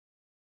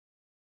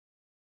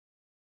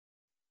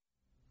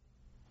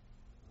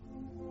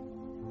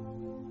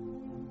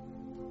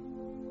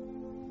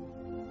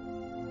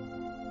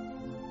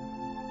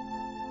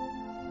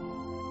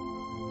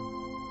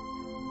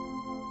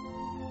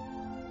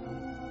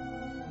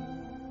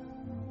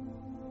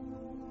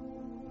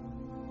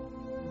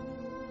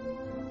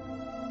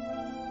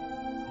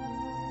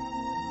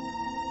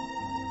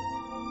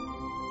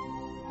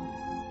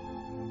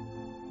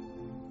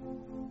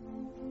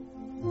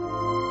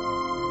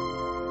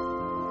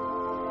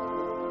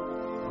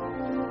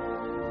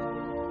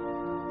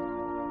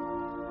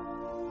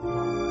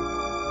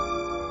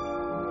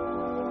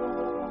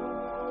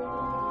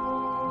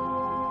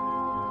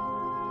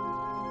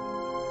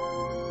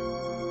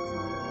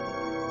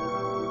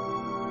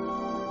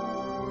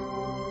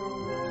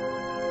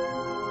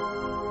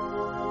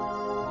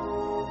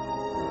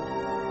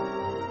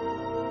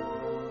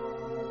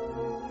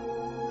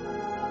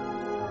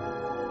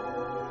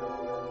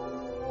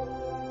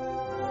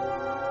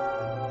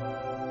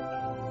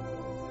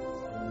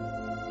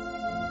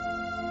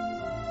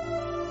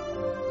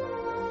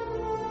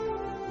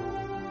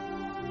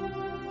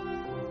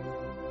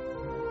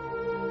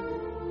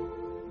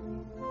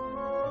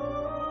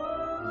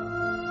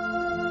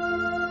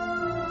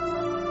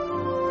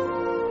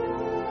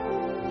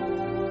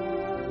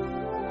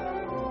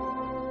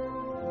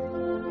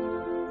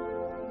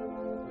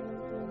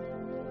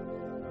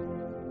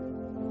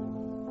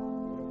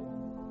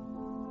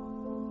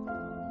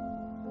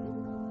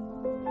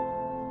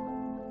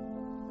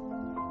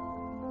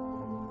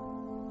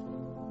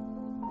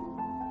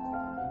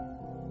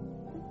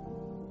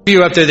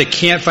You up there that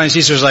can't find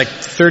seats, there's like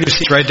 30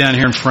 seats right down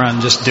here in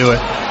front. Just do it.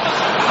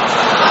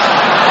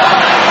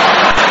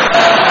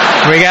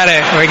 We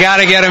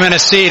gotta get them in a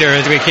seat, or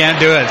we can't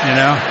do it, you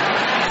know.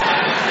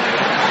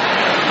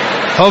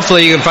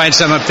 Hopefully you can find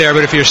some up there,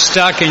 but if you're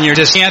stuck and you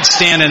just can't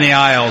stand in the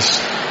aisles,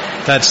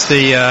 that's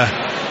the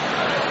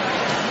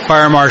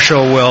fire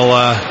marshal will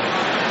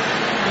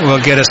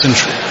get us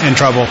in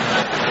trouble.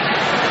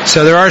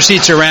 So there are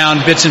seats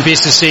around, bits and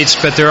pieces seats,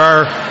 but there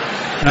are,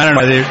 I don't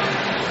know,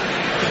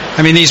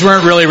 these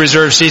weren't really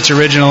reserved seats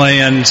originally,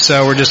 and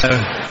so we're just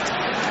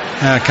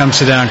come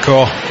sit down,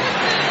 cool.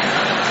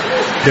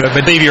 Do it,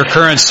 but leave your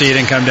current seat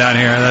and come down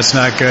here. That's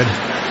not good.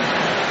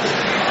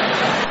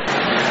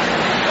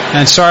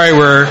 And sorry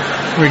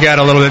we got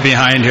a little bit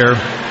behind here.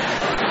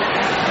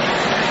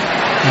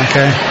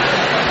 Okay.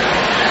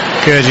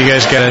 Good, you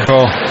guys got it. Cool.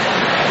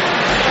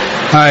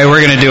 All right,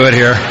 we're going to do it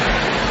here.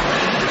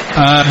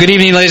 Good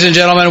evening, ladies and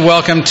gentlemen.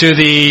 Welcome to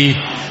the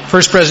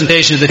first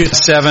presentation of the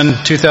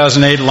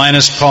 2007-2008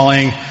 Linus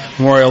Pauling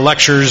Memorial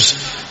Lectures.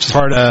 It's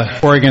part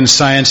of Oregon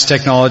Science,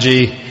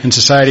 Technology, and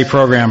Society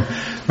program.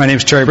 My name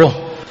is Terry Brill,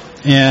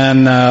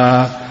 and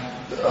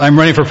I'm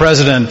running for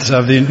president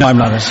of the... No, I'm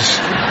not.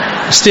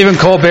 Stephen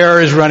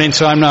Colbert is running,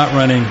 so I'm not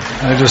running.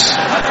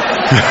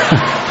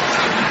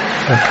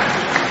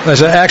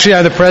 Actually,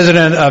 I'm the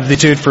president of the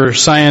Institute for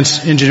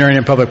Science, Engineering,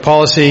 and Public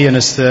Policy, and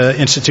it's the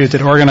institute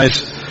that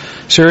organized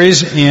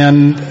series.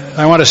 And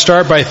I want to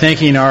start by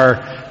thanking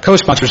our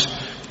co-sponsors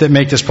that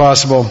make this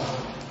possible.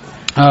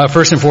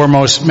 First and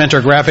foremost,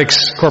 Mentor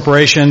Graphics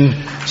Corporation.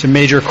 It's a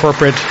major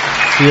corporate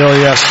deal,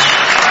 yes.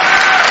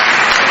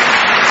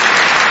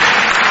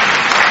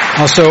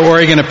 Also,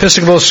 Oregon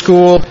Episcopal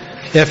School,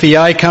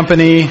 FEI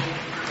Company,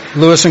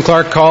 Lewis and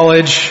Clark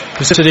College,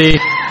 City,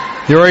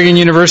 the Oregon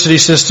University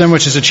System,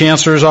 which is the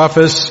Chancellor's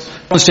Office,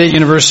 Oregon State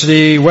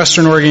University,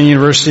 Western Oregon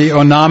University,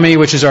 Onami,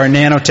 which is our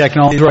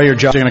nanotechnology. Where your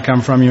jobs are going to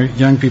come from, your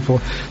young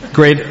people.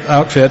 Great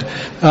outfit.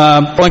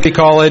 Blinkley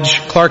College,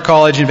 Clark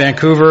College in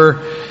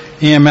Vancouver,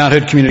 and Mount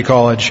Hood Community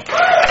College.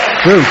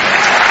 Woo.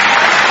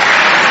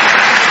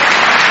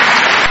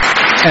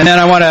 And then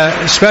I want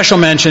a special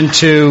mention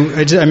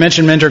I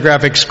mentioned Mentor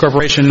Graphics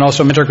Corporation, and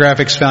also Mentor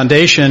Graphics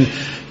Foundation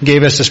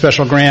gave us a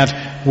special grant,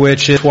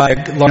 which is why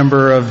a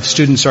number of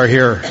students are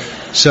here.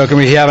 So can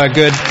we have a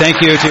good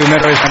thank you to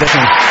Mentor Graphics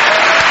Foundation?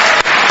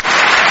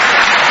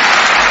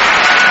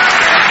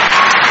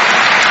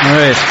 All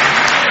right.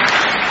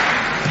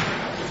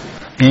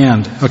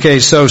 Okay,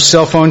 so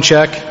cell phone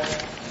check. All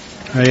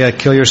right, you gotta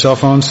kill your cell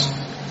phones.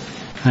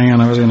 Hang on,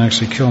 I was going to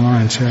actually kill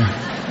mine too.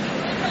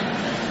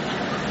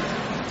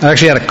 I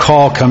actually had a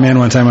call come in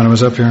one time when I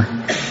was up here.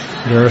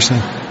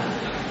 Embarrassing.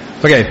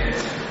 Okay.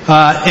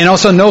 And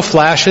also no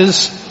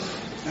flashes.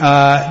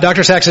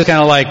 Dr. Sachs is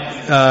kind of like,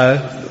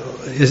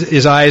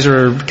 his eyes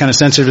are kind of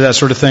sensitive to that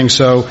sort of thing.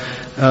 So,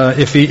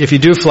 if you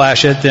do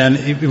flash it,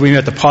 then we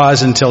have to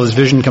pause until his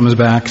vision comes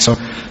back. So,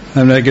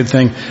 that's a good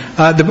thing.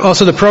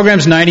 Also the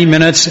program's 90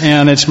 minutes,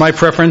 and it's my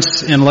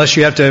preference, unless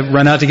you have to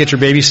run out to get your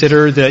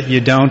babysitter, that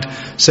you don't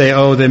say,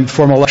 oh, the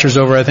formal lecture's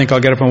over, I think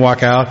I'll get up and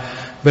walk out.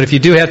 But if you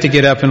do have to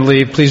get up and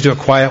leave, please do it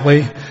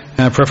quietly.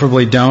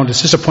 Preferably don't.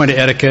 It's just a point of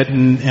etiquette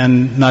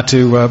and not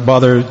to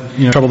bother,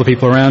 trouble the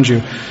people around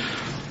you.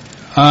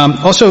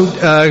 Also,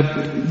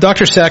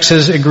 Dr. Sachs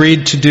has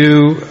agreed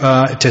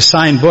to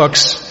sign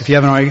books. If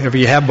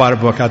you have bought a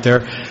book out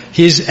there,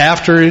 he's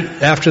after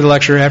the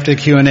lecture, after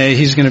the Q&A,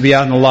 he's going to be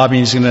out in the lobby.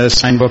 He's going to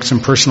sign books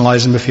and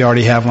personalize them if you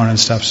already have one and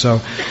stuff. So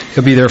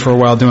he'll be there for a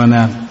while doing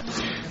that,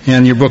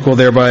 and your book will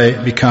thereby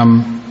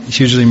become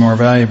hugely more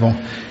valuable.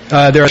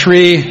 There are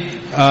 3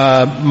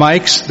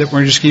 mics that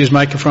we're just going to use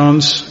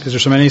microphones because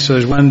there's so many. So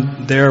there's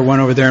one there, one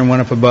over there, and one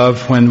up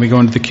above when we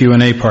go into the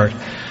Q&A part.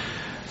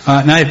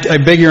 And I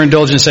beg your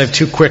indulgence. I have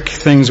 2 quick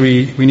things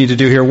we need to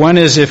do here. One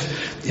is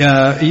if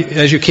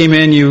as you came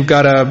in, you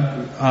got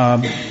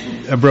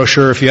a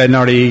brochure if you hadn't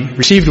already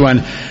received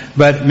one.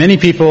 But many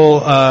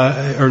people,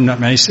 or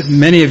not many,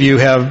 many of you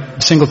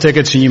have single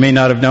tickets, and you may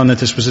not have known that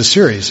this was a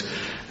series.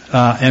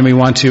 And we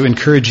want to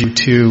encourage you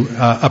to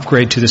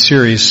upgrade to the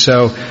series.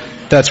 So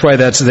that's why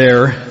that's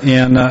there,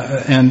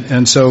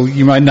 and so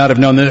you might not have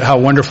known how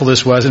wonderful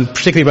this was, and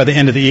particularly by the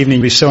end of the evening,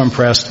 you'll be so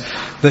impressed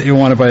that you'll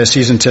want to buy a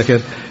season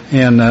ticket,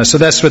 and so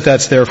that's what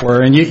that's there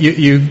for. And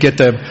you get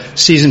the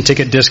season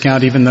ticket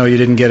discount even though you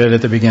didn't get it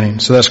at the beginning,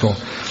 so that's cool.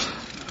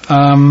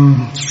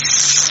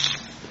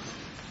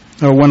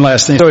 One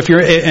last thing. So if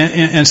you're,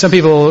 and some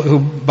people who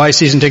buy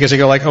season tickets, they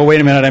go like, oh,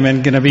 wait a minute, I'm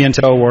going to be in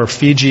Togo or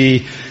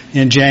Fiji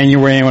in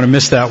January, I want to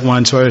miss that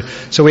one. So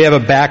we have a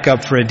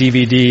backup for a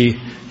DVD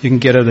you can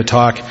get of the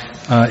talk,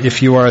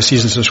 if you are a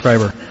season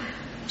subscriber.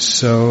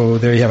 So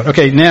there you have it.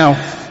 Okay, now,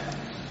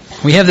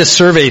 we have this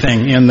survey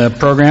thing in the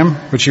program,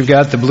 which you've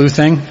got, the blue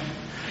thing.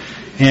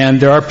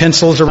 And there are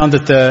pencils around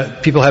that the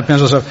people have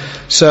pencils.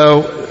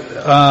 So,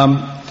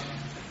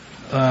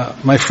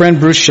 my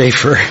friend Bruce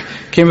Schaefer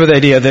came up with the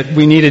idea that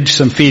we needed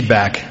some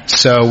feedback,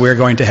 so we're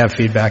going to have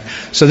feedback.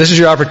 So this is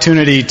your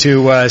opportunity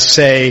to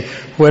say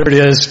whatever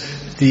it is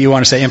that you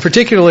want to say? And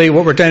particularly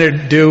what we're trying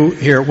to do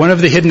here, one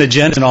of the hidden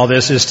agendas in all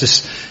this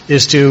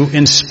is to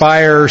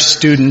inspire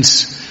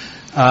students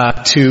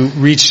to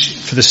reach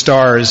for the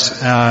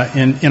stars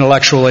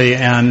intellectually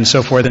and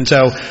so forth. And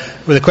so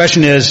the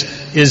question is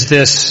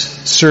this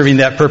serving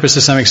that purpose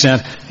to some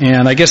extent?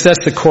 And I guess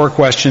that's the core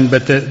question,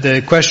 but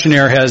the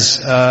questionnaire has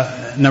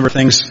a number of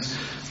things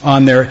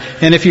on there.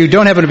 And if you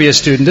don't happen to be a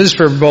student, this is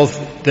for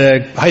both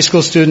the high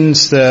school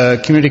students,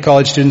 the community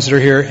college students that are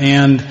here,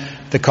 and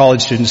the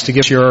college students to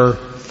give your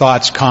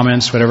thoughts,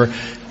 comments, whatever.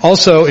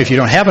 Also, if you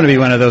don't happen to be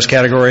one of those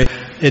category,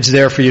 it's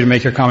there for you to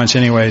make your comments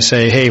anyway.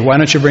 Say, hey, why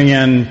don't you bring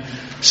in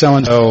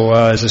so-and-so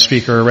as a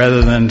speaker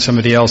rather than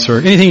somebody else, or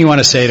anything you want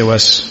to say to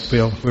us.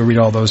 We'll read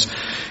all those.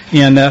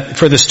 And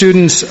for the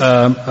students,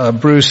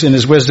 Bruce, in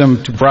his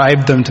wisdom, to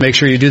bribe them to make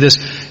sure you do this,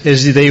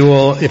 is they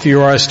will, if you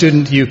are a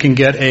student, you can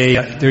get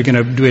they're going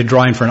to do a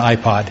drawing for an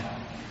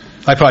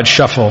iPod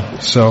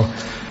Shuffle, so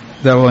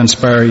that will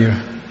inspire you.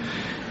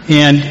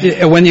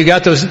 And when you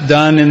got those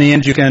done, in the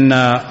end, you can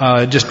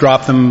just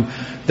drop them.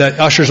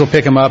 The ushers will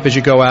pick them up as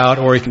you go out,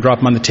 or you can drop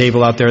them on the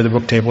table out there, the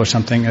book table or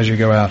something, as you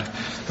go out.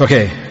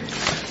 Okay.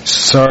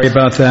 Sorry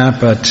about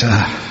that, but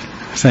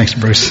thanks,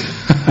 Bruce.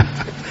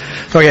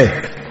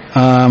 Okay.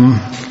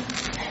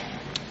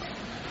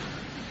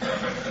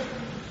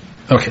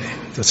 Okay,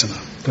 that's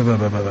enough. Blah, blah,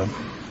 blah, blah, blah. All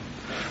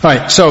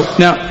right, so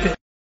now...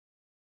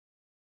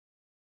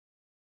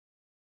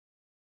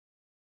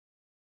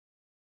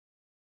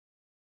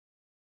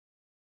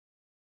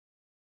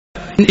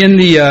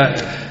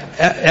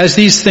 as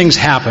these things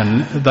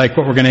happen, like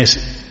what we're going to,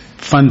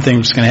 fun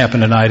things going to happen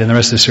tonight and the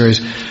rest of the series,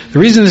 the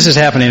reason this is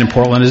happening in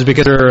Portland is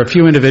because there are a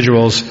few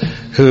individuals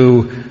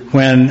who,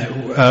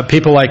 when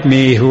people like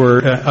me who are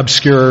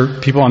obscure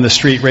people on the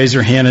street raise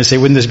their hand and say,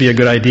 wouldn't this be a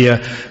good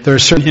idea? There are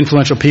certain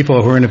influential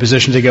people who are in a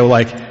position to go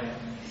like,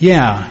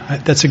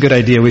 yeah, that's a good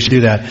idea, we should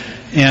do that.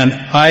 And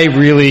I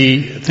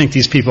really think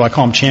these people, I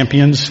call them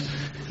champions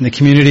in the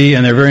community,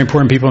 and they're very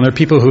important people, and they're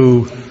people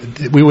who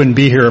we wouldn't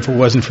be here if it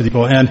wasn't for the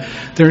people. And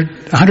there are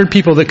 100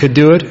 people that could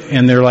do it,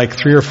 and there are like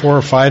 3 or 4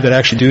 or 5 that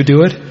actually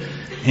do it.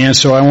 And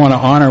so I want to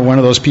honor one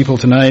of those people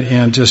tonight,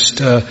 and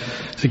just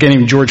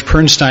getting George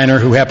Pernsteiner,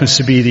 who happens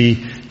to be the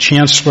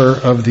chancellor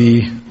of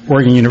the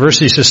Oregon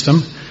University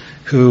system,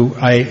 who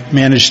I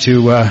managed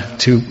to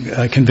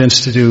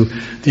convince to do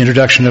the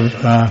introduction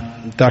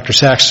of Dr.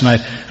 Sachs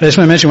tonight. I just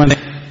want to mention one thing.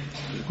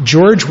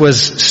 George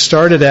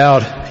started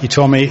out, he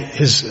told me,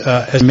 as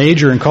a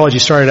major in college, he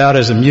started out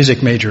as a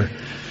music major.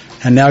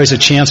 And now he's a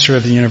chancellor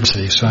of the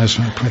university. So I just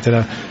want to point that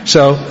out.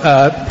 So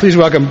please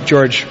welcome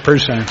George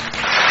Pernsteiner.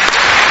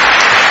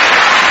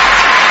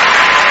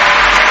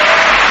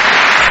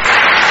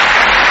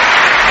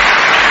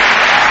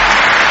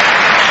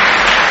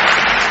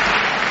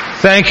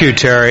 Thank you,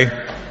 Terry.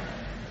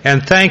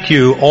 And thank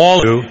you, all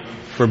of you,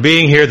 for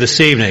being here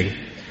this evening.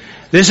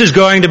 This is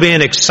going to be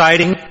an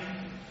exciting,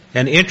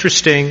 an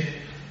interesting,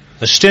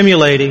 a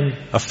stimulating,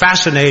 a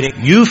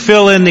fascinating, you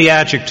fill in the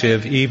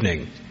adjective,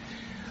 evening.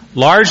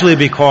 Largely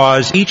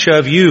because each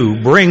of you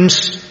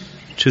brings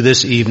to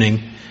this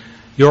evening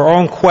your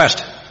own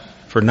quest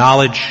for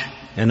knowledge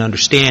and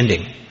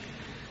understanding.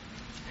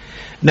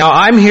 Now,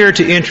 I'm here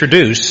to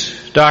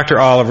introduce Dr.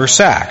 Oliver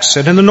Sachs.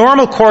 And in the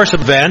normal course of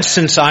events,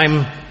 since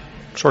I'm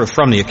sort of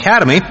from the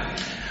academy,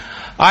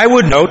 I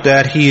would note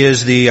that he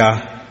is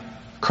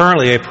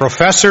currently a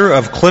professor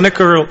of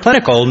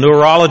clinical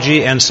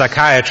neurology and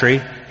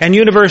psychiatry and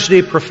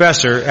university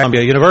professor at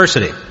Columbia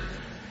University.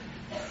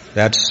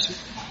 That's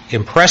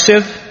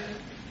impressive,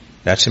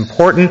 that's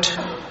important,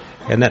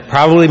 and that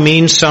probably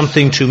means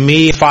something to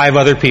me and 5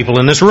 other people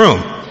in this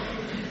room.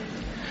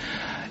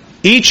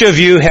 Each of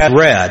you had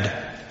read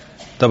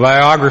the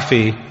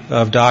biography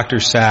of Dr.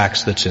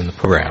 Sachs that's in the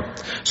program.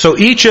 So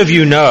each of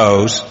you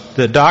knows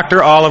that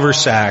Dr. Oliver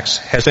Sachs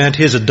has spent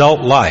his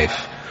adult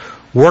life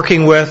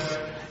working with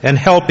and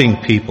helping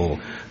people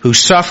who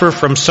suffer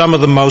from some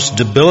of the most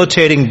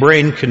debilitating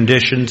brain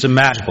conditions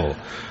imaginable,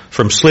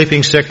 from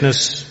sleeping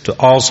sickness to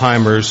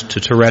Alzheimer's to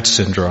Tourette's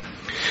syndrome.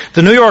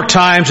 The New York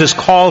Times has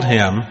called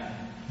him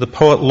the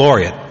poet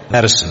laureate of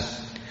medicine.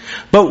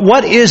 But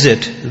what is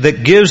it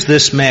that gives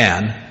this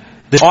man,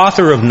 the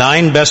author of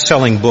 9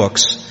 best-selling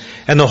books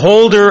and the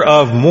holder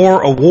of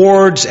more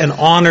awards and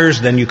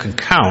honors than you can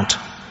count,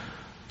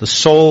 the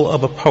soul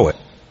of a poet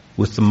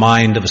with the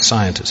mind of a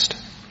scientist?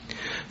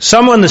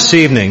 Someone this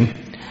evening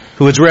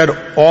who has read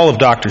all of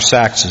Dr.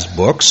 Sachs's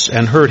books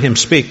and heard him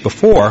speak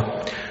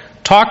before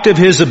talked of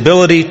his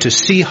ability to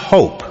see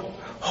hope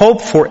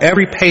for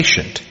every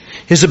patient,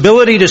 his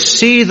ability to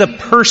see the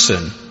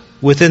person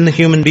within the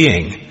human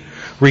being,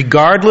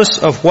 regardless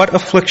of what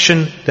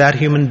affliction that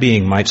human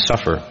being might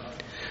suffer.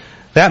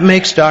 That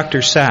makes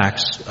Dr.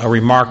 Sachs a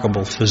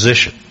remarkable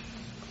physician,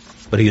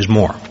 but he is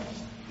more.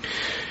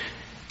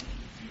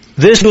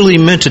 This newly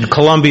minted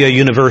Columbia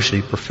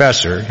University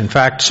professor, in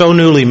fact, so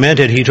newly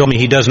minted, he told me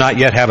he does not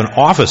yet have an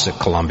office at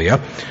Columbia,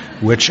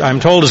 which I'm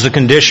told is a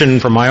condition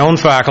from my own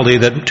faculty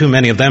that too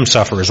many of them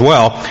suffer as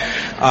well.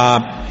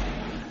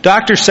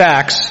 Dr.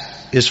 Sachs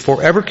is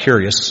forever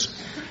curious,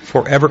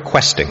 forever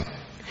questing.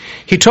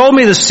 He told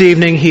me this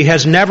evening he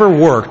has never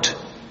worked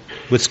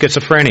with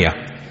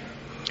schizophrenia.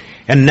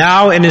 And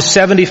now in his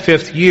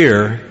 75th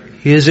year,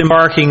 he is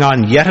embarking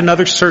on yet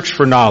another search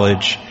for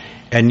knowledge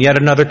and yet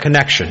another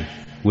connection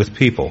with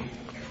people.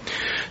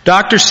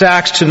 Dr.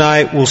 Sachs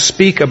tonight will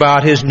speak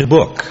about his new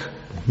book,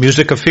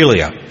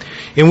 Musicophilia,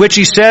 in which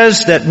he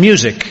says that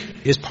music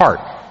is part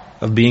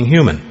of being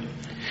human.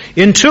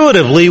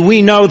 Intuitively,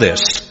 we know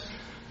this,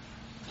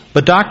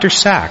 but Dr.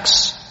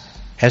 Sachs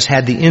has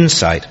had the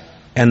insight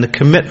and the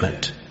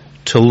commitment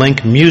to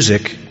link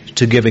music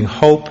to giving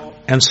hope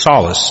and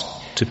solace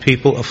to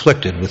people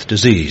afflicted with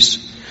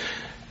disease.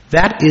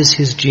 That is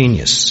his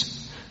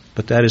genius,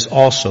 but that is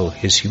also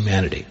his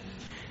humanity.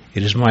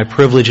 It is my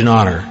privilege and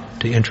honor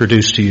to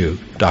introduce to you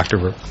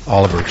Dr.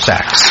 Oliver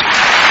Sacks.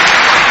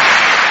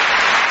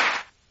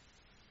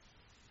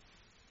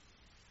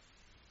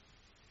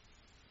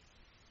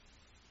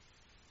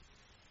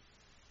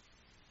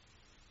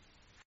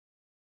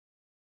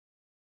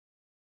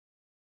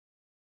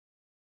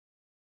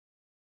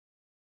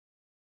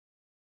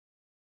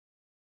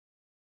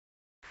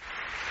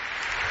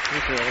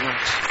 Thank you very much.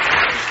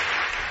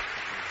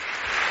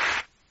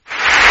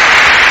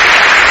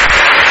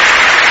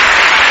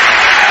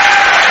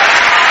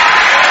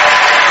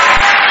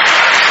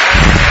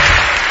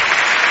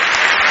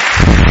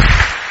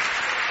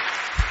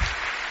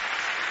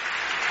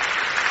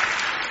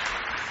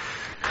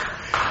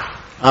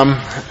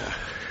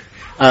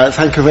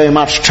 Thank you very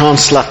much,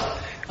 Chancellor.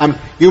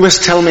 You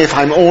must tell me if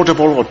I'm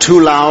audible or too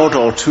loud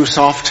or too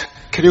soft.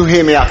 Can you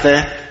hear me up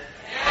there?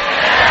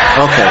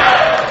 Okay.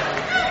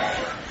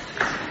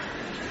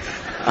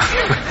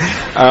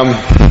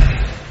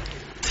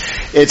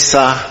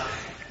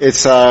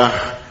 It's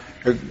a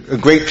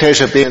great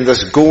pleasure being in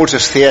this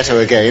gorgeous theatre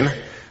again.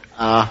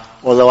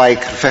 Although I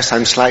confess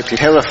I'm slightly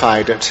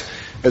terrified at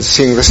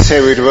seeing the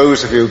serried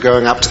rows of you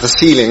going up to the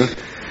ceiling.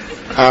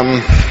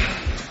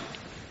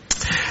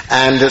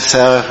 And it's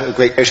a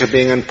great pleasure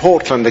being in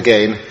Portland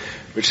again,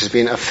 which has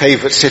been a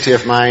favourite city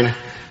of mine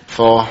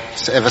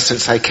ever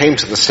since I came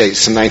to the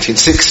States in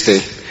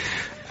 1960.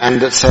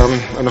 And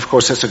and of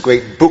course it's a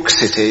great book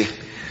city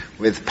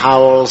with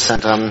Powell's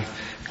and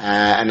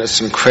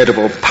its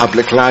incredible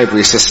public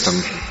library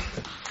system.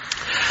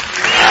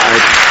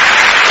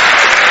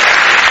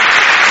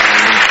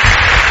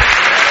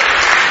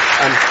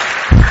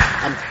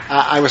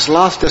 I was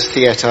last at this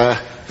theatre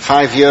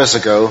 5 years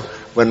ago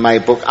when my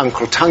book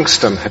Uncle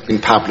Tungsten had been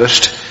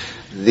published,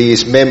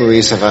 these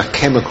memories of a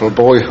chemical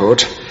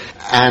boyhood,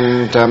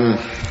 and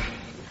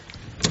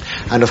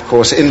of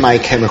course in my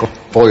chemical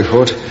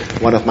boyhood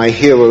one of my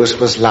heroes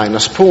was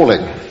Linus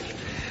Pauling.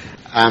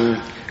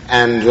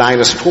 And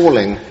Linus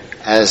Pauling,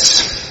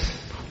 as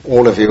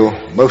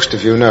most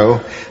of you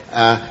know,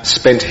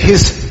 spent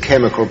his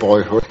chemical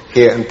boyhood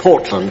here in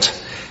Portland,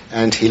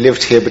 and he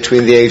lived here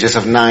between the ages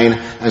of 9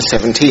 and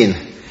 17.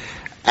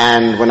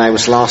 And when I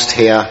was last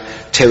here,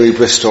 Terry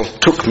Bristol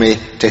took me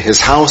to his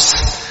house,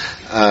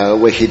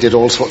 where he did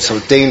all sorts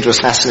of dangerous,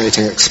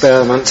 fascinating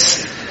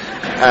experiments,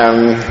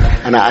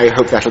 and I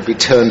hope that'll be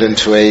turned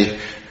into a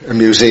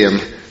museum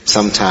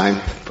sometime,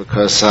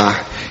 because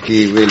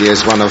he really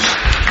is one of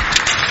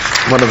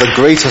the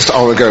greatest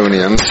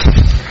Oregonians.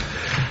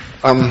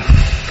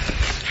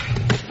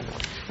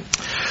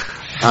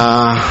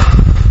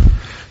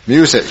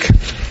 Music.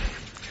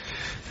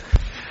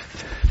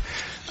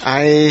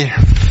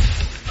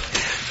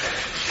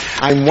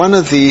 I'm one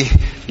of the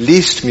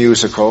least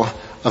musical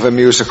of a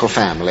musical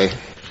family.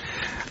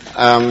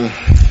 When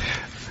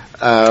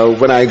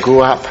I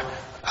grew up,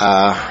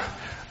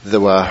 there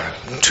were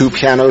 2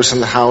 pianos in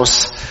the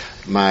house.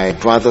 My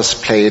brothers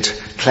played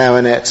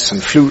clarinets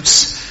and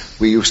flutes.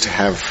 We used to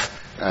have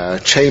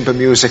chamber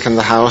music in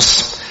the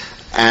house,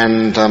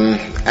 and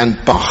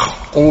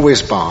Bach,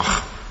 always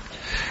Bach.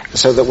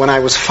 So that when I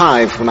was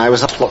 5, when I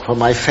was asked what were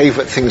my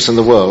favorite things in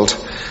the world,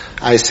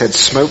 I said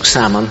smoked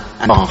salmon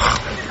and Bach.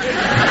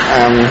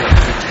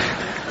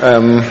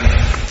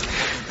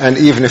 And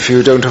even if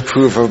you don't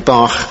approve of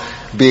Bach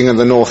being in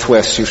the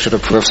Northwest, you should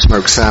approve of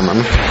smoked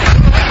salmon.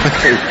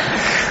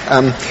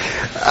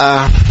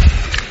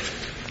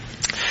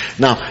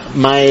 Now,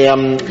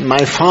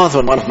 my father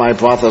and one of my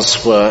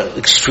brothers were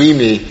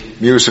extremely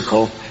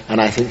musical,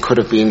 and I think could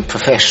have been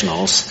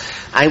professionals.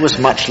 I was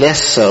much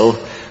less so,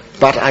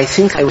 but I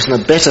think I was in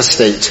a better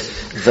state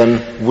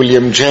than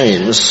William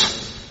James,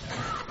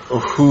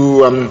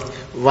 who in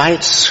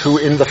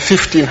the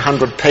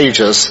 1,500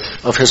 pages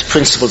of his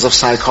Principles of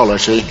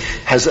Psychology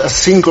has a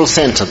single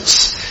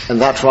sentence, and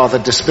that rather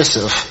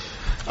dismissive,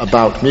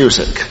 about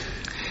music.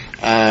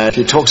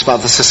 He talks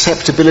about the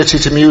susceptibility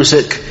to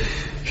music.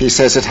 He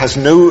says it has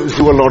no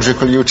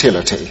zoological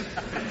utility.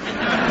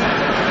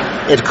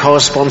 It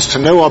corresponds to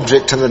no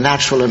object in the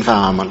natural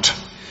environment.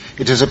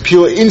 It is a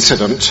pure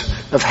incident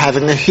of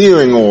having a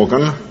hearing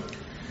organ,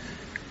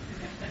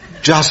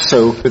 just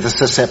so with the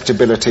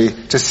susceptibility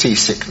to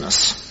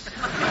seasickness.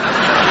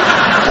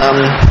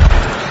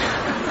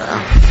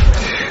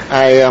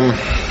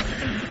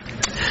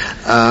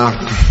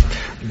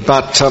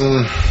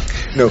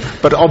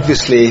 But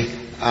obviously,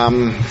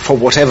 For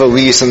whatever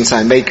reasons,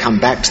 I may come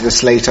back to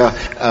this later,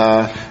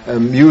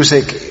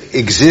 music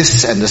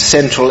exists and is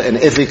central in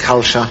every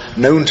culture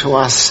known to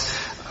us,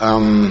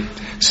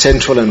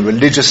 central in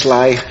religious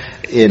life,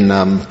 in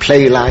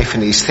play life,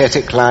 in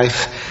aesthetic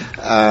life,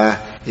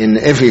 in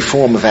every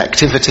form of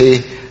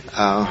activity.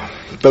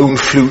 Bone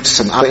flutes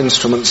and other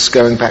instruments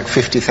going back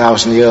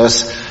 50,000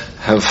 years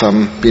have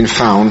been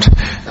found.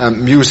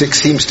 Music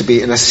seems to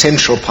be an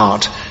essential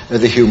part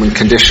of the human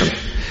condition.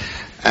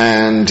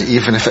 And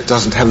even if it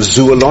doesn't have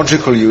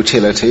zoological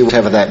utility,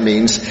 whatever that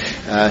means,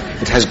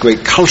 it has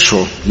great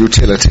cultural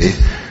utility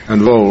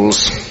and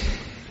roles.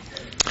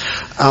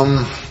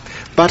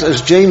 But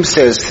as James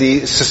says,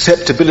 the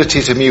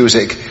susceptibility to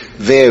music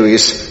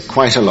varies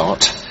quite a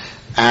lot.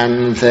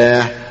 And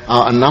there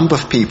are a number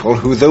of people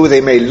who, though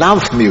they may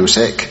love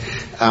music,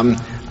 are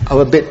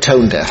a bit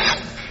tone deaf.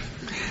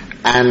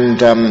 And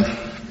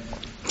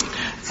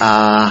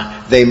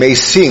they may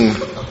sing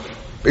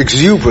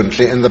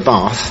exuberantly in the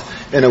bath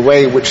in a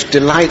way which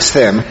delights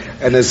them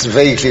and is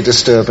vaguely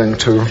disturbing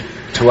to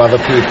other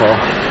people.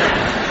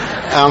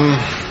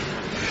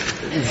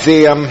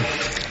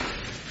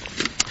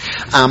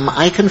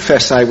 I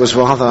confess I was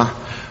rather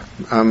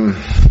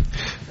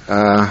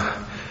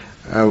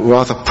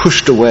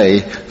pushed away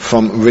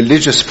from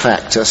religious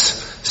practice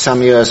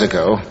some years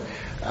ago.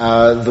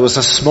 There was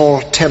a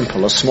small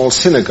temple, a small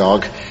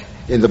synagogue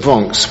in the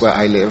Bronx where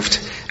I lived,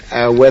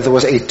 where there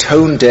was a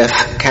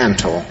tone-deaf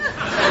cantor.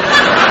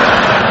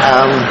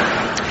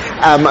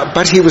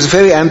 But he was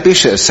very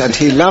ambitious, and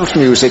he loved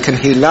music, and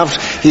he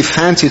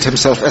fancied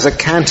himself as a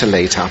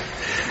cantillator.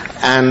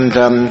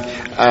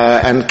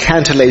 And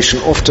cantillation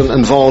often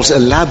involves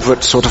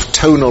elaborate sort of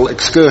tonal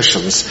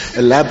excursions,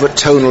 elaborate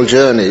tonal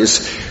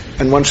journeys,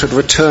 and one should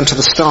return to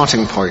the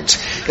starting point.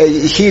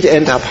 He'd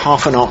end up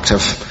half an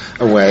octave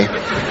away,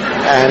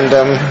 and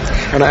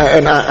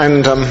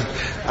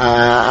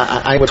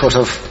I would sort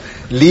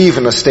of leave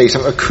in a state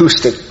of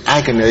acoustic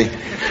agony,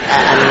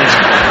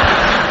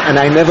 and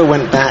I never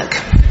went back.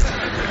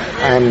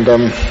 And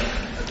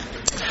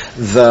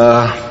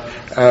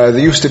there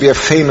used to be a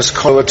famous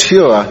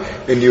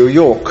coloratura in New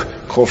York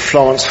called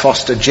Florence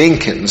Foster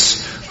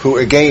Jenkins, who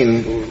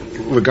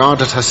again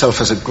regarded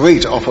herself as a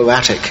great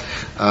operatic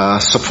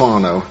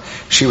soprano.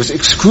 She was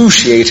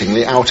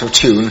excruciatingly out of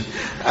tune,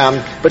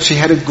 but she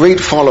had a great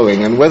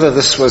following, and whether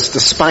this was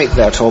despite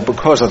that or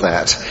because of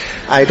that,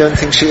 I don't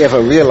think she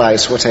ever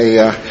realized what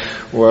a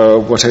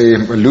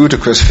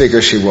ludicrous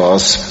figure she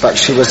was. But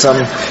she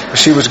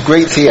was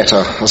great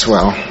theatre as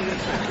well.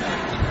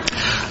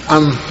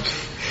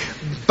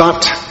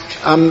 But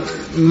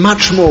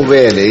much more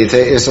rarely,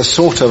 there is a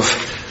sort of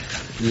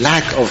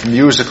lack of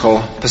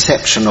musical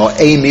perception, or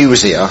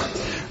amusia,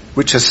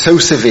 which is so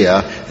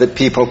severe that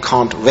people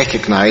can't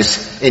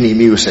recognize any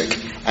music,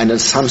 and in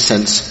some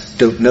sense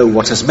don't know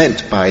what is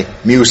meant by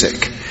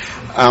music.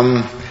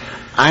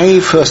 I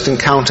first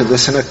encountered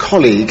this in a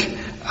colleague,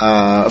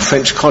 a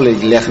French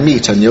colleague,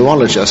 Lermite, a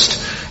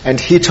neurologist, and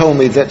he told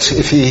me that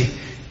if he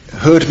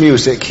heard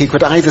music, he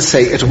could either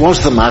say it was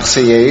the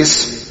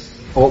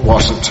Marseillaise or it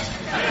wasn't.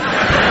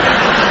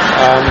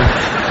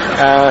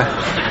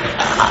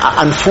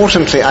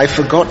 Unfortunately, I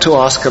forgot to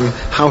ask him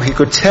how he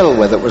could tell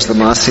whether it was the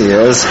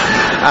Marseillaise.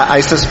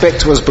 I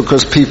suspect it was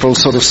because people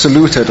sort of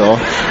saluted or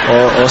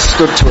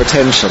stood to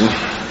attention.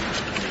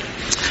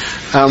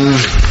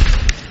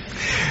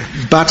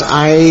 But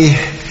I'm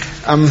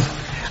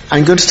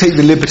going to take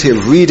the liberty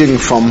of reading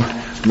from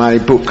my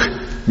book,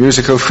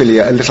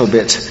 Musicophilia, a little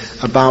bit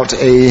about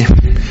a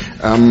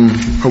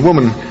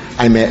woman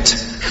I met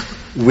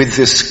with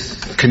this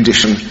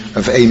condition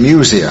of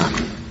amusia.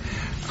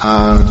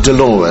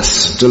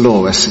 Dolores,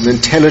 an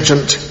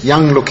intelligent,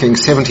 young-looking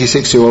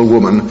 76-year-old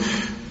woman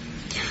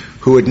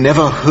who had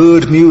never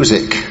heard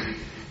music,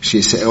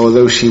 she said,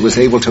 although she was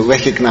able to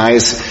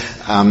recognize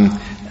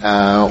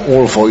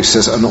all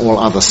voices and all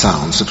other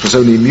sounds. It was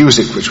only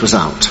music which was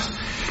out.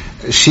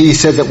 She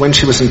said that when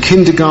she was in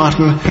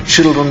kindergarten,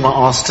 children were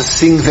asked to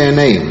sing their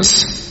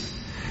names.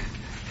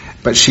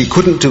 But she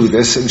couldn't do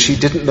this, and she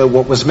didn't know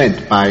what was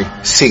meant by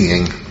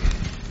singing.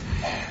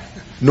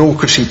 Nor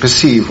could she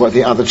perceive what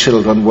the other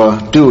children were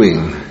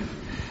doing.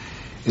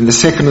 In the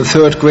 2nd and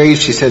 3rd grade,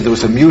 she said there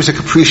was a music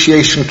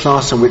appreciation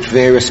class in which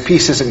various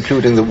pieces,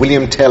 including the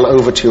William Tell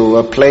Overture,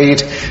 were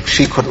played.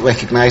 She couldn't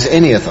recognize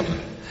any of them.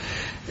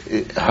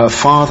 Her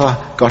father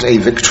got a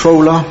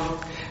Victrola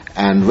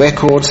and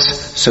records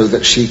so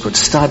that she could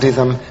study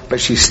them, but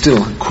she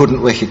still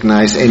couldn't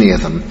recognize any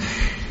of them.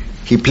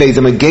 He played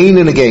them again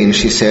and again,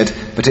 she said,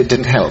 but it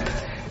didn't help.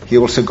 He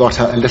also got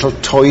her a little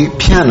toy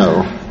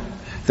piano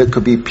that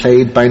could be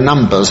played by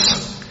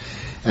numbers.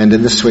 And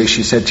in this way,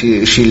 she said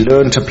she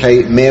learned to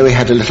play Mary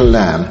Had a Little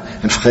Lamb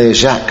and Frère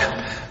Jacques,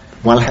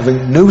 while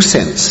having no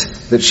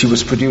sense that she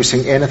was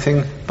producing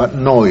anything but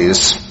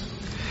noise.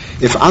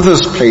 If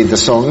others played the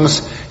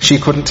songs, she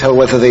couldn't tell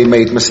whether they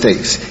made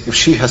mistakes. If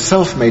she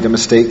herself made a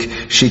mistake,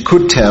 she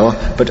could tell,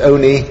 but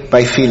only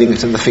by feeling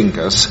it in the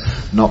fingers,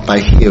 not by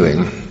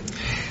hearing.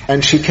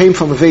 And she came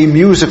from a very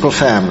musical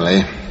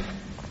family.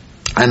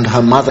 And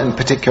her mother in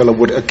particular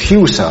would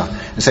accuse her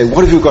and say,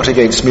 what have you got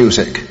against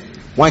music?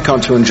 Why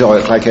can't you enjoy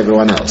it like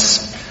everyone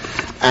else?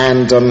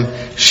 And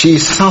she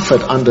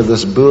suffered under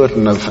this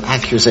burden of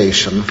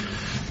accusation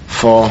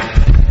for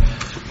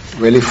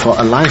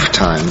a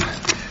lifetime.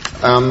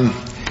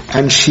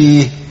 And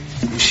she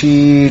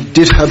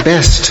did her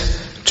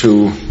best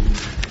to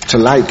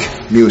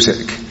like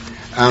music.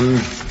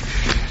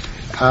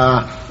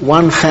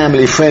 One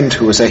family friend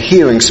who was a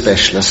hearing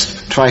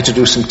specialist tried to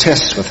do some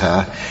tests with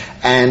her,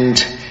 and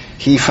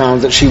he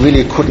found that she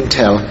really couldn't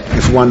tell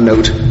if one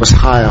note was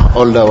higher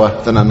or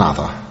lower than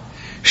another.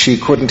 She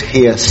couldn't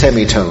hear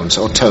semitones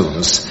or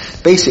tones.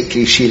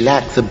 Basically, she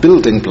lacked the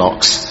building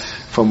blocks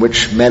from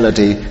which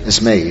melody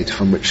is made,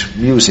 from which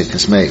music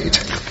is made.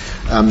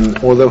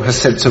 Although her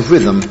sense of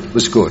rhythm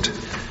was good,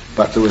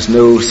 but there was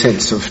no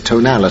sense of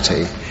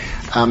tonality.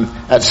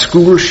 At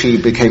school she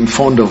became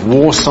fond of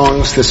war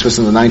songs. This was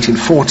in the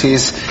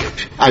 1940s.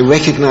 I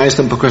recognized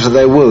them because of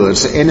their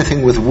words.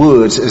 Anything with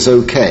words is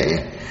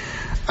okay.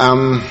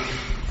 I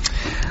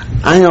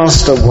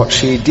asked her what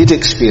she did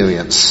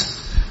experience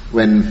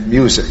when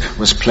music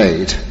was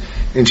played.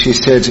 And she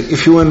said,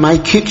 if you were in my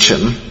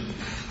kitchen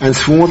and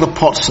threw all the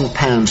pots and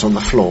pans on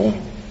the floor,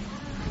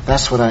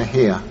 that's what I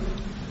hear.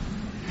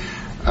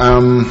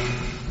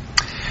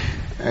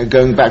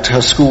 Going back to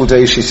her school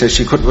days, she says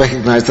she couldn't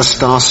recognize the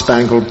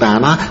Star-Spangled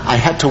Banner. I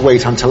had to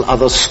wait until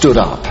others stood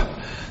up.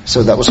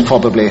 So that was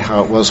probably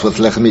how it was with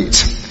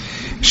L'Ermite.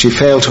 She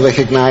failed to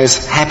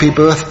recognize Happy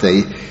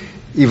Birthday,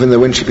 even though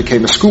when she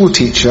became a school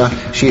teacher,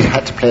 she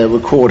had to play a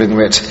recording of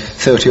it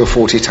 30 or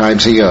 40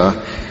 times a year,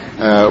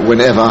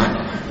 whenever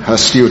her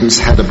students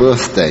had a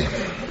birthday.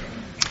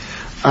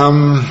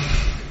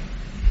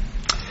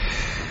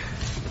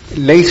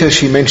 Later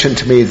she mentioned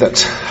to me that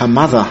her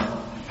mother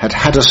had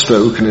had a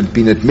stroke and had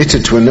been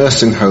admitted to a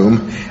nursing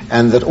home,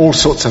 and that all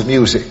sorts of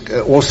music,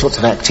 all sorts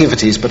of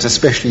activities, but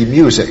especially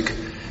music,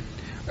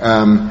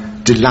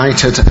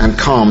 delighted and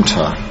calmed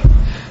her.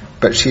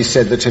 But she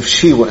said that if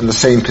she were in the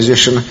same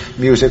position,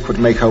 music would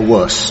make her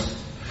worse,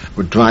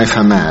 would drive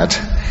her mad.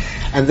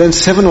 And then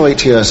 7 or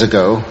 8 years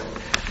ago,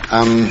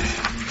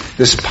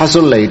 this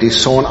puzzle lady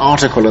saw an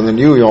article in the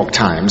New York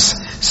Times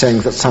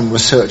saying that some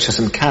researchers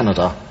in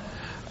Canada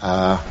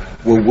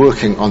were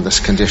working on this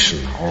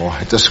condition, or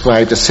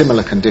described a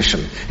similar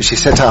condition. And she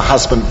said to her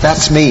husband,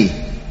 that's me.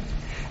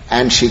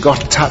 And she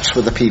got in touch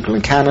with the people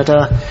in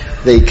Canada.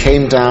 They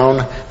came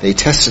down, they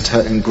tested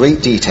her in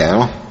great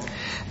detail,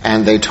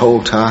 and they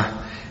told her,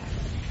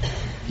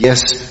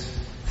 yes,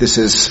 this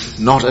is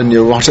not a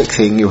neurotic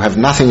thing, you have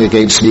nothing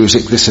against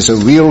music, this is a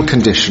real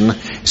condition,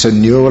 it's a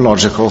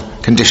neurological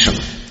condition.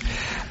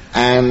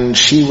 And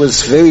she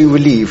was very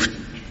relieved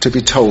to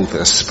be told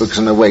this, because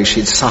in a way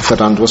she'd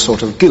suffered under a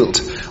sort of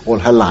guilt all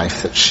her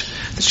life that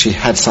she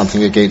had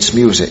something against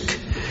music.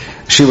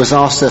 She was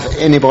asked if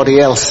anybody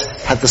else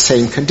had the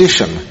same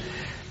condition,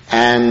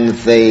 and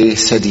they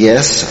said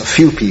yes, a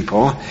few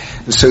people,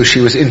 and so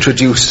she was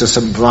introduced to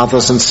some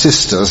brothers and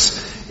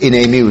sisters in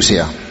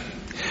amusia.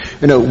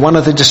 You know, one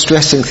of the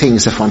distressing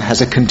things if one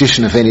has a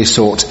condition of any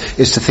sort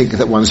is to think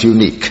that one's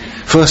unique.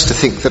 First to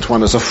think that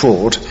one is a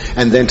fraud,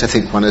 and then to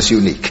think one is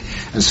unique.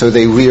 And so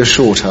they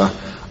reassured her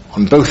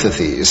on both of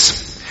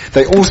these.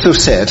 They also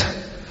said,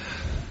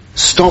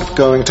 stop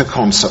going to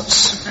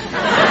concerts.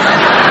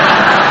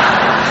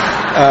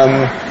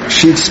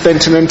 She'd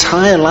spent an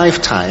entire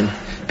lifetime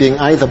being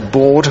either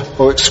bored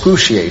or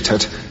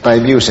excruciated by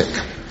music.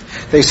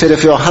 They said,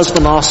 if your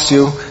husband asks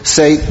you,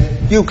 say,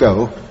 you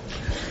go,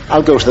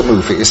 I'll go to the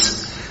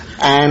movies.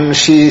 And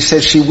she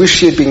said she wished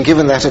she had been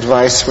given that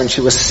advice when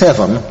she was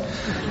 7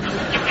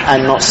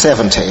 and not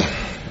 70.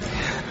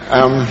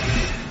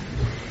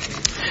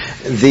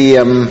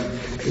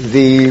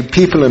 The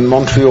people in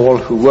Montreal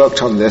who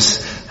worked on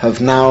this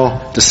have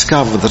now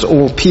discovered that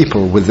all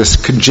people with this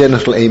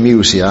congenital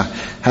amusia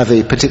have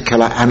a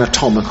particular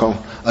anatomical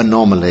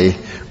anomaly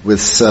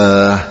with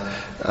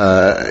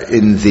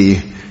in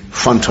the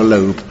frontal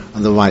lobe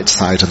on the right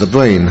side of the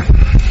brain.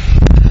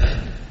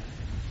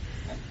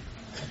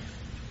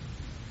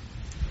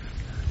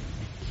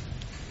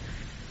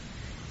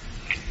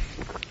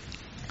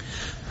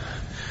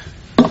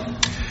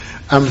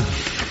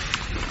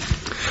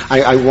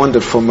 I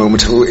wondered for a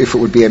moment if it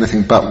would be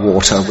anything but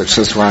water, which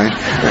is why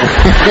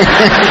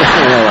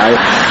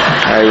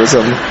I was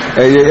in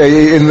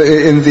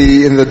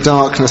the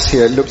darkness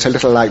here. It looked a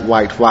little like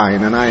white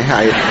wine, and I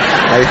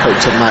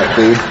hoped it might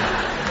be.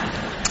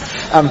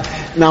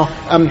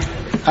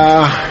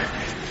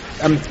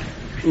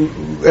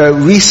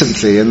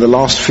 Recently, in the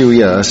last few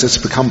years, it's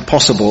become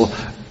possible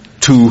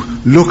to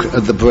look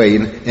at the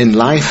brain in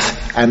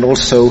life and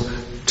also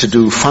to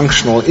do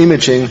functional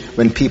imaging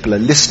when people are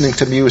listening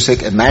to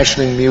music,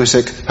 imagining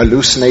music,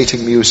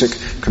 hallucinating music,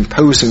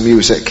 composing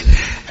music.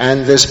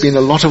 And there's been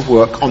a lot of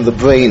work on the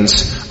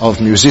brains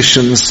of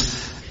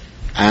musicians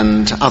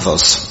and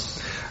others.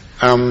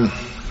 In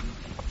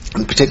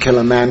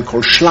particular, a man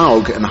called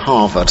Schlaug in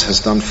Harvard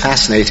has done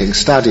fascinating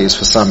studies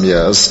for some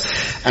years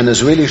and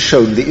has really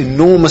shown the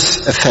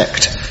enormous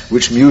effect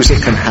which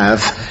music can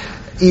have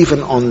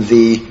even on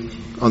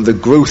the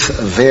growth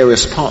of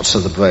various parts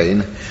of the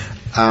brain,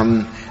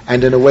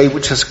 and in a way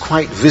which is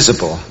quite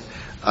visible.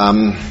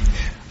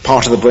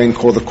 Part of the brain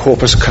called the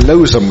corpus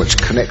callosum, which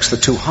connects the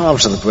two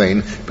halves of the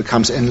brain,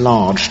 becomes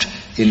enlarged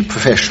in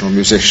professional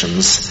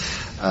musicians.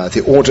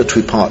 The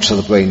auditory parts of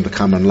the brain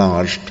become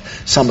enlarged.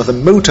 Some of the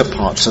motor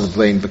parts of the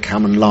brain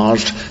become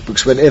enlarged,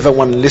 because whenever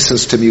one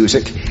listens to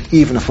music,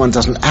 even if one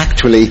doesn't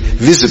actually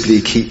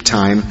visibly keep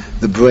time,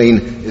 the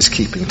brain is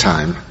keeping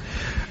time.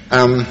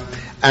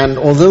 And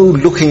although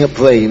looking at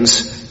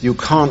brains, you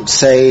can't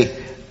say,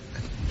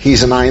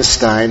 he's an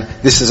Einstein,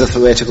 this is a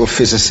theoretical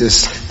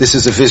physicist, this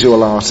is a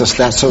visual artist,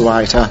 that's a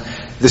writer,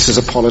 this is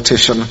a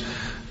politician,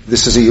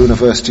 this is a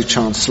university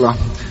chancellor.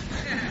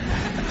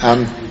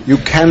 You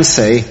can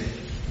say,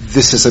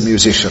 this is a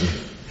musician.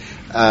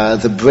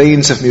 The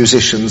brains of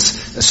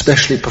musicians,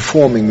 especially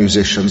performing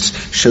musicians,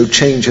 show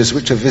changes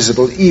which are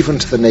visible even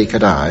to the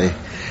naked eye.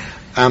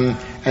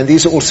 And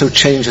these are also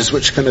changes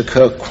which can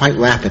occur quite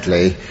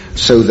rapidly,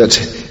 so that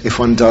if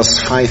one does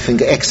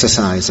 5-finger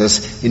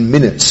exercises, in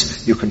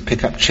minutes you can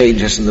pick up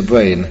changes in the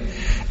brain.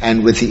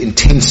 And with the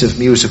intensive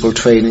musical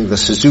training, the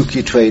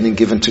Suzuki training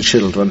given to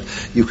children,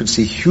 you can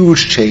see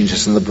huge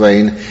changes in the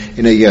brain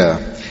in a year.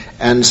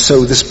 And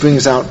so this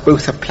brings out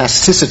both the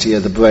plasticity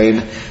of the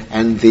brain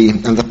and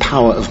the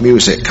power of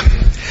music.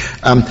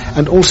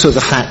 And also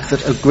the fact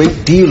that a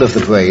great deal of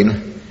the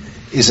brain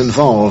is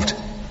involved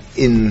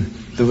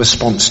in the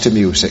response to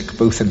music,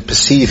 both in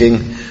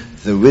perceiving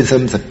the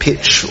rhythm, the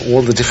pitch,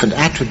 all the different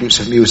attributes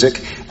of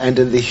music, and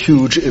in the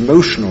huge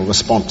emotional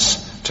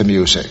response to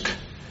music.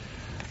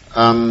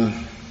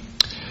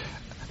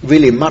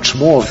 Really much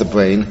more of the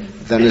brain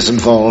than is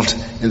involved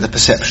in the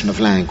perception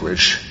of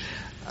language.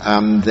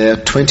 There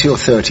are 20 or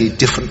 30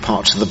 different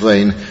parts of the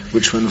brain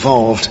which were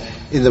involved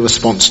in the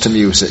response to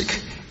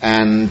music,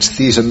 and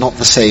these are not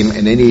the same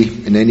in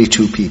any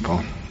two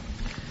people.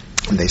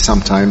 And they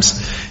sometimes,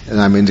 and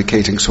I'm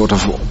indicating, sort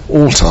of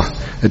alter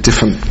at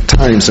different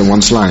times in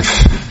one's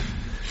life.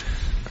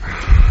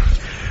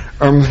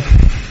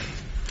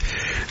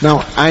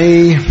 Now,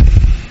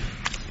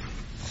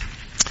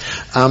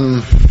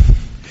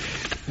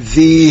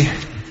 the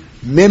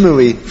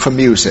memory for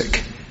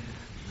music,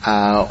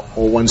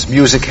 or one's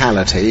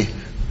musicality,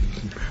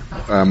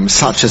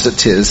 such as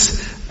it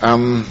is,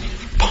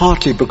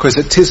 partly because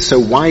it is so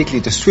widely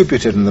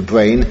distributed in the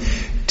brain,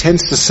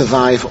 tends to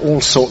survive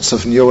all sorts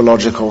of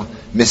neurological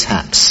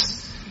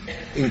mishaps,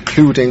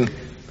 including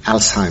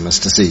Alzheimer's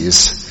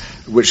disease,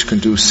 which can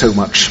do so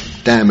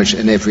much damage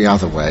in every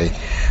other way.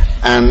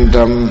 And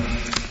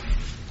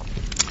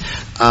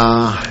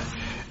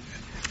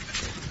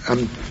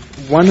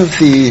one of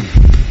the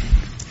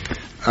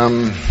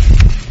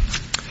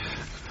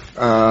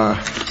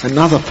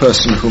another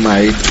person whom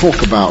I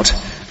talk about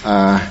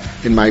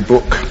in my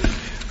book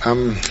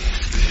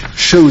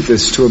showed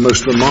this to a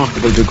most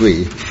remarkable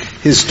degree.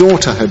 His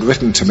daughter had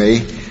written to me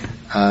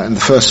in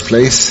the first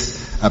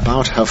place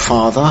about her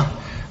father,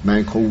 a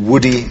man called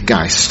Woody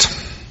Geist.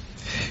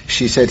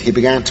 She said he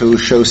began to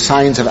show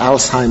signs of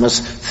Alzheimer's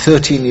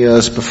 13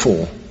 years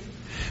before,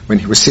 when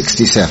he was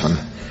 67.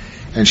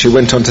 And she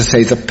went on to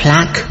say the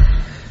plaque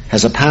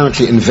has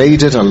apparently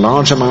invaded a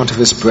large amount of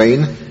his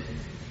brain,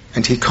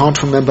 and he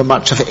can't remember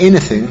much of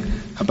anything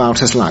about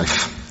his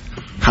life.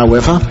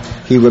 However,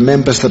 he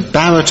remembers the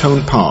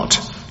baritone part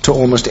to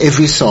almost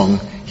every song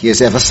he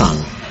has ever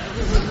sung.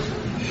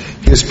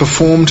 He has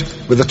performed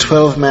with a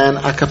 12-man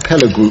a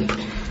cappella group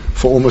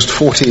for almost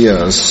 40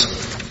 years.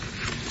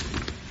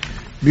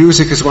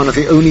 Music is one of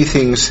the only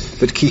things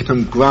that keep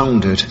him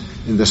grounded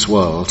in this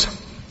world.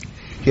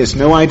 He has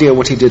no idea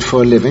what he did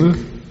for a living,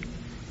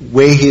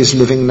 where he is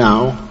living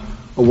now,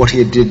 or what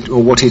he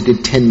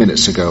did 10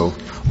 minutes ago.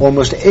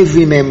 Almost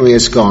every memory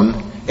is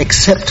gone,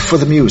 except for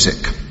the music.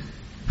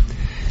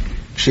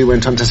 She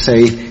went on to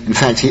say, in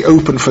fact, he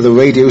opened for the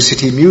Radio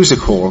City Music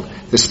Hall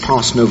this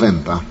past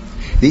November.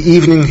 The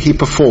evening he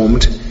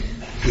performed,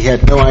 he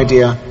had no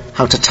idea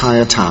how to tie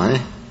a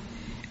tie.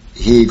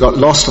 He got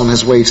lost on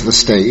his way to the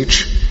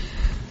stage,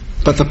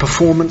 but the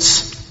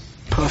performance,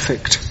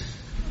 perfect.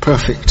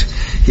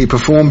 He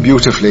performed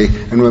beautifully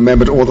and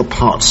remembered all the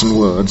parts and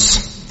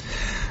words.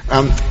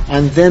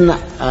 And then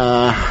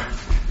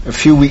a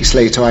few weeks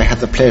later, I had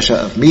the pleasure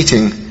of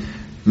meeting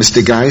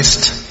Mr.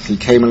 Geist. He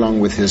came along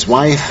with his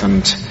wife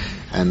and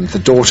the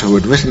daughter who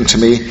had written to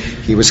me.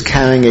 He was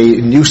carrying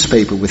a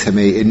newspaper with him,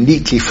 a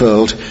neatly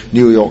furled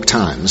New York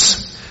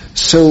Times.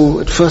 So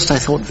at first I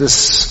thought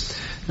this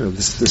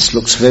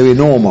looks very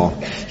normal.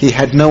 He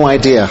had no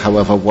idea,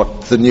 however,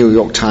 what the New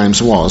York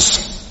Times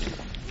was,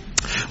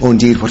 or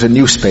indeed what a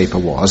newspaper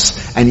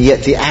was, and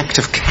yet the act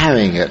of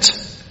carrying it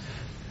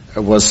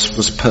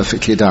was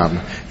perfectly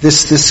done.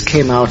 This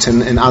came out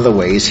in other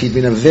ways. He'd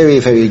been a very,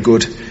 very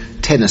good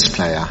tennis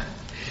player.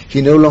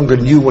 He no longer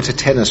knew what a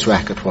tennis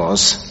racket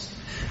was,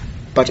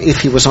 but if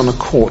he was on a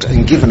court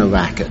and given a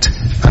racket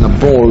and a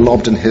ball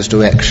lobbed in his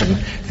direction,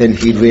 then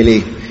he'd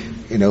really,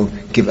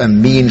 give a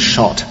mean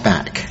shot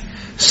back.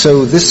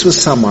 So this was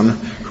someone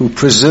who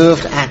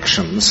preserved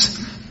actions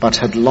but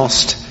had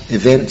lost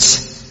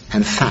events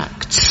and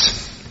facts.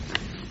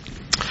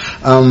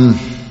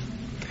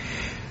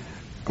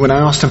 When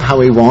I asked him how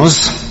he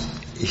was,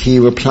 he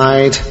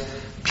replied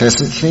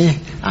pleasantly,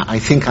 "I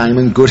think I'm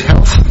in good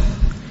health."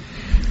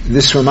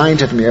 This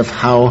reminded me of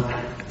how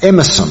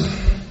Emerson,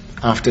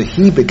 after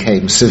he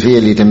became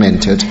severely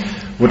demented,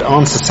 would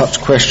answer such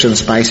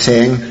questions by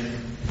saying,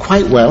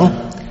 "Quite well.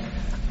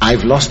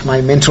 I've lost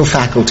my mental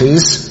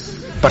faculties,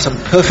 but I'm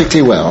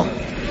perfectly well."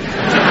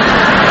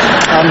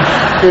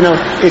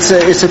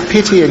 It's a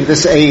pity in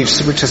this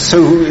age, which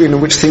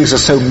things are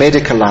so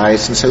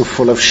medicalized and so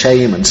full of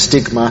shame and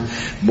stigma,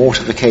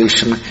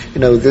 mortification.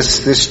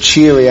 This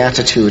cheery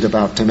attitude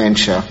about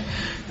dementia,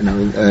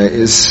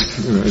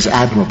 is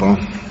admirable.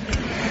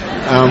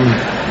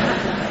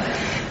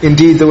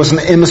 Indeed, there was an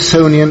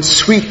Emersonian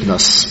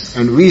sweetness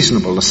and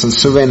reasonableness and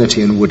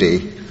serenity in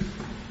Woody.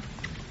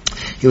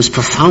 He was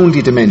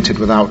profoundly demented,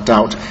 without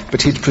doubt,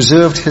 but he'd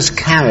preserved his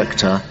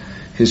character,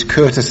 his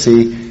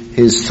courtesy,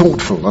 his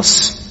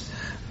thoughtfulness.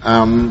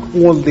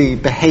 All the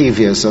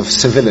behaviors of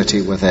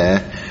civility were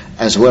there,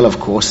 as well, of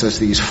course, as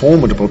these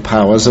formidable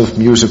powers of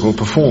musical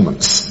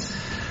performance.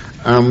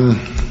 And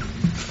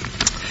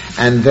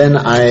then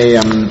I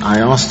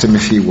asked him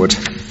if he would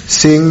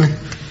sing,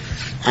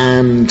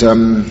 and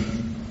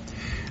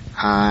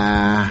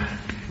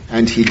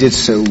he did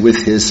so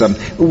with his.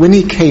 When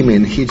he came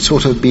in, he'd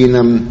sort of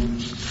been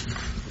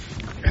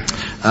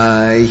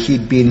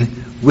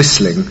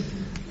whistling,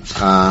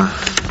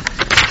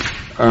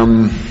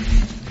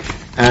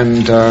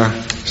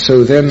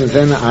 so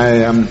then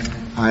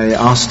I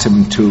asked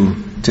him to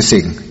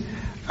sing.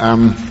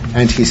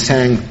 And he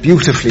sang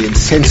beautifully and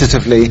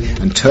sensitively,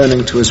 and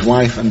turning to his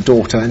wife and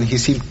daughter, and he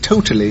seemed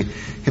totally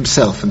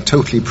himself and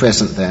totally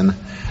present then,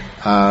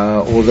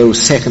 although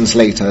seconds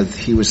later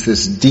he was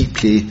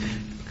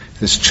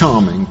this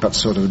charming but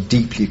sort of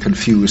deeply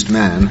confused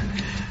man.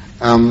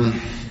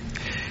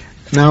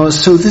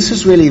 So this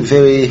is really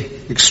very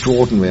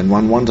extraordinary, and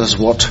one wonders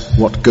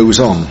what goes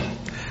on.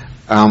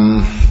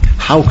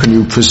 How can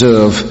you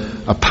preserve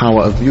a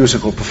power of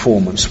musical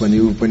performance when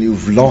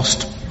you've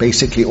lost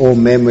basically all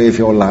memory of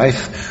your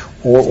life,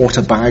 or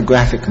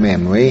autobiographic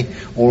memory,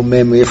 or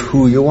memory of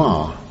who you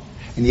are,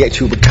 and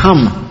yet you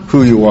become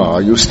who you are?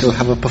 You still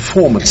have a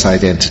performance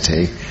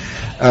identity.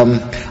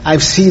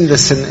 I've seen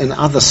this in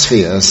other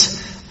spheres.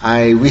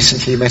 I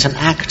recently met an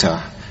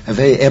actor, a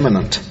very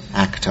eminent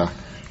actor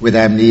with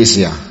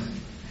amnesia,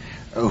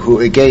 who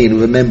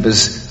again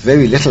remembers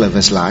very little of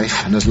his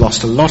life and has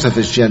lost a lot of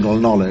his general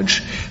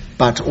knowledge,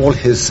 but all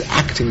his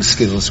acting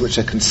skills, which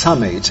are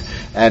consummate,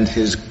 and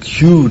his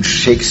huge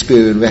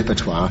Shakespearean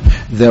repertoire,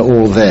 they're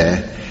all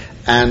there.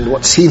 And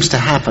what seems to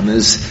happen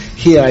is,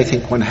 here I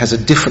think one has a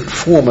different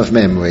form of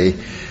memory.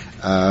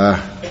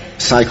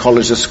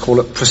 Psychologists call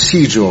it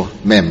procedural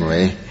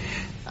memory.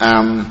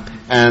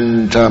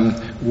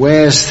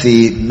 Whereas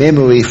the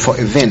memory for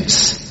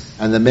events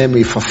and the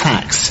memory for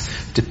facts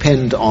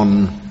depend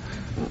on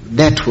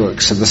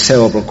networks of the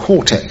cerebral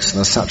cortex,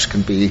 and as such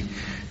can be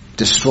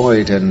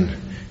destroyed in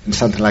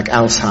something like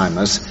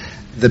Alzheimer's,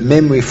 the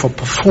memory for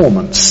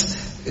performance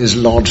is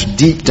lodged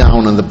deep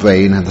down in the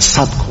brain and the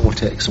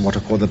subcortex and what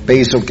are called the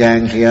basal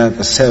ganglia,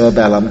 the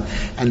cerebellum,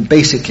 and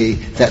basically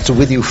that's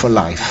with you for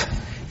life.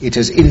 It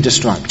is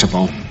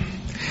indestructible.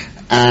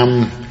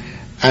 And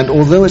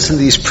although it's in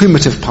these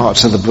primitive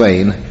parts of the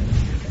brain,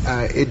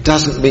 it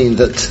doesn't mean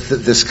that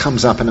this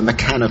comes up in a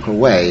mechanical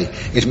way.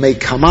 It may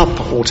come up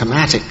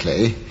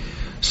automatically,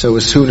 so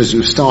as soon as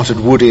you started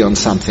Woody on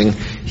something,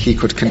 he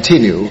could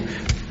continue,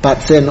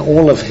 but then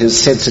all of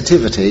his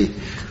sensitivity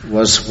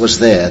was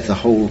there, the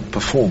whole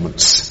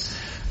performance.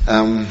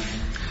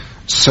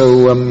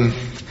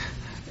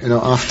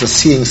 After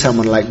seeing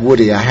someone like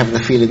Woody, I have the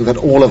feeling that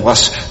all of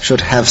us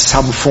should have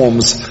some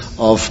forms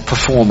of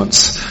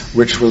performance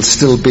which will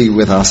still be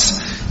with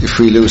us if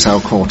we lose our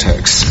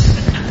cortex.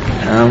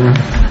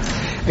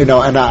 And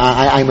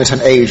I'm at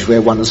an age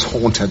where one is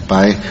haunted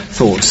by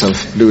thoughts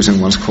of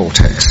losing one's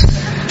cortex.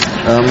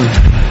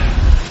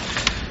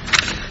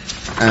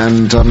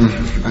 And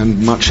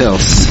much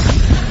else.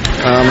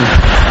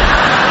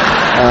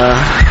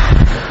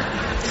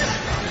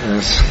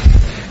 Yes.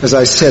 As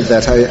I said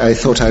that, I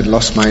thought I'd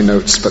lost my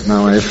notes, but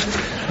now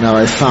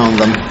I've found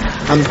them.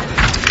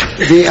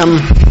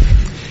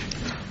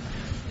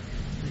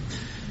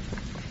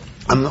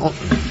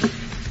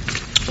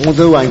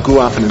 Although I grew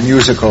up in a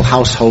musical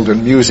household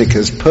and music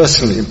is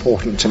personally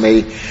important to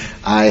me,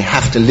 I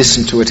have to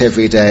listen to it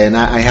every day, and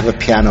I have a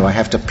piano, I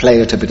have to play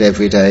it a bit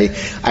every day.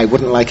 I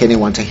wouldn't like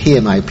anyone to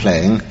hear my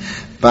playing,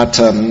 but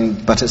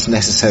it's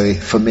necessary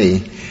for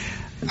me.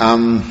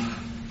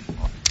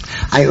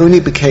 I only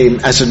became,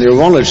 as a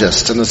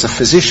neurologist and as a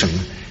physician,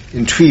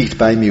 intrigued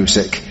by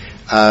music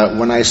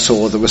when I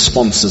saw the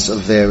responses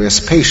of various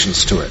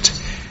patients to it.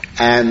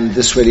 And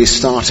this really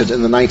started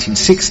in the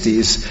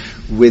 1960s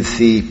with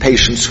the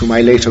patients whom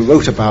I later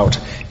wrote about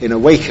in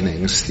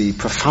Awakenings, the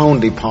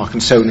profoundly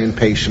Parkinsonian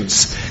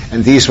patients.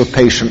 And these were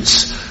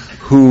patients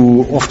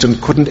who often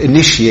couldn't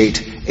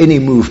initiate any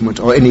movement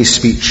or any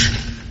speech,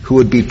 who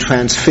would be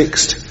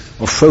transfixed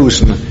or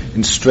frozen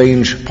in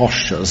strange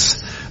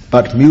postures,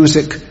 but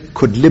music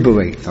could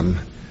liberate them.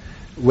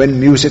 When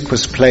music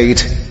was played,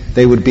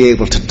 they would be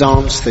able to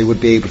dance, they would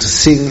be able to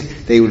sing,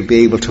 they would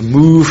be able to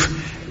move.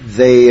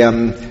 They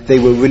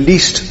were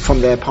released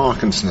from their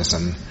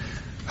Parkinsonism,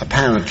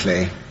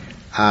 apparently.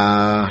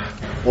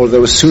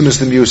 Although as soon as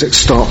the music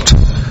stopped,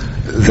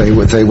 they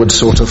would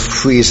sort of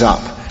freeze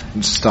up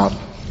and start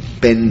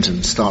bend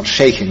and start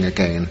shaking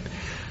again.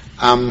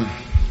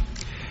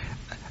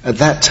 At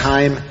that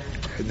time,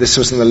 this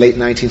was in the late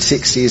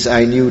 1960s,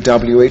 I knew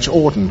W.H.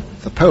 Auden,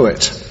 the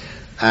poet,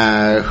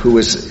 who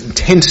was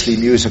intensely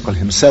musical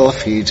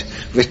himself. He'd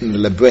written the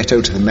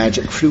libretto to The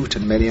Magic Flute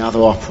and many other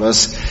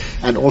operas,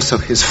 and also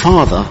his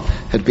father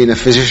had been a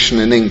physician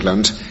in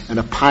England and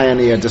a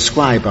pioneer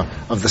describer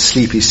of the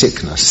sleepy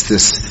sickness,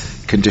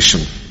 this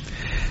condition.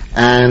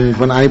 And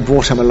when I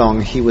brought him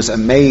along, he was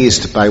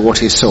amazed by what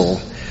he saw,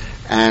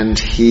 and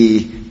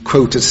he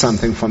quoted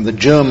something from the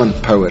German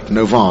poet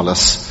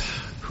Novalis,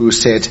 who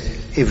said,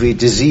 "Every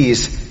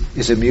disease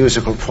is a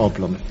musical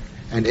problem,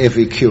 and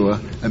every cure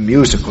a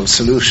musical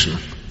solution."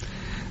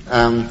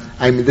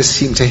 This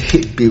seemed to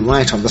be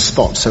right on the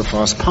spot so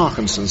far as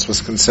Parkinson's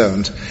was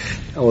concerned,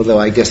 although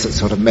I guess it's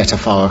sort of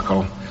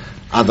metaphorical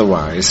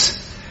otherwise.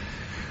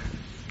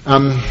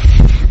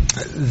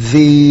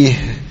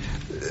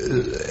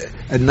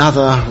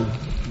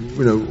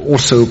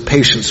 Also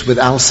patients with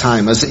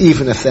Alzheimer's,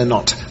 even if they're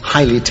not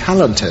highly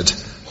talented,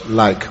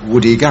 like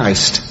Woody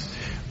Geist,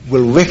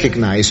 will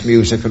recognize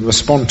music and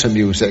respond to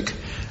music,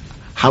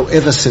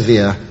 however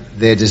severe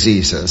their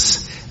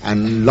diseases.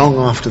 And long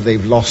after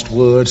they've lost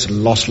words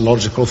and lost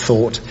logical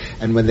thought,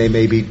 and when they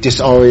may be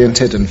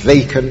disoriented and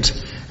vacant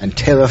and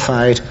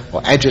terrified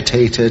or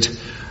agitated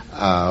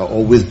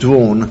or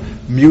withdrawn,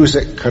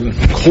 music can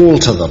call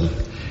to them.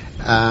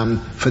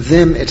 For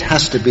them it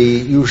has to be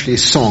usually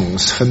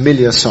songs,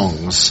 familiar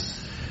songs.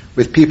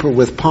 With people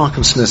with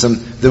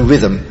Parkinsonism, the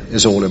rhythm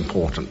is all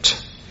important.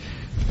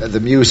 The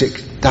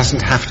music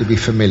doesn't have to be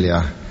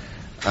familiar.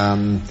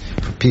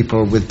 For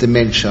people with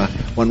dementia,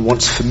 one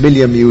wants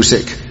familiar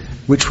music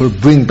which will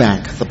bring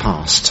back the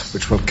past,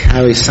 which will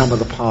carry some of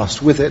the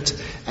past with it,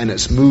 and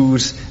its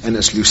moods and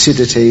its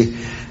lucidity.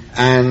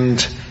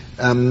 And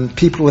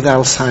people with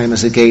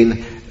Alzheimer's,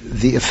 again,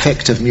 the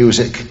effect of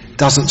music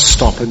doesn't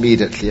stop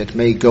immediately. It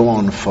may go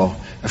on for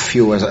a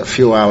few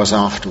hours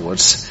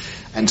afterwards.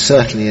 And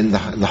certainly in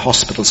the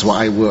hospitals where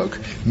I work,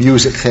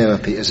 music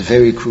therapy is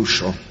very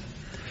crucial.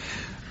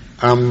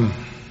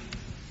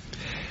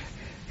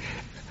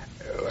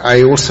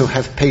 I also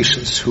have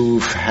patients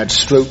who've had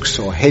strokes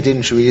or head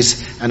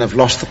injuries and have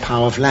lost the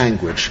power of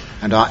language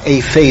and are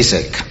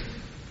aphasic.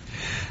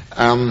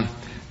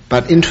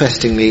 But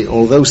interestingly,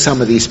 although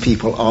some of these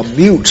people are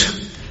mute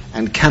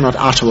and cannot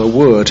utter a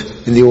word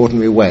in the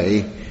ordinary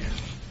way,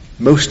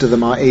 most of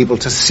them are able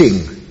to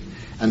sing,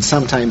 and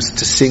sometimes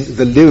to sing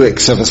the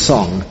lyrics of a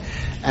song.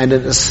 And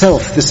in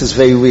itself, this is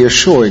very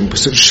reassuring,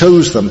 because it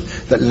shows them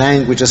that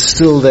language is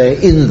still there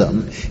in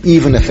them,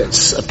 even if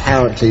it's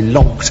apparently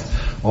locked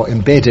or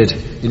embedded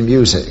in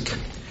music.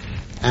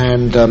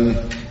 And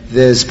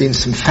there's been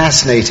some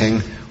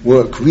fascinating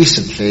work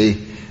recently.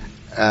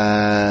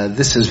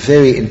 This is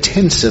very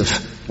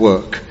intensive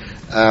work,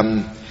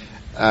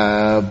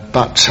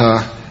 but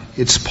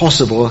it's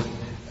possible,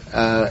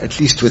 at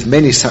least with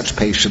many such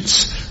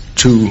patients,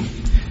 to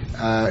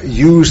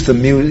use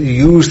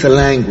the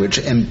language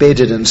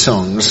embedded in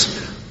songs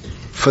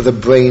for the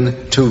brain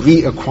to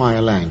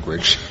reacquire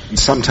language, and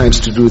sometimes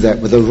to do that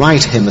with the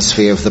right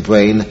hemisphere of the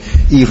brain,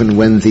 even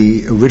when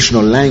the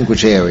original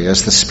language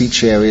areas, the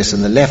speech areas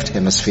in the left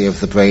hemisphere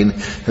of the brain,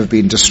 have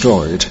been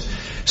destroyed.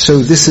 So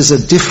this is a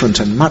different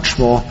and much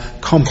more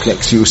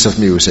complex use of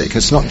music.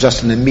 It's not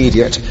just an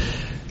immediate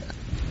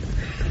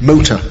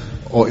motor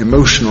or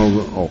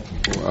emotional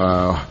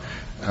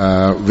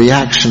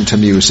reaction to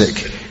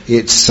music.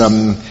 It's a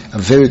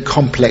very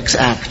complex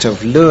act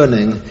of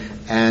learning,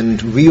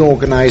 and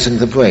reorganizing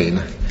the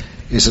brain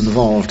is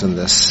involved in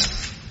this.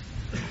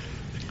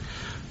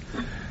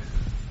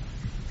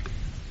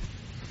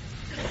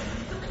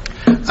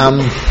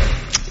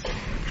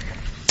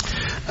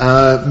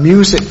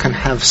 Music can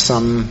have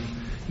some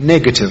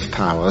negative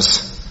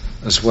powers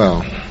as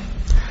well.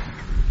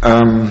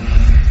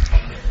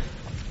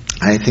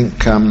 I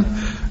think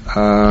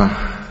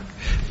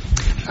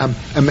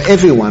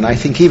everyone, I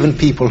think even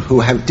people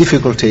who have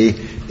difficulty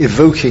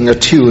evoking a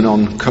tune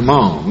on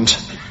command,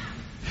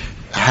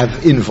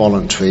 have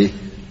involuntary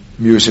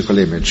musical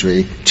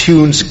imagery.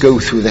 Tunes go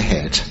through the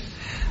head.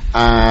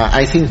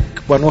 I think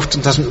one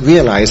often doesn't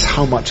realize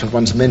how much of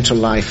one's mental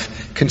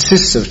life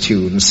consists of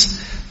tunes.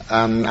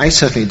 I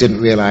certainly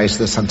didn't realize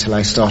this until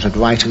I started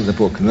writing the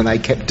book, and then I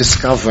kept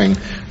discovering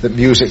that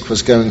music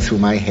was going through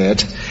my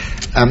head.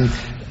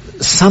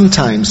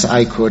 Sometimes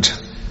I could,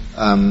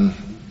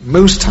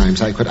 most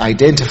times I could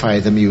identify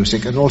the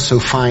music and also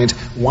find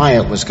why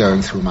it was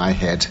going through my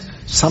head.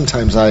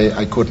 Sometimes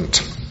I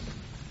couldn't.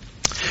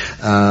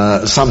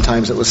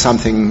 Sometimes it was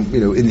something,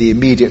 in the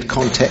immediate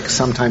context.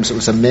 Sometimes it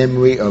was a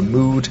memory or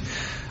mood,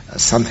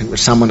 something which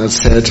someone had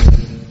said.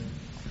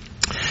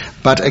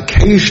 But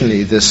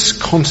occasionally this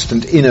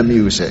constant inner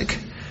music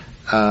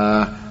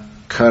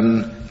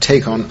can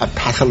take on a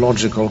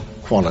pathological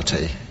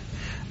quality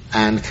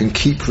and can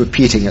keep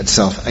repeating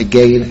itself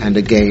again and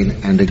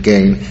again and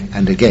again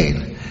and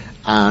again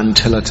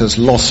until it has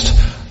lost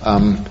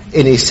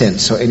any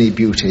sense or any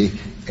beauty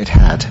it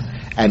had,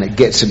 and it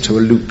gets into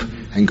a loop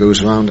and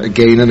goes around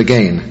again and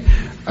again.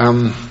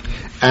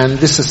 And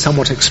this is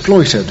somewhat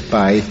exploited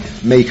by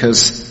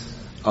makers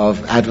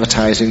of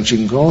advertising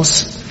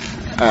jingles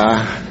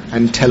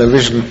and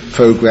television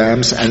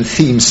programs and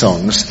theme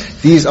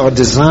songs. These are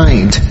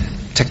designed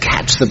to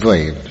catch the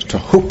brain, to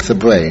hook the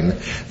brain.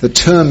 The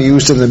term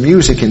used in the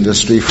music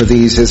industry for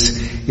these is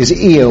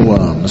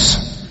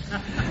earworms.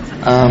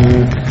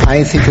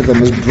 I think of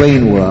them as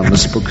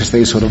brainworms because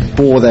they sort of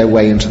bore their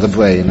way into the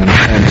brain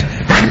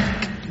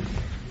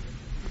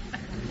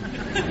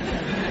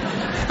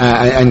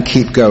and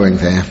keep going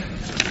there.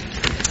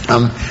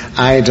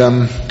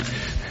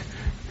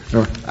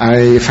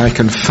 If I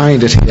can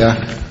find it here,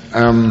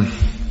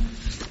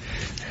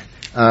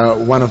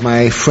 one of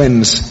my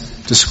friends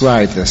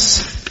described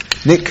this.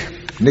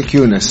 Nick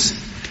Eunice,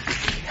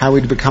 how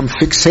he'd become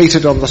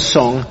fixated on the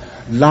song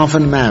Love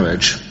and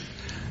Marriage,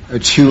 a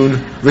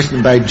tune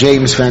written by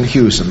James Van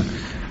Heusen.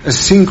 A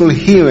single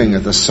hearing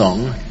of the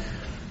song,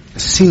 a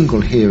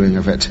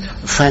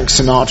Frank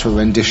Sinatra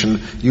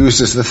rendition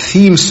used as the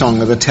theme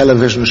song of the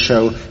television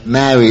show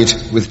Married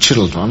with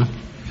Children,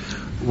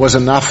 was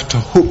enough to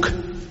hook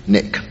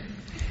Nick.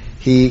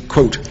 He,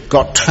 quote,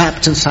 got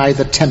trapped inside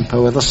the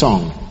tempo of the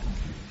song.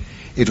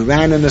 It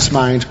ran in his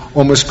mind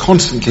almost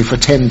constantly for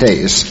 10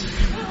 days.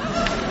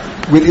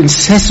 With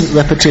incessant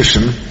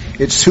repetition,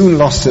 it soon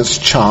lost its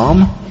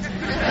charm,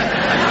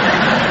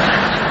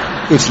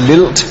 its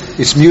lilt,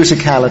 its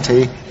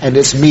musicality, and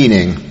its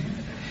meaning.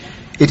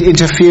 It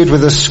interfered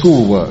with his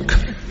schoolwork,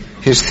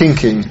 his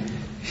thinking,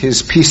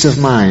 his peace of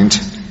mind,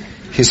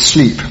 his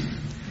sleep.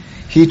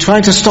 He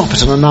tried to stop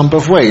it in a number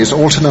of ways,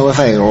 all to no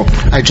avail.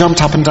 I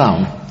jumped up and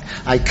down.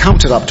 I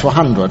counted up to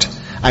 100.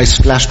 I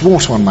splashed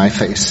water on my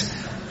face.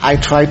 I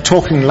tried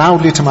talking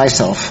loudly to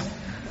myself,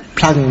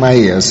 plugging my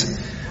ears.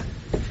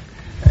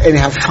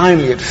 Anyhow,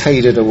 finally it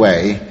faded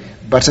away,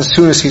 but as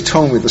soon as he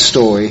told me the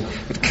story,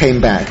 it came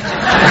back.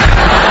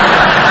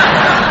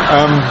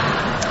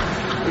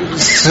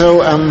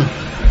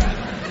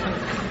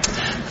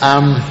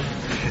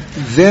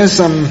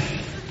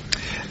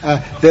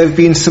 There have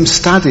been some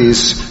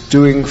studies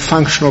doing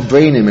functional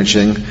brain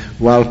imaging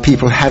while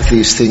people have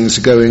these things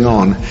going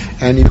on,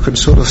 and you can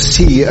sort of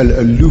see a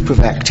loop of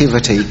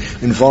activity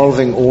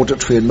involving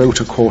auditory and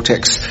motor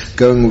cortex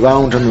going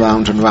round and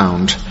round and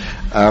round,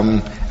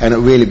 and it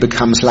really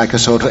becomes like a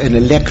sort of an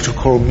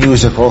electrical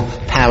musical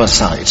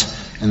parasite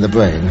in the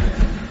brain.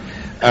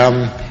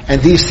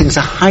 And these things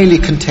are highly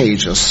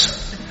contagious.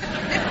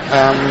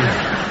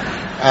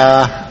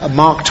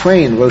 Mark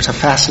Twain wrote a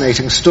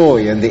fascinating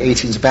story back in the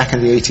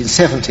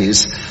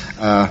 1870s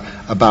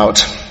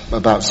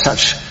about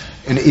such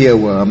an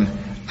earworm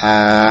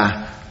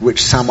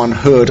which someone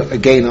heard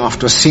again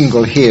after a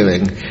single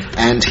hearing,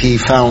 and he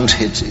found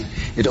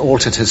it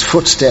altered his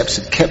footsteps,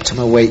 it kept him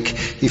awake.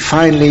 He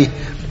finally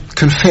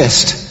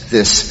confessed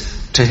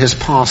this to his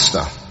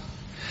pastor,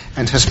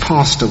 and his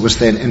pastor was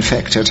then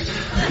infected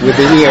with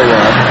the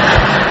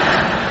earworm.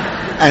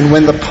 And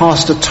when the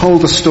pastor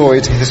told the story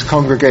to his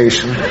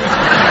congregation,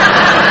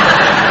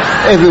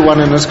 everyone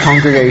in his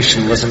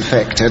congregation was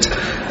infected.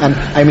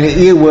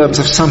 Earworms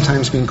have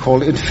sometimes been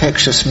called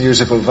infectious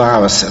musical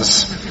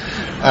viruses.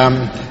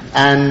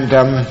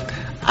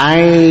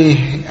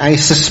 I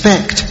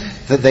suspect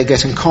that they're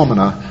getting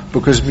commoner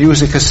because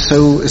music is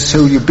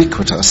so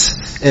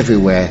ubiquitous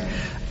everywhere.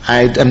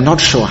 I am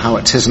not sure how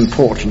it is in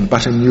Portland,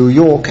 but in New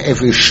York,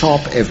 every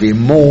shop, every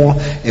mall,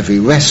 every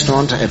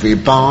restaurant, every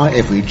bar,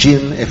 every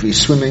gym, every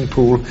swimming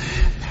pool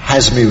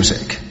has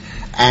music.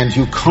 And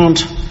you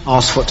can't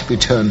ask for it to be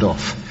turned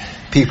off.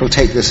 People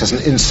take this as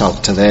an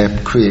insult to their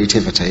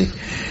creativity.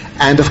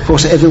 And of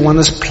course, everyone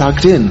is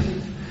plugged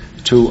in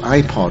to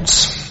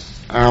iPods.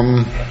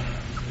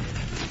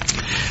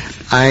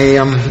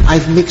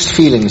 I've mixed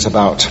feelings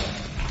about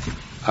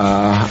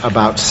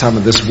some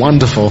of this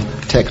wonderful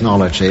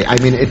technology.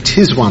 It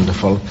is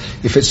wonderful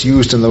if it's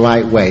used in the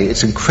right way.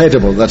 It's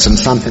incredible that in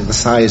something the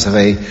size of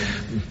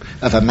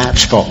a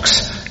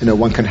matchbox,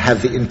 one can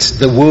have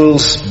the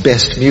world's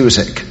best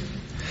music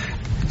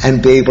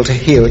and be able to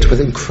hear it with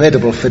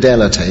incredible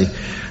fidelity.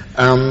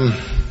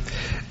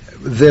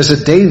 There's a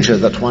danger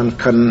that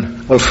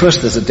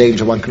there's a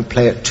danger one can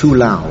play it too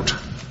loud.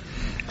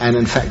 And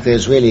in fact,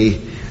 there's really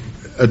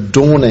a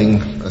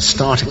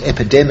starting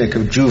epidemic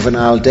of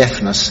juvenile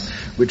deafness,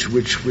 which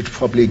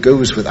probably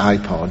goes with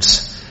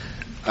iPods.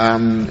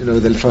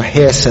 The little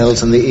hair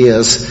cells in the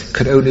ears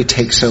can only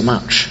take so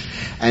much.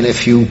 And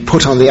if you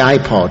put on the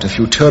iPod, if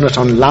you turn it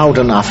on loud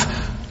enough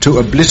to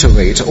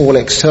obliterate all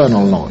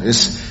external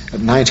noise at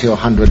 90 or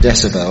 100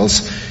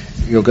 decibels,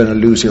 you're going to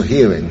lose your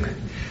hearing.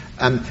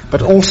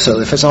 But also,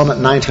 if it's on at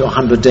 90 or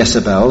 100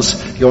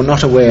 decibels, you're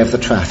not aware of the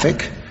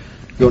traffic,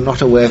 you're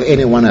not aware of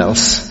anyone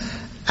else,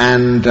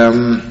 and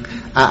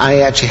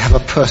I actually have a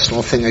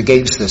personal thing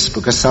against this,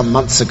 because some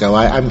months ago,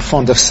 I'm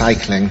fond of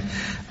cycling,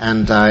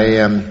 and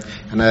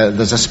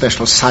there's a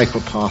special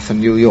cycle path in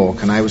New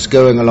York, and I was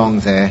going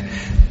along there,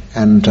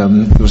 and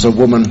there was a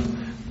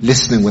woman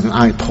listening with an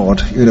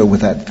iPod,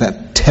 with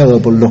that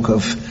terrible look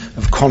of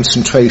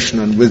concentration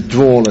and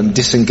withdrawal and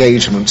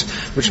disengagement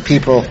which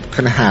people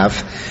can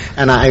have.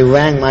 And I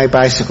rang my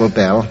bicycle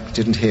bell,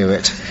 didn't hear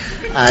it.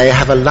 I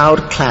have a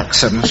loud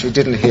klaxon, she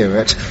didn't hear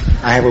it.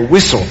 I have a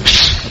whistle,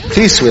 a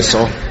police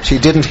whistle, she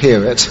didn't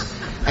hear it.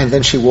 And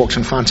then she walked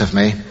in front of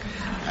me,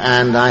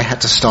 and I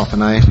had to stop,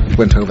 and I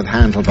went over the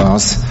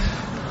handlebars.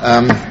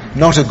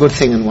 Not a good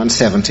thing in one's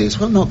 70s,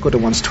 well, not good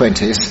in one's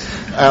 20s.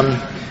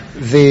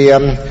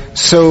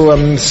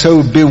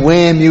 So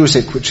beware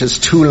music which is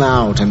too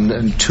loud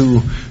and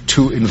too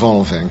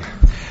involving.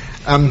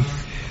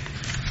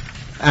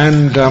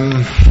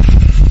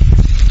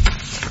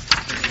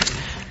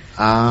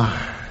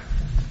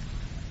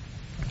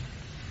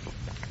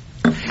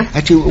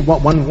 Actually,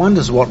 one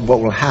wonders what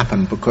will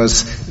happen,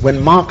 because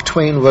when Mark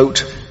Twain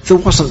wrote, there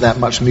wasn't that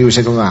much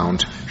music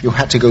around. You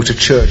had to go to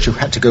church, you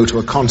had to go to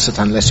a concert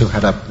unless you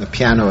had a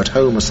piano at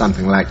home or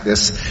something like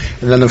this.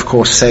 And then, of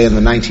course, say in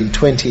the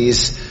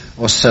 1920s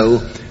or so,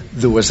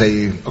 there was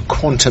a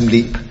quantum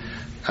leap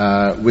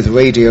with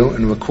radio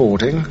and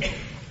recording.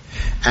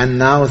 And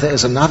now there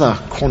is another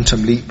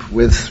quantum leap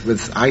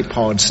with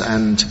iPods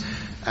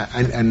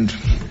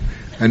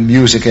and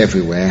music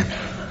everywhere.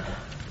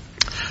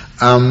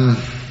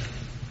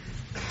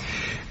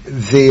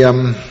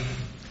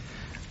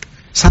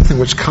 Something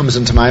which comes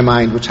into my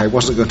mind, which I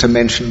wasn't going to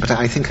mention, but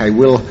I think I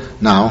will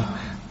now.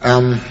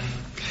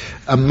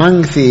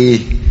 Among a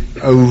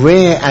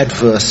rare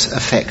adverse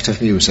effect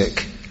of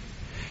music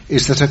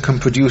is that it can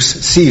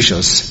produce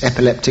seizures,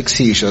 epileptic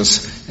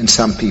seizures, in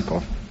some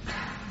people.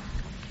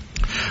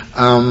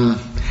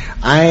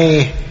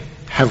 I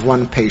have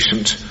one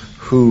patient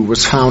who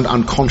was found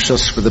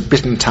unconscious with a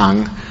bitten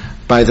tongue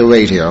by the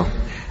radio,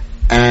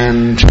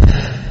 and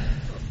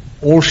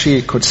all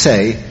she could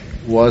say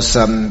was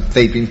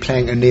they'd been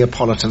playing a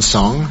Neapolitan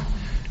song.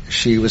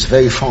 She was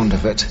very fond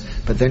of it,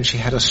 but then she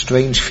had a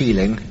strange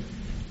feeling,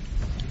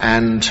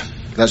 and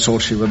that's all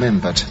she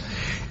remembered.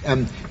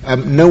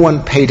 No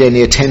one paid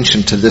any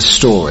attention to this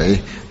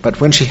story,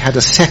 but when she had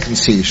a second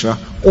seizure,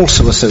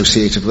 also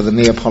associated with a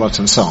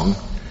Neapolitan song,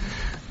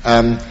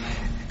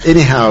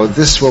 anyhow,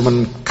 this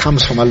woman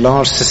comes from a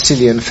large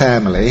Sicilian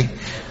family.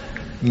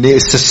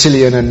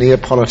 Sicilian and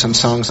Neapolitan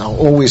songs are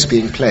always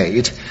being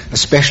played,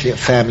 especially at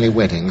family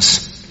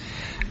weddings.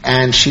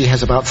 And she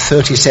has about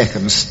 30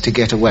 seconds to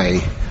get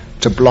away,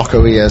 to block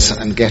her ears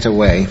and get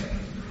away.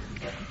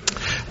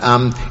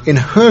 In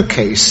her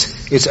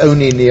case, it's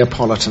only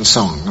Neapolitan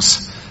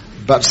songs,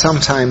 but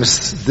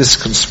sometimes this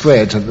can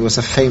spread. And there was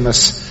a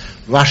famous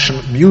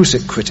Russian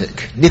music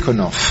critic,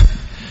 Nikonov,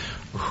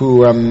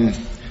 who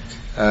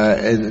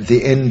at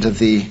the end of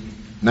the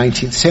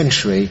 19th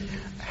century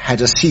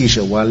had a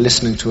seizure while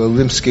listening to a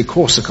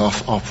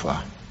Rimsky-Korsakov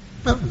opera.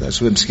 Well, there's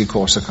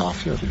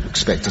Rimsky-Korsakov, you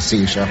expect a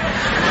seizure.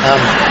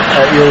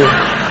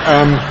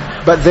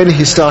 But then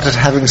he started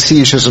having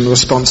seizures in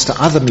response to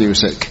other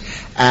music.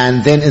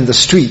 And then in the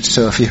street,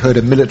 so if he heard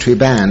a military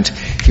band,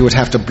 he would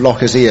have to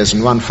block his ears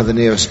and run for the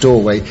nearest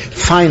doorway.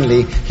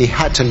 Finally, he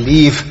had to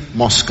leave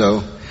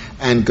Moscow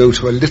and go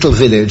to a little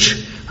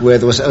village where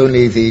there was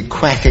only the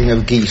quacking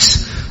of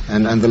geese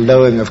and the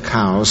lowing of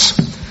cows.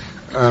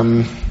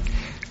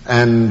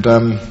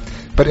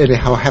 But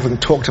anyhow, having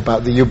talked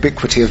about the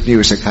ubiquity of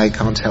music, I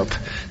can't help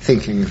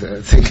thinking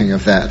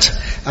of that.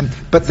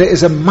 But there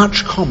is a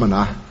much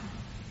commoner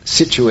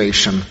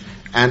situation,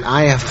 and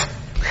I have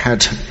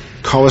had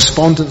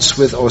correspondence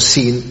with or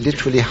seen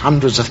literally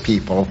hundreds of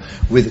people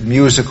with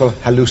musical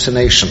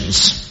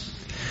hallucinations.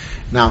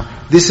 Now,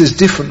 this is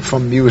different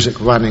from music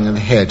running in the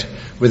head.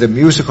 With a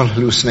musical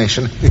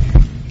hallucination,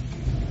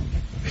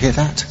 hear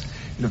that?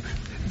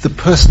 The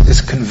person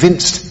is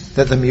convinced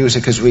that the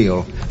music is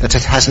real, that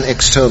it has an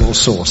external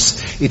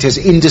source. It is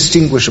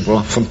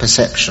indistinguishable from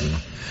perception.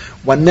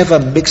 One never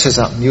mixes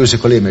up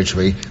musical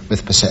imagery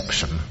with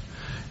perception.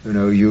 You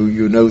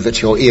know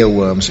that your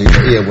earworms are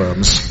your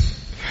earworms.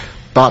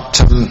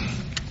 But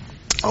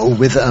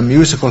with a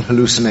musical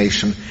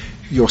hallucination,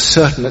 you're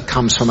certain it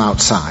comes from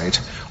outside,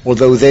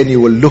 although then you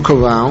will look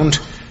around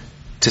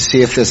to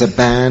see if there's a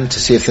band, to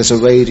see if there's a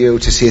radio,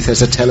 to see if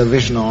there's a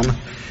television on,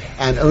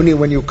 and only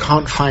when you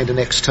can't find an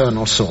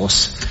external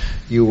source,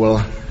 you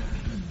will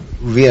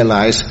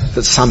realize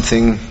that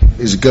something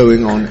is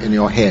going on in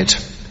your head.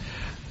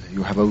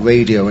 You have a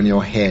radio in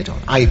your head, or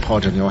an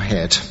iPod in your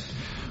head.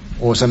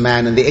 Or as a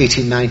man in the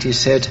 1890s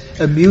said,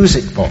 a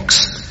music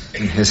box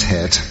in his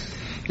head.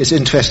 It's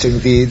interesting,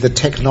 the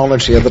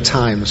technology of the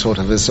time sort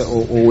of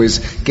always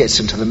gets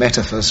into the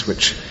metaphors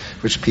which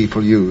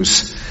people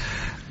use.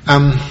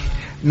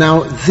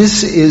 Now,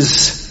 this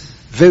is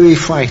very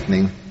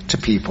frightening to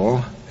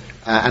people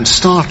and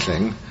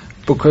startling,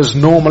 because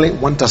normally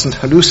one doesn't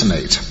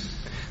hallucinate.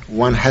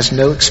 One has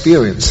no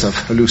experience of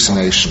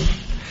hallucination.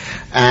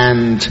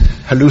 And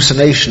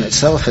hallucination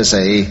itself is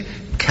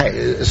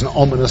an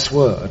ominous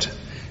word.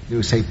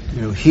 You say,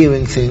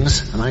 hearing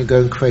things, am I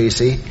going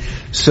crazy?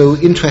 So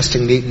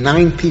interestingly,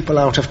 9 people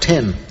out of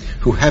 10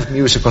 who have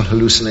musical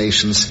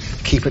hallucinations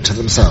keep it to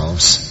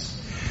themselves.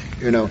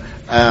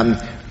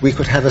 We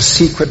could have a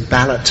secret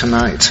ballot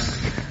tonight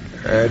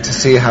to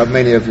see how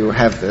many of you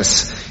have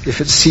this.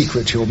 If it's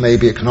secret, you'll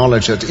maybe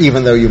acknowledge it,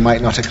 even though you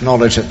might not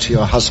acknowledge it to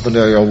your husband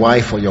or your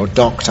wife or your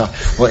doctor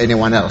or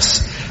anyone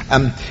else.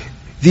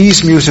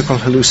 These musical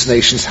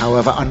hallucinations,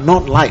 however, are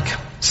not like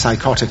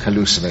psychotic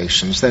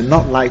hallucinations. They're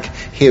not like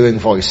hearing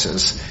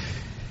voices.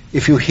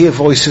 If you hear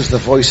voices, the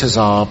voices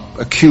are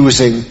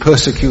accusing,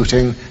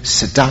 persecuting,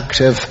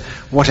 seductive,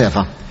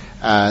 whatever.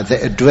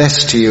 They're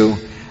addressed to you,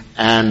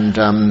 and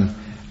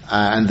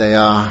they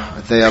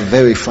are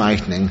very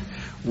frightening.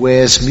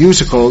 Whereas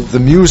the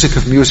music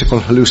of musical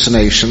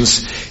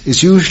hallucinations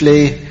is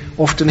usually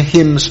often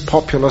hymns,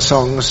 popular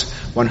songs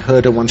one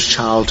heard in one's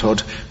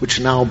childhood, which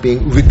are now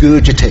being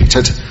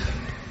regurgitated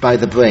by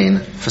the brain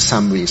for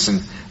some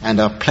reason and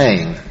are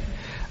playing.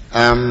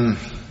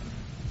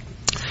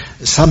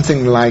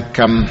 Something like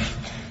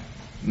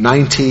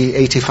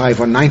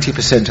 85 or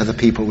 90% of the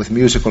people with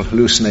musical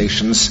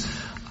hallucinations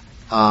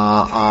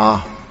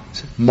are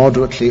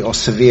moderately or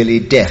severely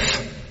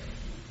deaf.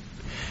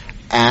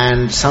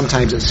 And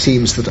sometimes it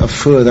seems that a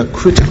further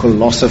critical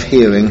loss of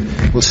hearing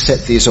will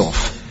set these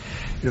off.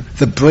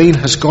 The brain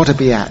has got to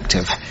be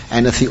active,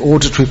 and if the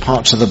auditory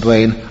parts of the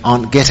brain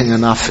aren't getting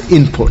enough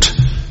input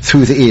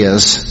through the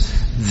ears,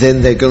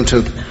 then they're going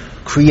to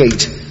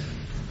create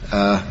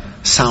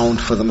sound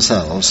for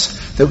themselves.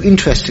 Though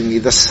interestingly,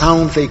 the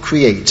sound they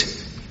create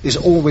is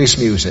always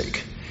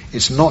music.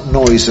 It's not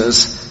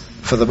noises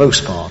for the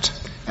most part,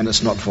 and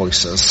it's not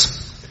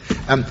voices.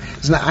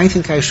 I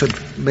think I should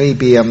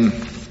maybe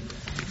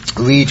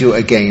read you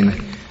again.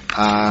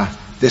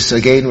 This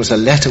again was a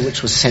letter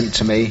which was sent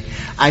to me.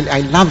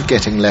 I love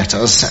getting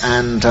letters,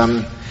 and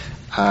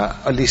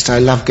at least I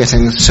love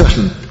getting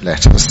certain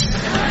letters.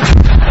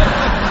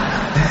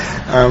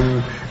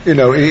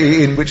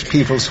 In which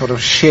people sort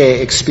of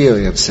share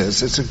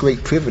experiences. It's a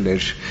great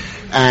privilege.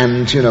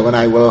 And, and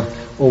I will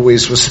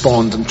always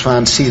respond and try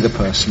and see the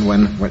person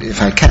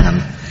if I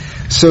can.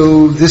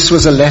 So this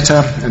was a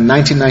letter in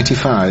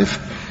 1995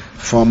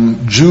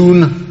 from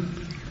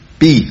June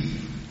B.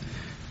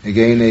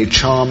 Again, a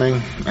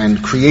charming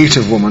and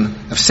creative woman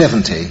of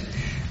 70.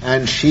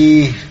 And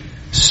she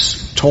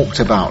talked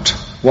about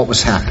what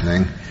was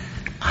happening,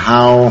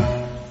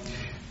 how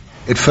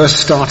it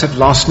first started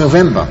last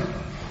November,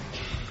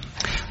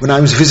 when I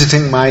was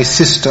visiting my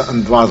sister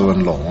and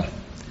brother-in-law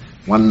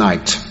one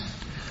night.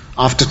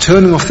 After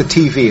turning off the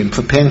TV and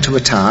preparing to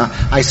retire,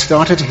 I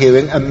started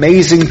hearing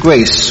Amazing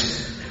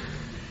Grace.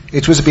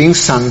 It was being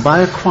sung by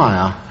a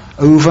choir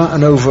over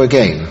and over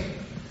again.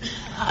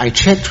 I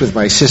checked with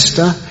my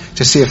sister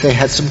to see if they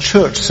had some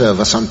church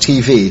service on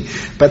TV,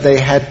 but they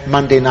had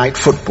Monday Night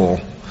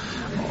Football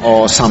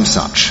or some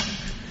such.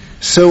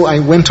 So I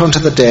went onto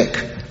the deck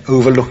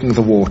overlooking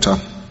the water.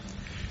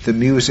 The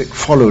music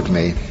followed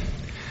me.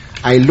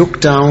 I looked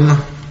down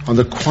on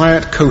the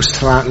quiet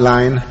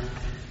coastline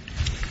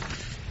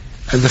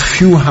and the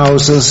few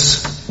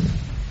houses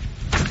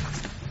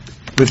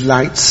with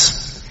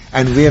lights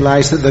and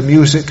realized that the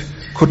music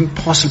couldn't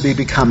possibly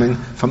be coming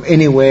from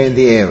anywhere in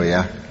the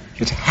area.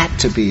 It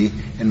had to be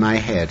in my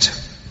head.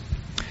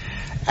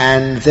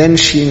 And then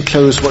she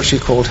enclosed what she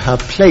called her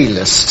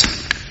playlist.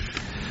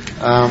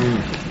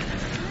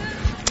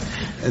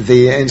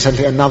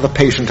 Incidentally, another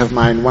patient of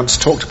mine once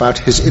talked about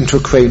his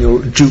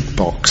intracranial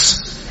jukebox.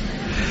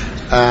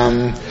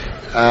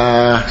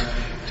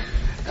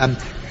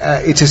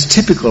 It is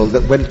typical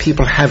that when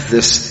people have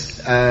this,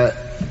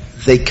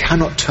 they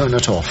cannot turn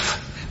it off.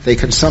 They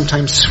can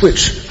sometimes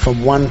switch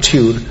from one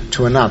tune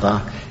to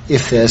another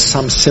if there's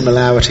some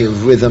similarity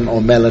of rhythm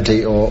or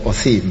melody or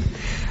theme.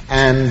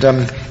 And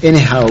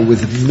anyhow,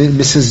 with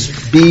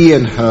Mrs. B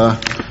and her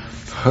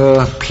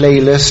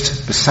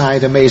playlist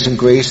beside Amazing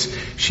Grace,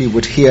 she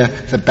would hear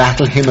the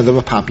Battle Hymn of the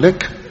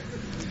Republic,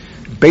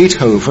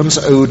 Beethoven's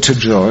Ode to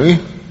Joy,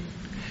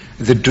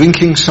 the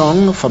drinking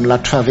song from La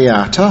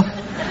Traviata,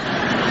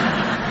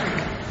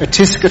 a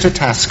Tisket a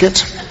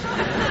Tasket,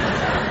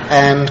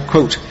 and,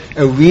 quote,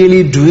 a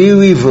really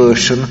dreary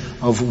version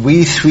of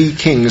We Three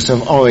Kings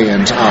of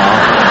Orient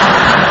Are.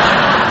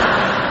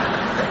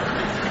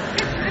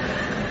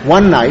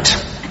 One night,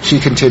 she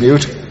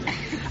continued,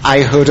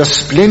 I heard a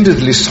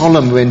splendidly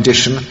solemn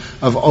rendition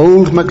of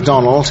Old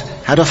MacDonald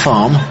Had a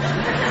Farm,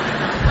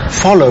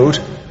 followed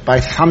by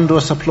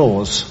thunderous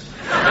applause.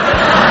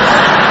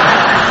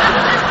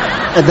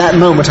 At that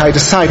moment I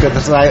decided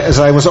that as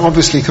I was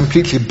obviously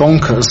completely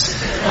bonkers,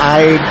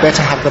 I'd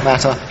better have the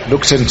matter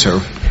looked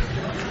into.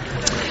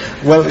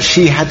 Well,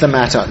 she had the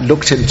matter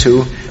looked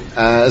into.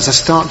 As a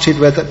start, she'd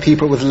read that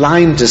people with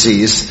Lyme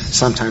disease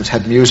sometimes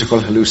had musical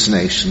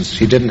hallucinations.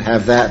 She didn't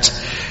have that.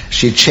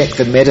 She'd checked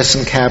the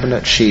medicine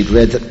cabinet. She'd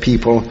read that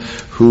people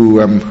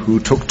who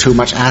took too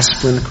much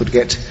aspirin could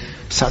get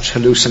such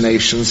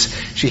hallucinations.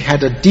 She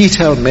had a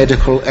detailed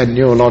medical and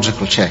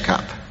neurological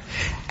checkup,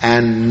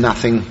 and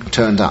nothing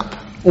turned up.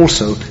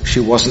 Also, she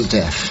wasn't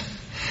deaf.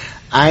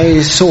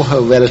 I saw her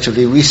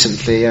relatively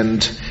recently,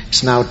 and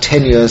it's now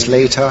 10 years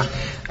later.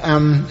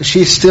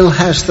 She still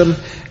has them.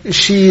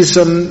 She's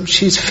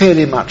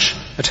fairly much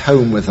at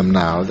home with them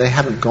now. They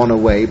haven't gone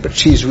away, but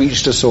she's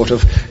reached a sort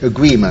of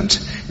agreement.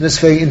 And it's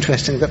very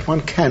interesting that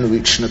one can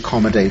reach an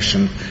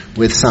accommodation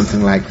with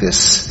something like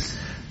this.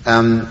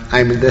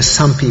 There's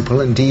some people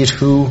indeed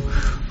who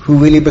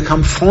really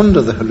become fond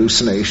of the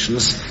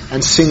hallucinations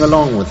and sing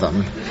along with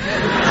them.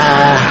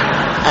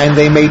 And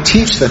they may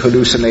teach the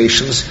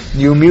hallucinations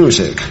new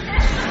music.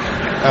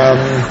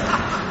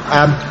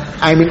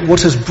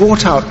 What is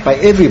brought out by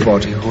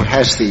everybody who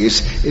has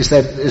these is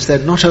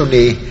that not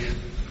only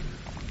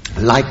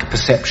like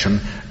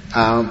perception,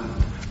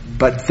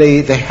 but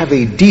they have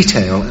a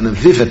detail and a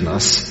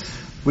vividness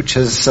which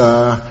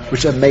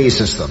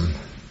amazes them.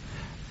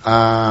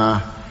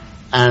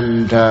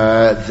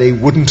 They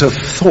wouldn't have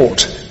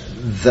thought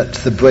that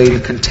the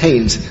brain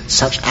contains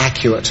such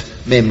accurate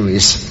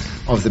memories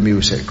of the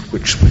music,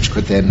 which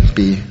could then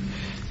be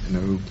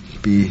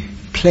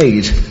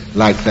played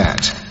like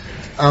that.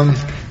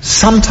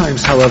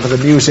 Sometimes, however,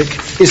 the music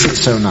isn't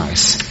so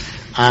nice.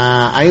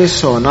 I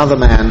saw another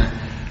man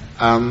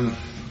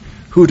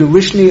who'd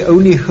originally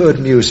only heard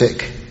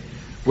music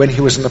when he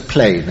was in a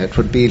plane. It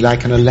would be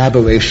like an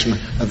elaboration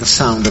of the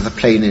sound of the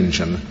plane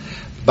engine.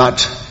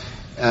 But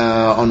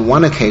on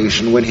one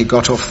occasion, when he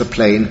got off the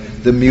plane,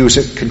 the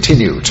music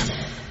continued.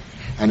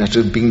 And it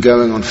had been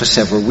going on for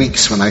several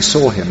weeks when I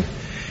saw him.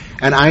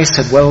 And I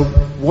said, well,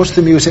 what's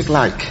the music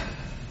like?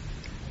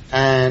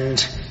 And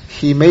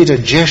he made a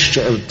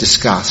gesture of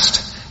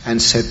disgust and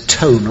said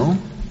tonal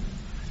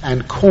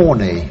and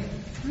corny.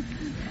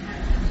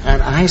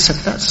 And I said,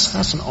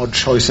 that's an odd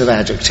choice of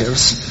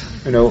adjectives.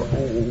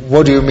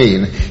 What do you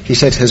mean? He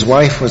said his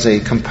wife was a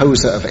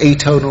composer of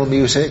atonal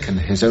music, and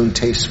his own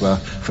tastes were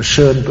for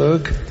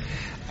Schoenberg,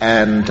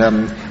 and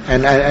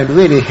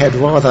really had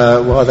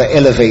rather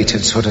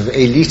elevated, sort of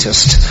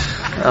elitist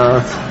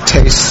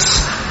tastes.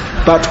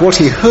 But what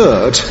he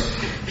heard,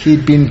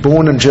 he'd been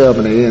born in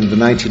Germany in the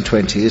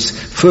 1920s.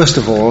 First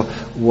of all,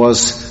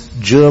 was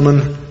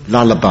German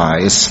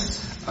lullabies.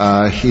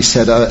 He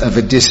said of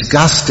a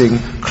disgusting,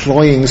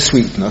 cloying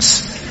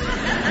sweetness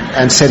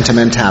and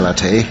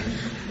sentimentality.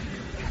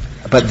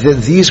 But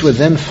these were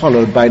then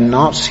followed by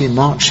Nazi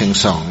marching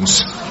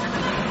songs.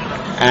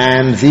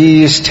 And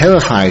these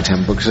terrified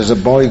him, because as a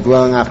boy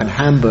growing up in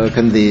Hamburg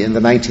in the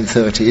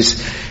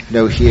 1930s,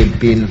 he had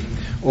been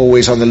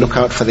always on the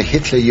lookout for the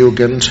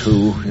Hitlerjugend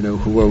who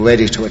were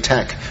ready to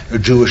attack a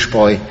Jewish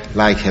boy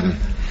like him.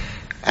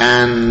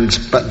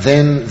 But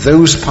then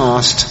those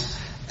passed,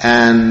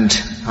 and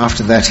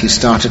after that he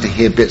started to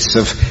hear bits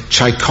of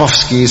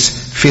Tchaikovsky's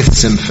Fifth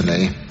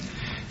Symphony.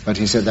 But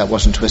he said that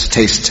wasn't to his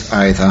taste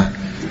either.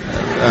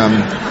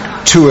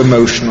 Too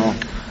emotional,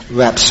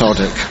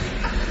 rhapsodic.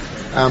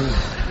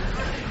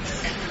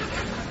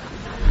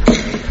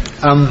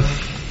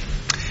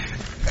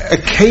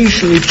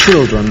 Occasionally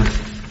children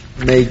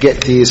may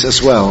get these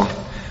as well.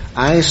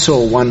 I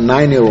saw one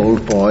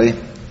 9-year-old boy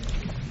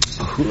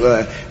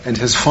and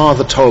his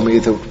father told me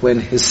that when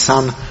his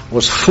son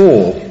was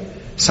 4,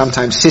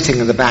 sometimes sitting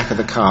in the back of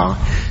the car,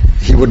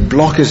 he would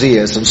block his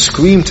ears and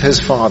scream to his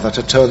father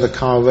to turn the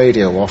car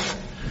radio off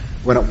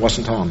when it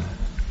wasn't on.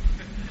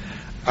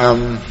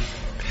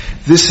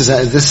 This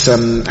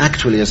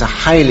actually is a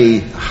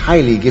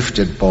highly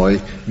gifted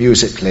boy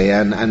musically,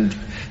 and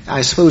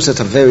I suppose at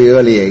a very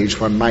early age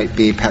one might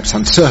be perhaps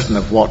uncertain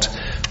of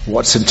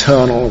what's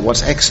internal,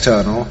 what's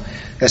external.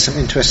 There's some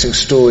interesting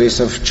stories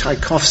of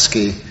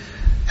Tchaikovsky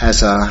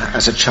as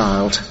a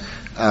child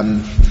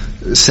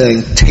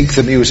saying, "Take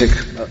the music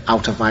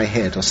out of my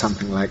head," or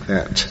something like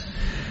that.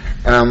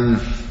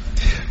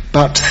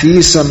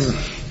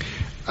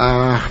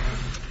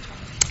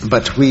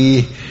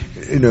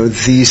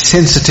 The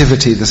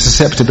sensitivity, the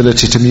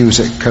susceptibility to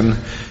music can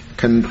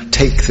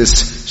take this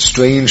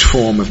strange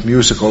form of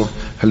musical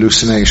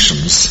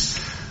hallucinations.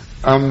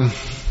 I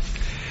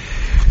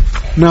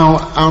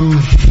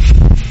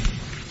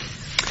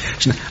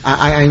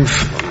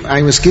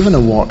was given a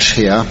watch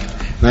here,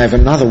 and I have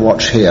another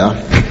watch here,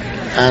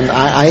 and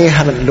I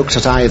haven't looked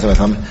at either of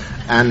them,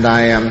 and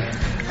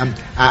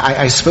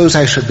I suppose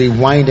I should be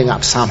winding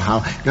up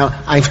somehow. Now,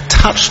 I've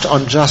touched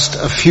on just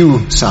a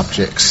few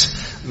subjects.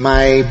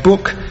 My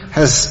book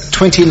has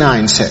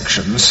 29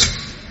 sections,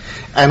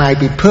 and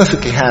I'd be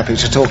perfectly happy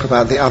to talk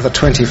about the other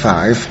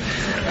 25.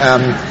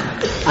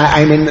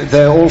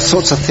 There are all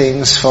sorts of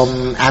things,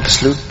 from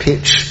absolute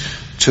pitch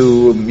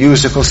to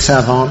musical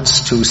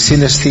savants to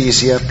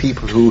synesthesia,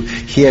 people who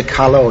hear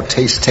color or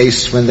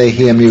taste when they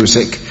hear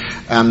music.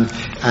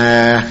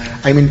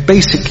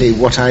 Basically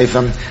what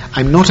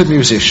I'm not a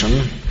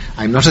musician,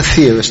 I'm not a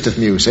theorist of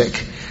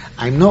music,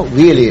 I'm not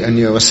really a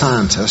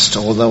neuroscientist,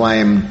 although I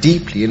am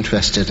deeply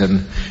interested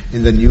in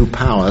the new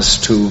powers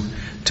to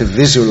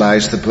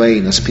visualize the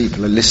brain as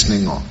people are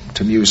listening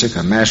to music,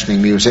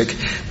 imagining music.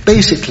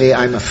 Basically,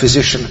 I'm a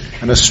physician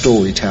and a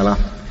storyteller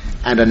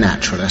and a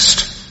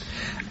naturalist.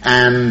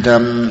 And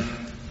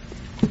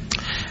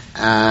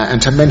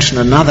to mention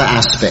another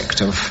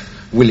aspect of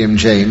William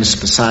James,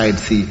 beside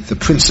the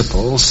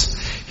Principles,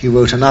 he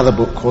wrote another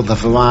book called The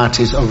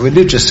Varieties of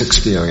Religious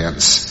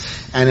Experience.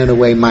 And in a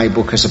way, my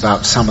book is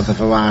about some of the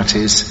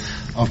varieties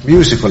of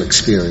musical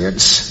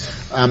experience,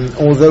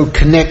 although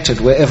connected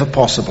wherever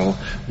possible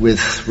with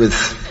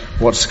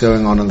what's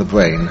going on in the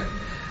brain.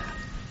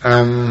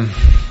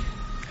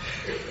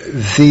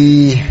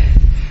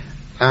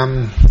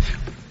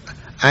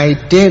 I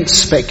daren't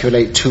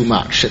speculate too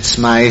much. It's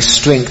my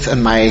strength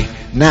and my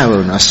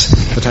narrowness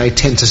that I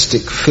tend to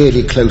stick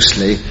fairly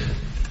closely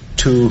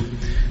to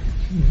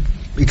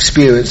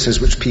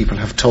experiences which people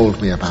have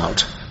told me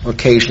about, or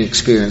occasionally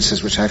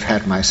experiences which I've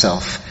had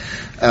myself.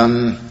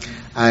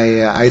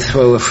 I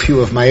throw a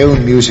few of my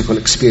own musical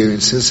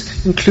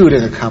experiences,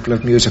 including a couple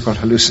of musical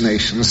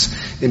hallucinations,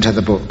 into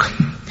the book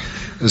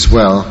as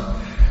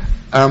well.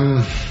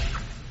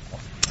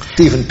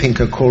 Steven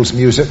Pinker calls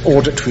music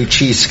auditory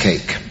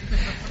cheesecake.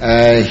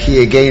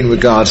 He again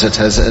regards it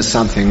as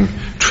something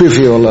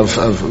trivial of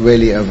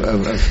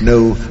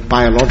no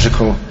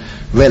biological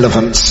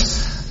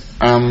relevance,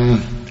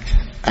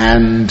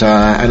 and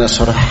a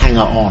sort of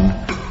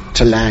hanger-on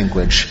to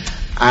language.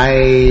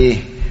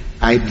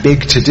 I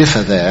beg to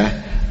differ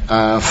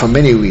there for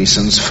many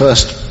reasons.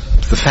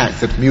 First, the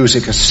fact that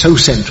music is so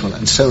central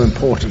and so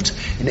important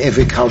in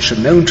every culture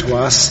known to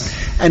us,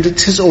 and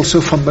it is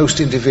also for most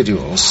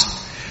individuals.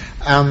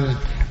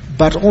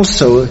 But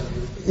also,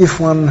 if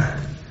one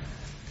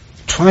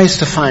tries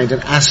to find an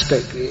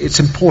aspect, it's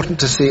important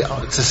to say,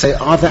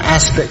 are there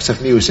aspects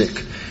of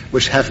music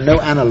which have no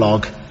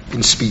analogue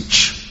in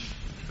speech?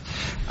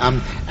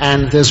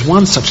 And there's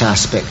one such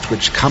aspect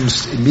which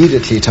comes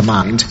immediately to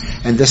mind,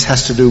 and this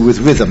has to do with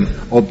rhythm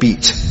or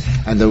beat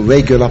and the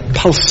regular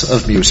pulse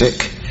of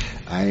music.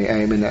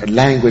 I mean,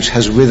 language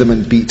has rhythm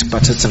and beat,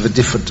 but it's of a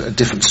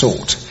different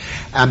sort.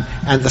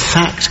 And the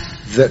fact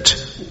that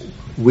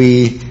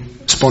we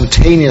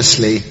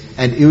spontaneously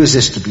and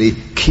irresistibly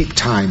keep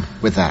time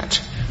with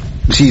that.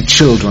 You see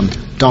children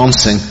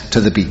dancing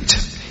to the beat.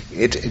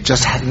 It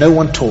just no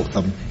one taught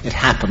them. It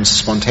happens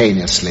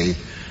spontaneously.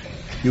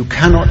 You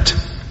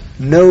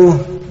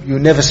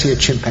never see a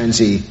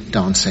chimpanzee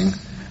dancing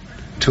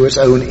to its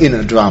own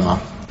inner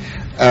drama.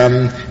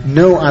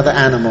 No other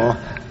animal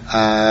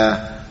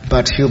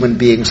but human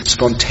beings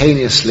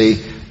spontaneously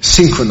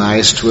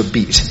synchronize to a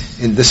beat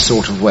in this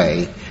sort of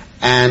way.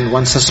 And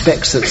one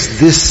suspects that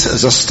this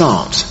as a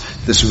start,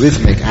 this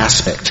rhythmic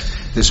aspect,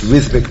 this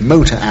rhythmic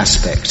motor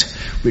aspect,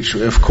 which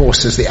of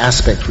course is the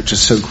aspect which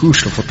is so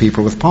crucial for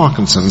people with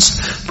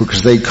Parkinson's,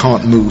 because they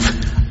can't move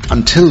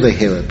until they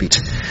hear a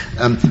beat.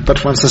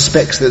 But one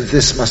suspects that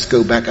this must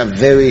go back a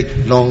very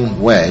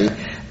long way,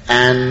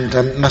 and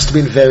must have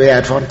been very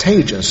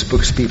advantageous,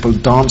 because people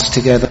dance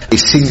together, they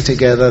sing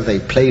together, they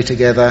play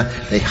together,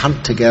 they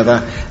hunt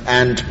together,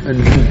 and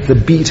the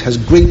beat has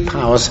great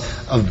powers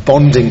of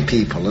bonding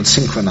people and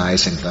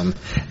synchronizing them.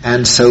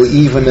 And so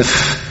even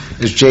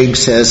if, as James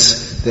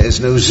says, there is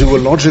no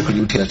zoological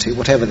utility,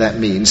 whatever that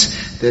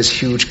means, there's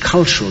huge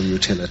cultural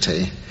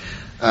utility.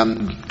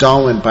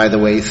 Darwin, by the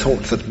way,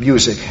 thought that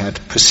music had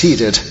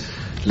preceded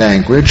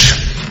language.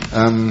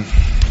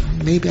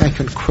 Maybe I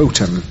can quote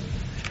him.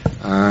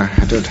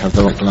 I don't have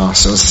the right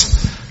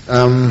glasses.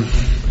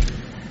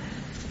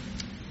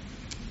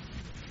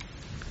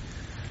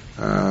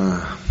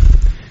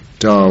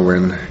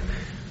 Darwin.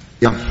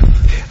 Yeah.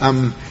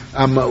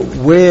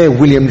 Where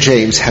William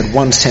James had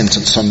one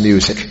sentence on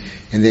music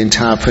in the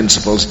entire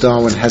Principles,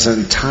 Darwin has an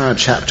entire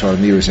chapter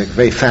on music,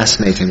 very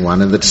fascinating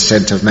one, in The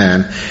Descent of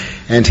Man,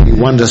 and he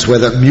wonders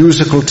whether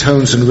musical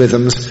tones and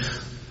rhythms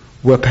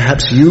were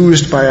perhaps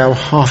used by our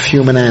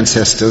half-human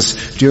ancestors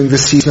during the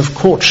season of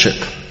courtship,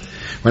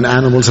 when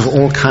animals of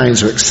all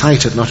kinds were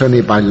excited not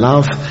only by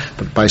love,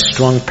 but by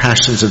strong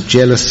passions of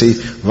jealousy,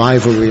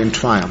 rivalry, and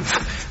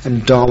triumph.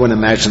 And Darwin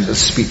imagined that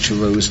speech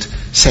arose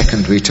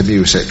secondary to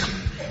music.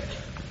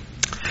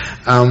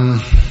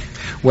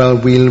 Well,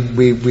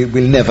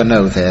 we'll never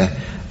know there.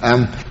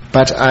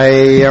 But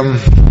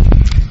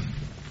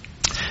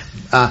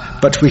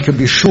we can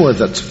be sure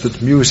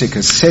that music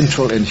is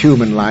central in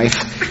human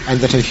life, and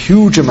that a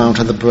huge amount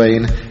of the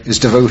brain is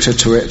devoted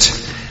to it.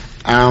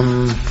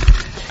 And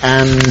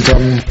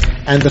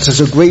that is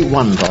a great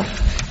wonder.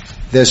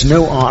 There's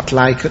no art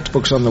like it,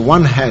 because on the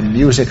one hand,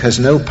 music has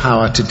no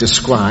power to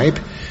describe.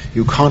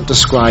 You can't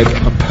describe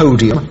a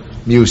podium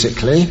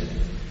musically.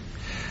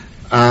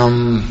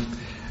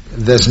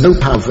 There's no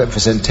power of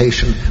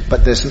representation,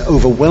 but there's an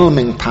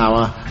overwhelming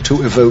power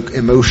to evoke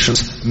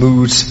emotions,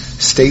 moods,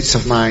 states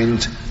of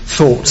mind,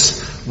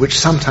 thoughts, which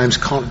sometimes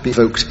can't be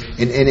evoked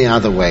in any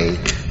other way.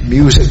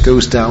 Music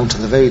goes down to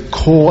the very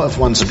core of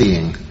one's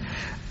being.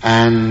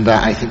 And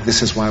I think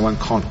this is why one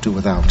can't do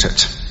without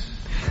it.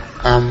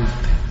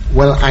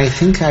 Well, I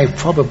think I've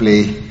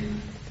probably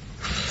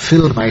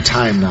filled my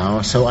time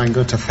now, so I'm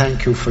going to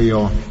thank you for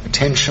your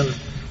attention,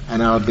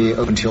 and I'll be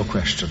open to your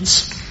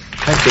questions.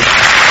 Thank you.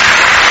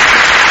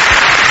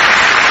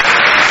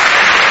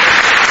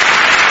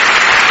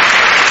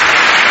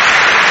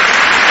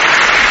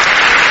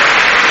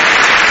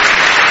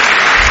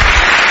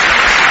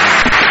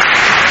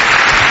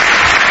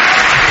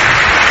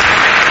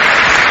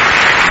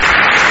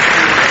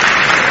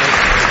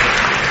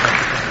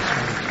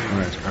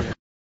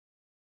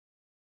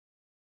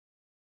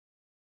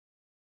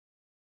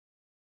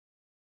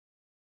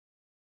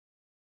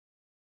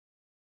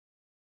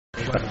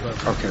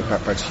 Okay,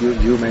 but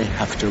you may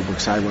have to,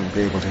 because I won't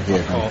be able to hear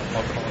them. I'll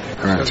call.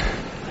 All right.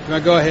 Can I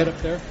go ahead up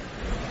there?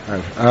 All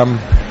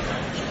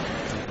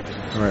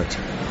right.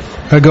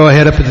 Can I go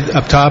ahead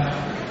up top?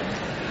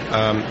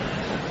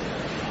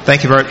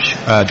 Thank you very much,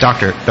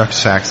 Dr.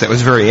 Sachs. That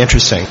was very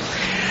interesting.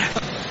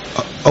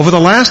 Over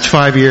the last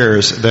 5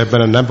 years, there have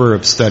been a number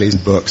of studies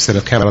and books that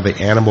have come out of the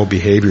animal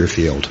behavior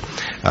field.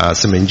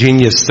 Some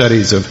ingenious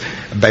studies of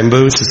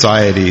bamboo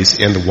societies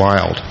in the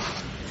wild.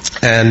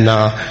 And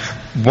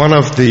one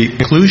of the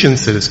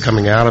conclusions that is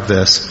coming out of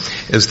this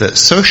is that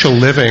social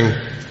living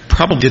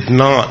probably did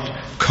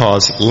not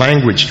cause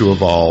language to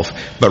evolve,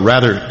 but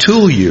rather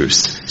tool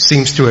use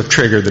seems to have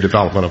triggered the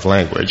development of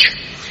language.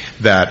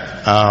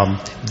 That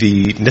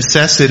the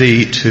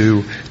necessity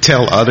to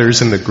tell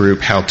others in the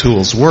group how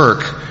tools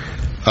work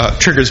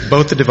triggers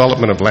both the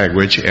development of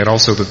language and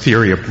also the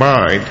theory of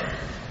mind,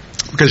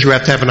 because you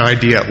have to have an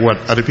idea of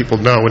what other people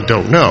know and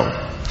don't know.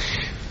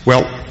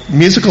 Well,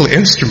 musical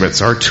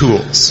instruments are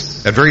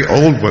tools, and very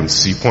old ones,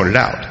 as you pointed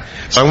out.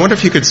 So I wonder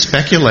if you could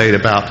speculate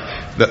about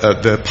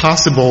the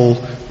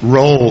possible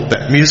role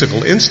that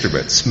musical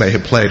instruments may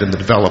have played in the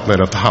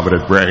development of the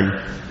hominid brain.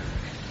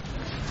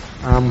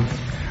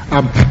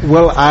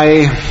 Well,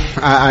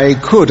 I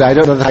could. I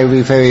don't know that I would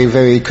be very,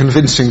 very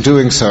convincing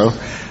doing so.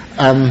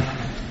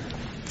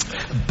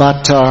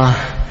 But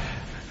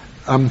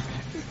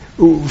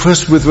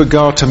first, with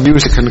regard to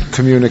music and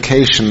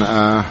communication,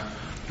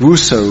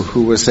 Rousseau,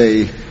 who was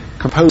a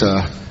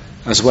composer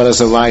as well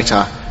as a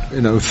writer,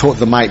 thought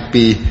there might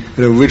be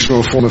an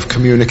original form of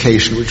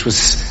communication which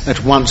was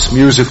at once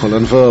musical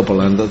and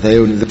verbal, and that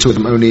the two of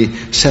them only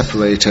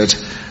separated.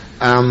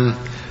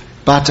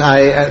 But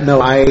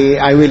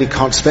I really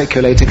can't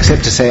speculate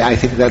except to say I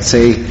think that's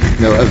a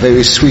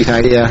very sweet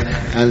idea,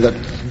 and that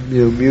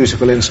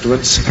musical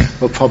instruments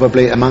were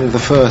probably among the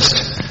first.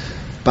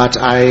 But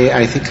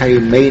I think I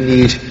may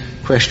need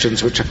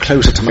questions which are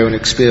closer to my own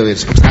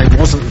experience, because I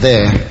wasn't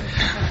there.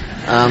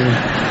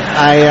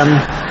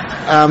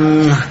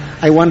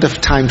 I wonder if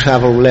time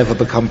travel will ever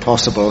become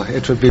possible.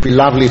 It would be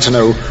lovely to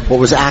know what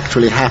was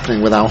actually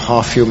happening with our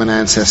half-human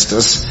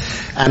ancestors,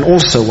 and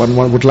also one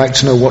would like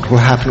to know what will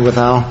happen with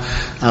our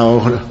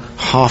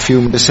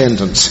half-human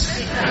descendants.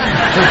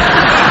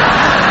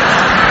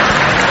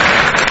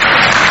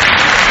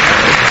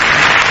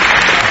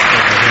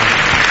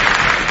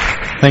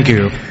 Thank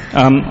you.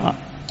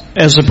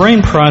 As the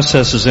brain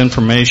processes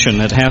information,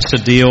 it has to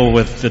deal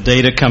with the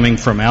data coming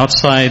from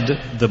outside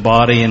the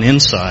body and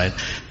inside.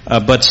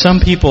 But some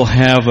people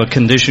have a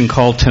condition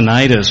called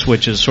tinnitus,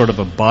 which is sort of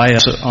a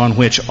bias on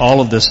which all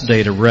of this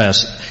data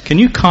rests. Can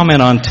you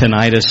comment on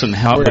tinnitus and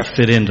how it would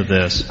fit into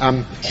this?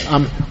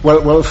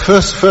 Well,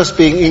 first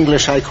being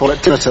English, I call it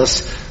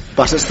tinnitus,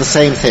 but it's the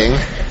same thing.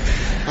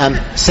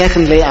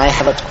 Secondly, I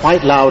have it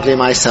quite loudly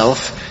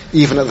myself,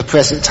 even at the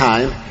present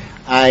time.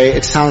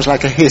 It sounds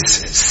like a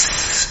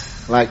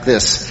hiss, like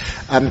this.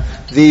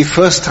 The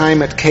first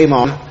time it came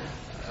on,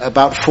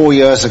 about 4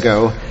 years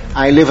ago,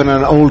 I live in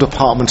an old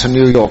apartment in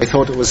New York. I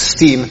thought it was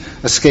steam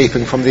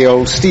escaping from the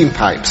old steam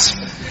pipes.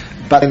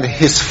 But the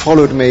hiss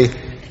followed me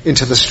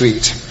into the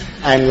street.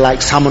 And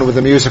like someone with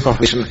a musical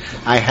vision,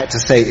 I had to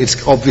say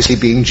it's obviously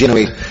being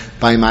generated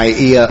by my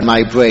ear,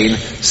 my brain,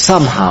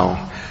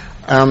 somehow.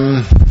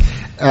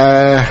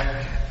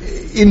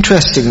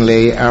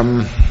 Interestingly,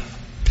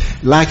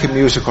 like a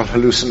musical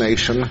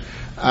hallucination,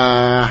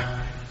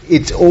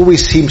 it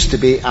always seems to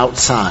be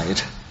outside.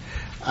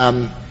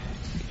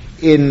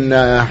 In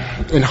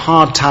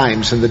Hard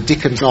Times, in the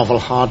Dickens novel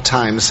Hard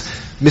Times,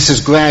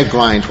 Mrs.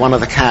 Gradgrind, one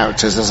of the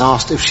characters, is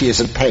asked if she is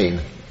in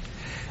pain.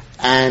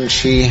 And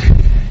she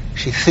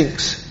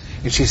thinks,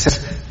 and she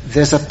says,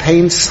 there's a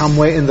pain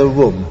somewhere in the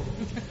room.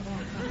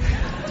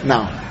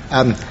 Now,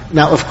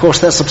 of course,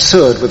 that's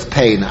absurd with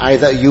pain.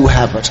 Either you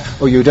have it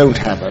or you don't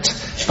have it.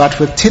 But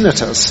with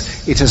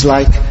tinnitus, it is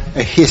like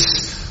a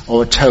hiss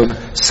or a tone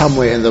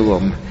somewhere in the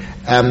room.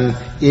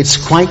 It's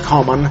quite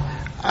common.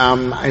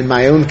 In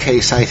my own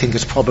case, I think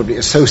it's probably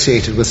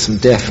associated with some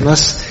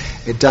deafness.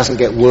 It doesn't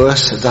get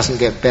worse. It doesn't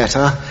get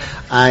better.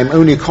 I'm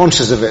only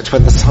conscious of it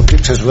when the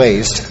subject is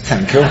raised.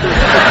 Thank you.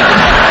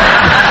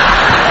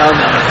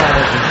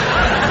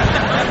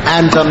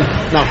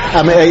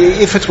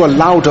 If it were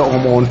louder or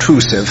more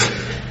intrusive,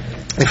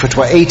 if it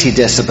were 80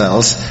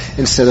 decibels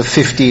instead of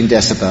 15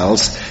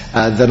 decibels,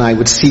 then I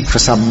would seek for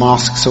some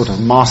sort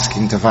of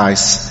masking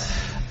device.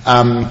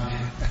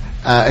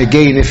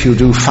 Again, if you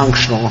do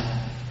functional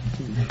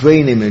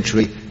brain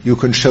imagery, you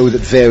can show that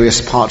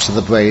various parts of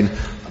the brain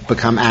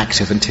become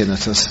active in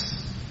tinnitus.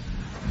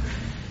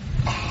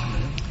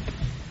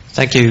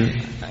 Thank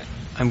you.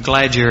 I'm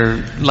glad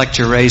your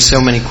lecture raised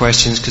so many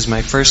questions, because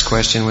my first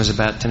question was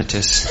about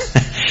tinnitus.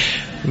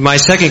 My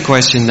second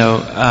question,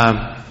 though,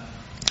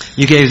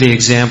 you gave the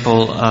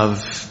example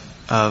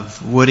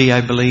of Woody,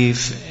 I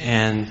believe,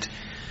 and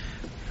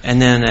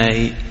then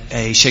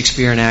a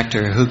Shakespearean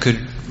actor who could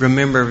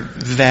remember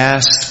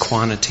vast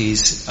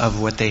quantities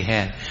of what they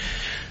had.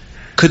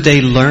 Could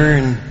they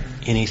learn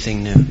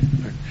anything new?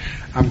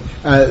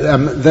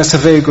 That's a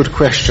very good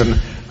question.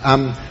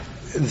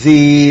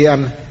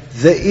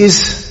 there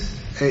is,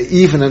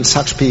 even in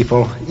such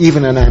people,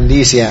 even in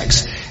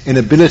amnesiacs, an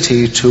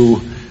ability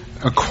to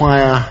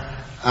acquire,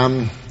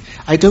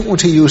 I don't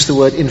want to use the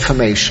word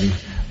information,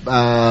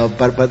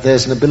 but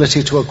there's an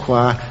ability to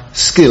acquire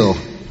skill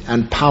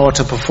and power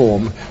to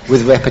perform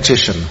with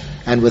repetition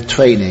and with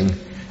training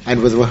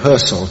and with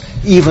rehearsal,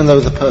 even though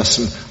the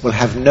person will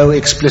have no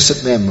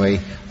explicit memory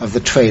of the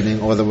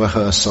training or the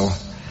rehearsal.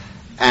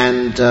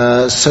 And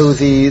so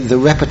the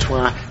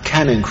repertoire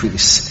can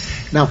increase.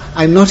 Now,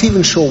 I'm not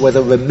even sure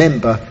whether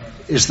remember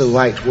is the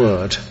right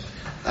word.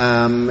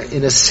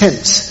 In a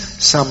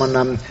sense,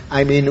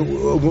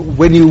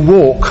 when you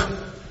walk,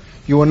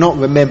 you are not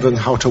remembering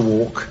how to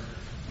walk.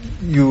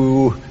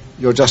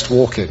 You're just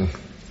walking.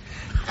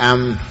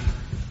 And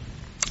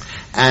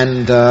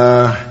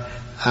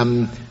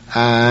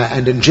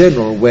in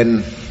general,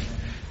 when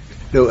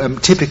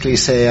typically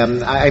say,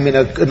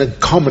 a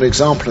common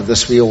example of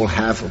this we all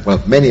have,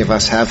 well, many of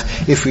us have,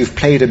 if we've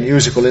played a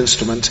musical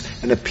instrument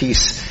in a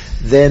piece,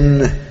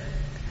 then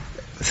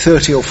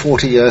 30 or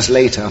 40 years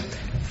later,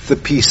 the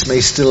piece may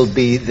still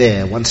be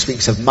there. One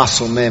speaks of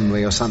muscle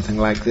memory or something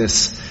like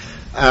this.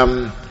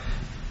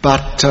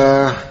 But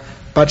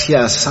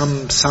yeah,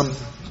 some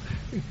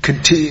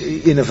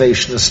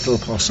innovation is still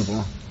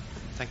possible.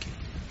 Thank you.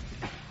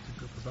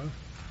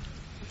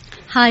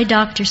 Hi,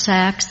 Dr.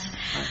 Sachs.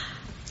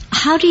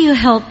 How do you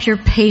help your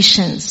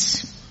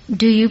patients?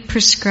 Do you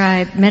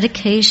prescribe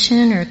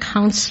medication or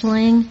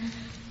counseling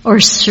or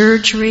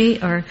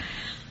surgery, or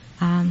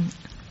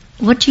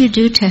what do you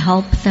do to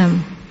help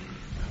them?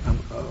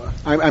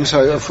 I'm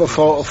sorry,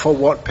 for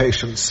what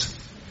patients?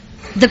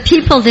 The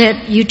people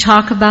that you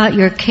talk about,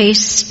 your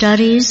case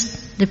studies,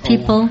 the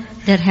people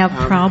that have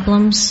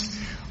problems.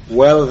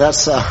 Well,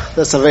 that's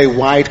a very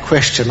wide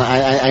question.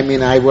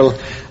 I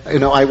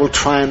will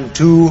try and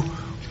do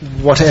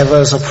whatever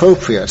is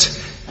appropriate.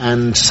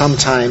 And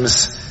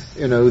sometimes,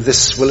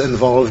 this will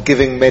involve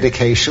giving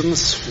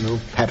medications,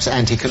 perhaps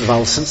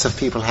anticonvulsants if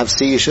people have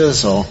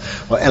seizures, or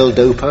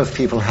L-Dopa if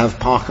people have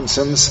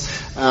Parkinson's.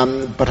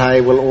 But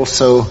I will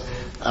also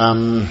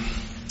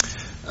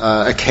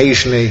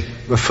occasionally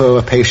refer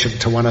a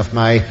patient to one of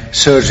my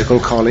surgical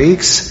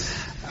colleagues.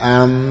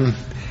 But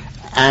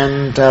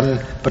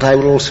I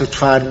will also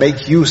try and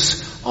make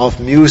use of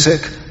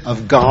music,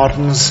 of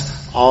gardens,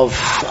 of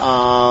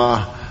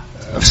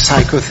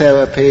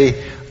psychotherapy,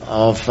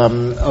 of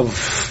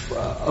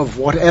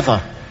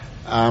whatever.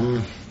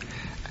 One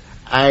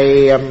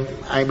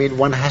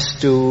has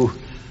to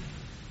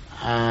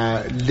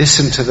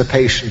listen to the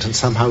patient and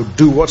somehow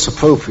do what's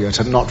appropriate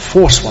and not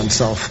force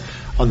oneself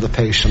on the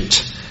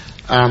patient.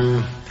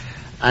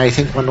 I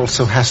think one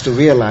also has to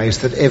realize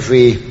that if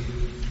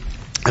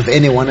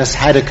anyone has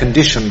had a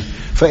condition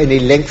for any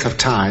length of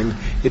time,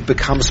 it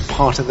becomes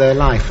part of their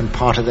life and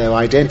part of their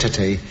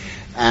identity,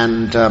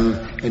 and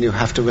you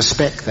have to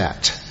respect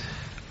that.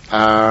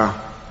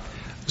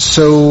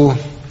 So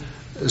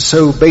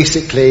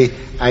basically,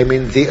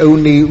 the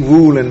only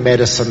rule in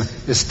medicine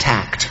is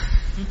tact.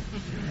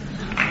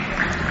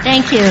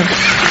 Thank you.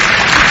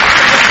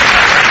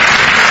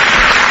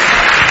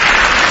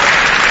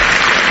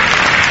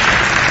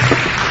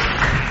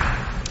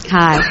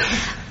 Hi.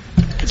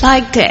 I'd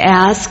like to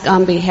ask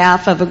on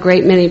behalf of a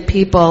great many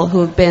people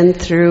who have been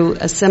through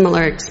a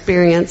similar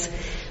experience,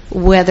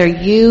 whether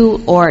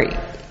you or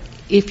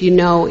if you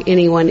know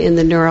anyone in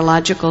the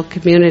neurological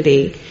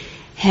community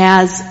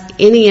has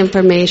any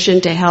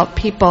information to help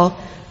people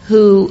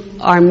who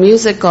are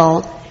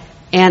musical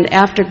and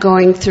after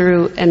going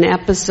through an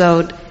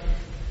episode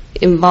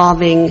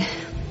involving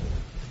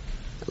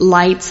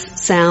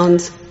lights,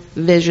 sounds,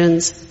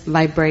 visions,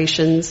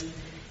 vibrations,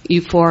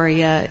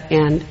 euphoria,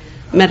 and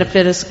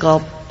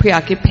metaphysical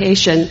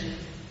preoccupation,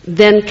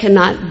 then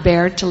cannot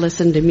bear to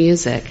listen to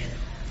music.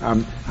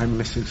 I'm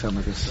missing some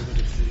of this.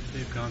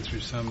 They've gone through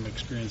some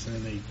experience and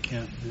then they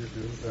can't,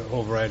 a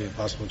whole variety of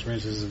possible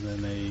experiences, and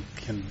then they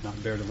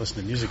cannot bear to listen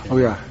to music anymore.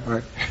 Oh yeah,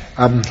 right.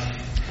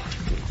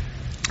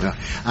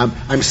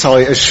 I'm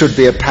sorry, it should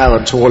be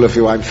apparent to all of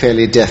you I'm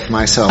fairly deaf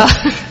myself,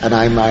 and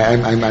I'm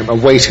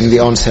awaiting the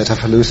onset of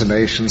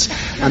hallucinations.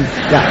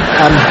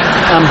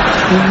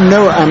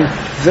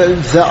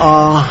 There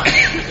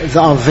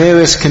are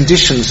various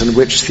conditions in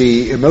which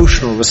the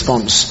emotional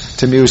response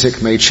to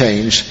music may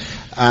change.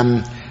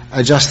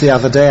 Just the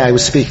other day I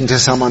was speaking to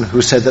someone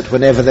who said that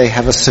whenever they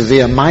have a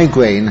severe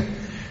migraine,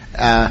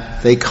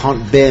 they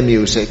can't bear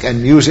music,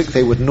 and music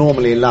they would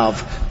normally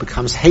love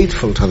becomes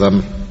hateful to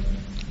them.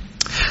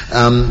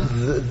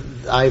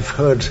 I've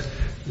heard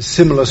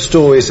similar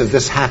stories of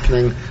this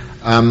happening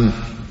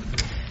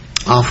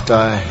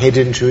after head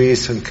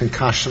injuries and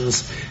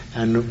concussions,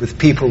 and with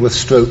people with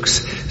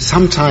strokes.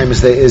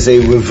 Sometimes there is a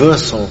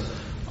reversal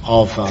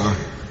of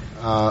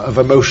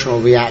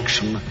emotional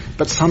reaction,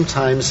 but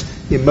sometimes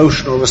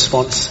emotional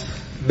response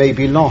may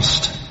be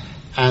lost.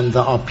 And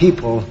there are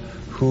people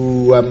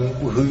who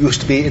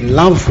used to be in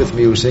love with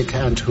music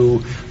and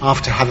who,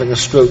 after having a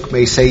stroke,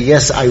 may say,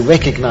 yes, I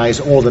recognize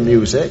all the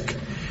music.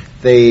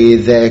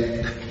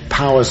 Their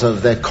powers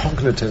of their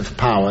cognitive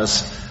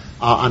powers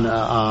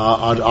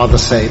are the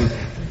same,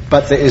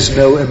 but there is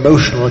no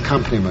emotional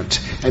accompaniment.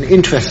 And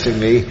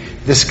interestingly,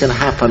 this can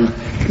happen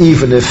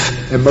even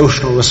if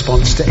emotional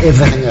response to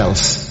everything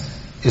else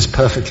is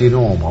perfectly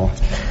normal.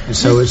 And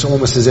so it's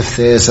almost as if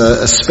there's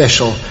a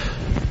special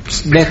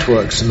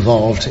networks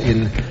involved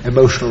in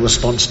emotional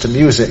response to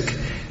music.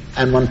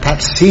 And one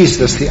perhaps sees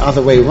this the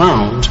other way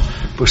round,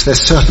 because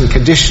there's certain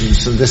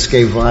conditions, and this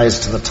gave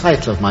rise to the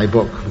title of my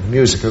book,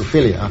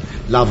 Musicophilia,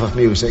 Love of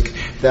Music.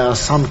 There are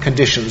some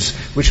conditions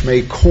which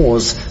may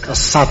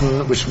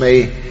which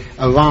may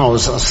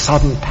arouse a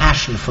sudden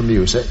passion for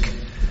music,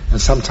 and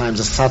sometimes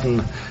a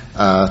sudden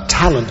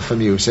talent for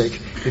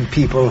music in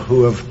people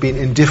who have been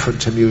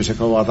indifferent to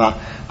music or rather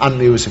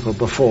unmusical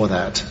before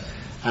that.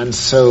 And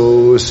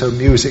so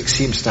music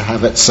seems to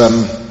have its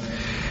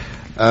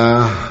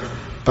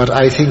but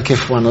I think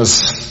if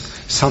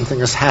something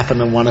has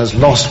happened and one has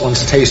lost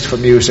one's taste for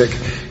music,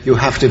 you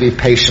have to be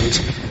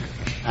patient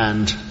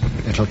and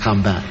it'll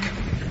come back.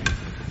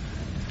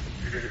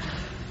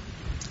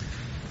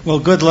 Well,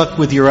 good luck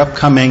with your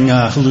upcoming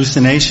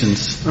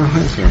hallucinations.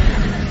 Thank you.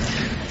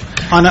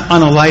 On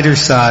a lighter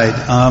side,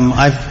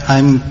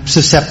 I'm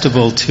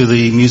susceptible to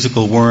the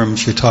musical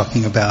worms you're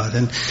talking about,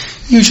 and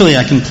usually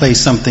I can play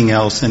something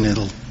else and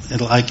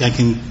I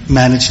can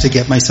manage to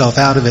get myself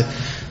out of it.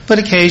 But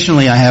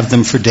occasionally I have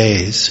them for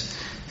days.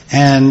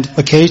 And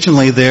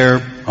occasionally they're,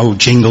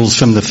 jingles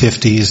from the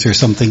 50s or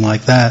something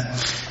like that.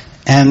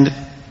 And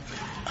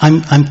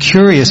I'm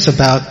curious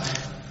about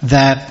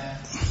that.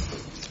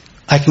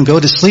 I can go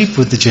to sleep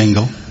with the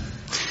jingle,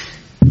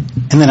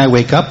 and then I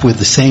wake up with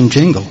the same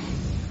jingle.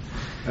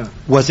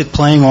 Was it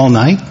playing all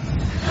night?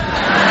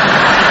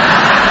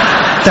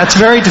 That's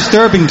very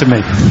disturbing to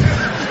me.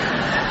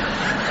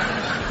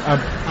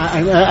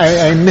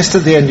 I missed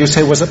at the end. You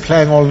say, was it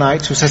playing all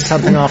night? You said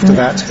something after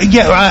that.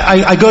 Yeah,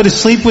 I go to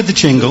sleep with the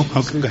jingle.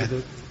 Okay, go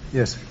ahead.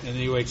 Yes. And then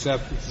he wakes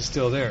up, it's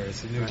still there.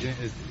 It's a new.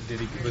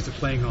 Was it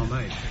playing all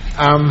night?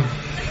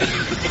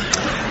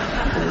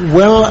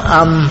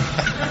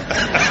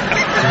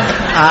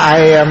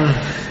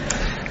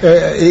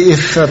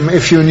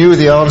 If you knew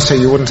the answer,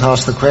 you wouldn't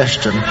ask the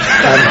question.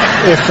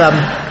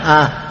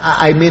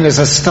 I mean, as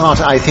a start,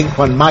 I think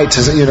one might,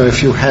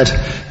 if you had,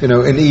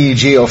 an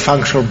EEG or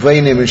functional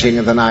brain imaging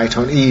in the night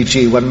or an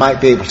EEG, one might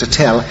be able to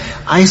tell.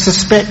 I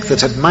suspect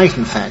that it might,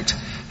 in fact,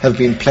 have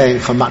been playing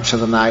for much of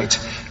the night,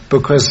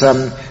 because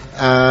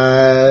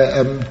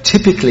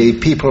typically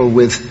people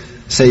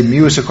with, say,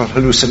 musical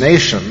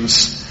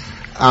hallucinations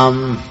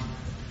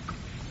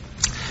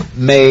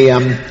may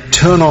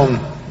turn on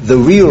the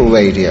real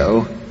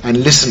radio and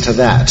listen to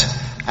that,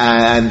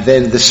 and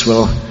then this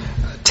will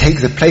take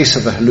the place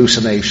of the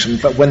hallucination.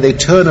 But when they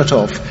turn it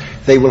off,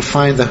 they will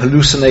find the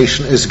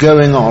hallucination is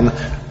going on,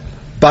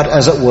 but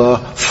as it were,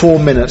 4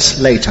 minutes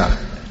later,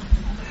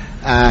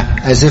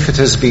 as if it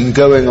has been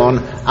going on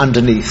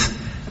underneath.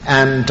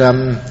 And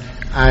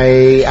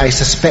I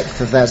suspect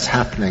that that's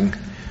happening.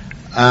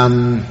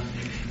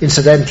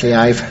 Incidentally,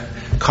 I've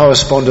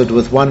corresponded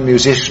with one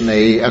musician,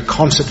 a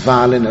concert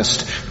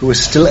violinist, who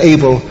is still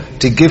able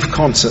to give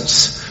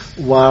concerts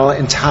while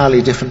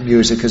entirely different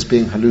music is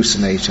being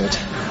hallucinated.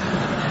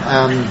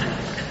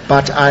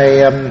 But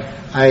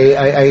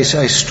I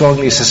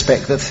strongly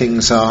suspect that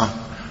things are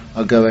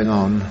going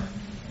on.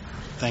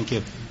 Thank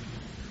you.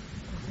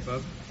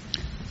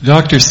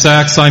 Dr.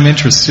 Sachs, I'm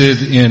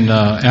interested in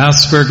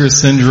Asperger's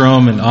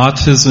syndrome and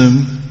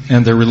autism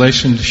and their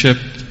relationship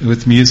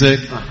with music.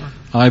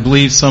 I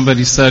believe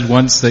somebody said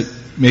once that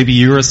maybe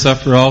you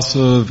suffer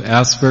also of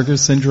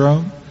Asperger's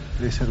syndrome.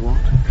 They said what?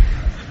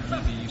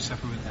 Maybe you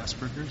suffer with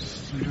Asperger's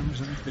syndrome or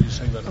something? Could you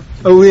say that?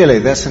 Oh, really?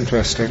 That's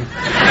interesting.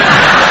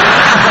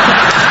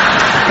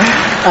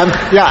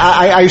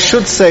 I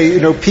should say,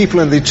 people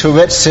in the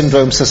Tourette's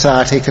Syndrome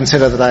Society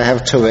consider that I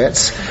have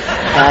Tourette's,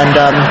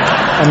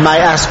 and my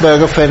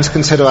Asperger friends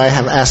consider I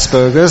have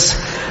Asperger's,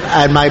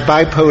 and my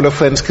bipolar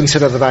friends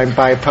consider that I'm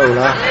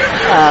bipolar.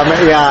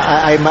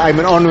 I'm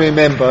an honorary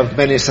member of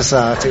many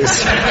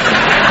societies.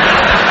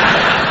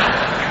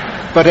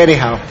 But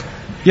anyhow.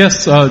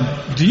 Yes,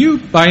 do you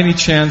by any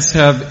chance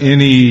have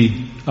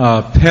any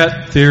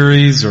pet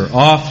theories or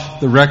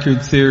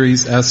off-the-record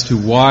theories as to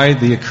why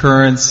the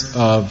occurrence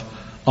of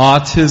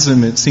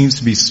autism, it seems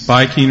to be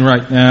spiking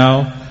right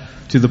now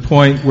to the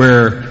point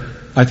where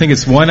I think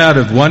it's 1 out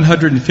of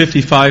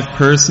 155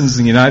 persons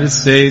in the United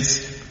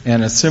States,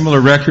 and a similar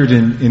record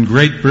in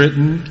Great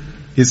Britain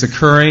is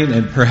occurring,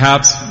 and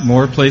perhaps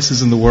more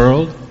places in the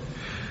world?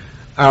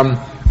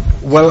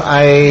 Well,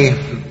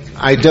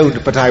 I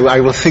don't, but I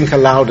will think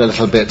aloud a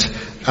little bit.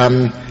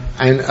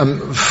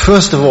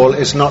 First of all,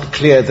 it's not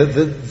clear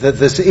that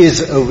this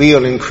is a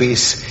real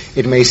increase.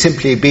 It may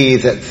simply be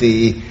that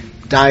the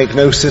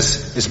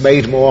diagnosis is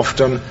made more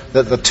often,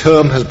 that the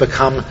term has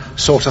become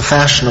sort of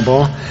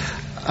fashionable.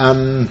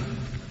 I'll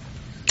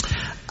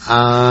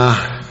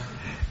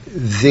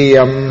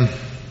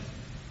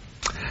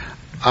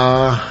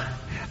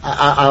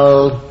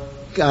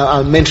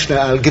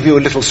give you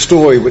a little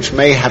story which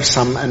may have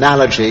some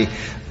analogy.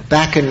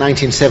 back in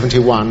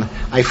 1971,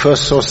 I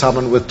first saw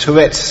someone with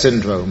Tourette's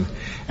syndrome.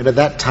 And at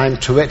that time,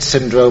 Tourette's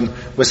syndrome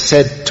was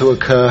said to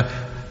occur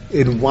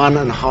in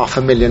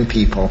 1.5 million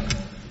people.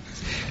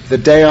 The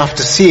day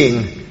after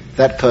seeing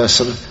that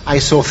person, I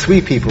saw 3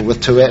 people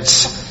with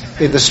Tourette's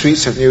in the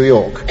streets of New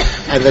York.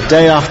 And the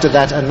day after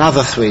that,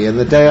 another 3. And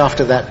the day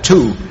after that,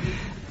 2.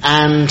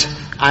 And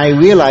I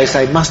realized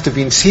I must have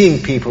been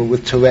seeing people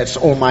with Tourette's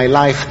all my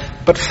life,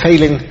 but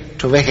failing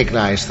to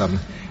recognize them.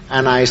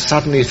 And I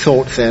suddenly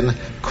thought then,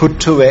 could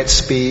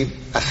Tourette's be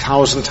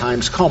 1,000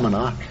 times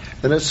commoner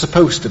than it's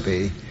supposed to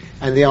be?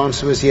 And the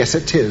answer is yes,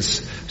 it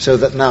is. So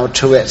that now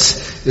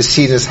Tourette's is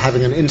seen as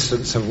having an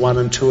incidence of 1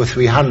 in 200 or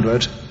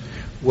 300,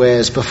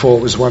 whereas before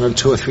it was 1 in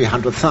 200 or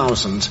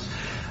 300,000.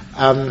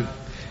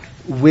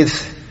 With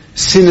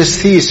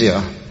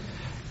synesthesia,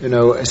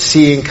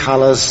 seeing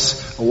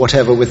colors or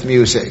whatever with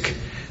music,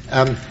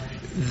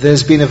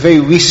 there's been a very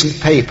recent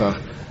paper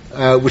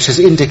which has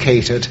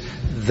indicated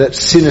that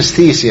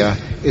synesthesia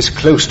is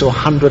close to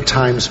 100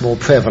 times more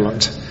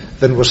prevalent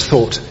than was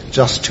thought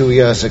just 2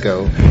 years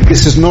ago.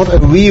 This is not a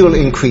real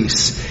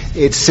increase.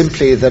 It's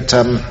simply that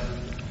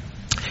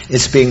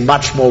it's being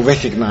much more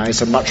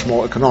recognized and much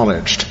more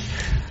acknowledged.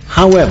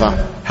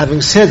 However,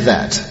 having said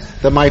that,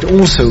 there might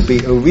also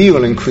be a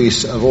real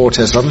increase of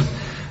autism,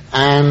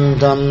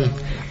 and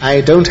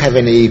I don't have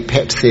any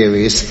pet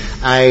theories.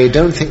 I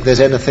don't think there's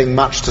anything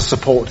much to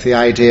support the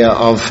idea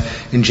of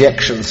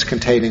injections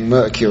containing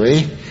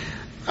mercury.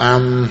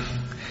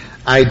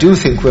 I do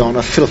think we're on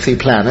a filthy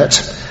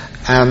planet,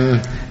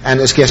 and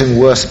it's getting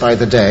worse by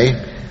the day,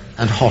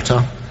 and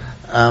hotter,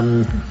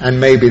 and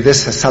maybe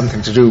this has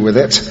something to do with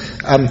it.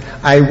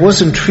 I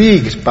was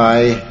intrigued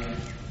by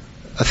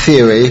a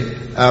theory.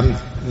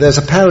 There's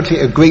apparently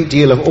a great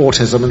deal of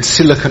autism in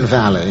Silicon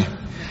Valley,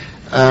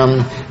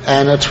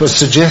 and it was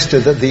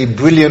suggested that the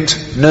brilliant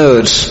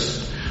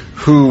nerds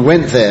who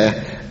went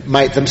there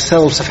might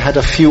themselves have had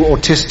a few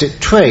autistic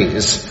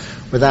traits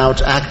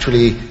without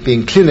actually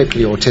being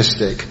clinically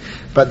autistic.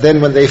 But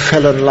then when they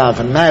fell in love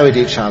and married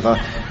each other,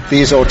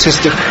 these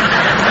autistic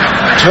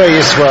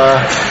traits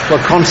were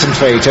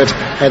concentrated,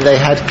 and they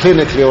had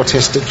clinically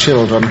autistic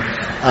children.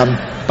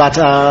 But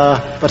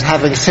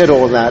having said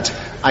all that,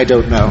 I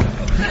don't know.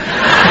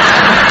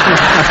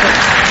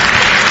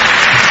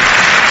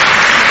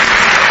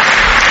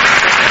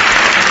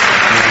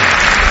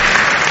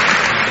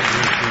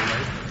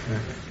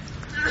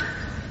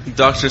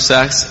 Dr.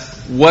 Sachs,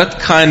 what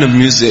kind of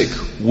music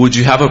would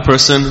you have a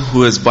person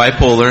who is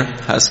bipolar,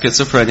 has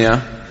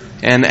schizophrenia,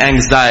 and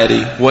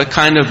anxiety? What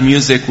kind of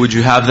music would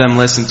you have them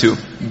listen to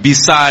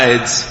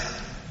besides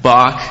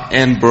Bach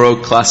and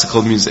Baroque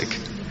classical music?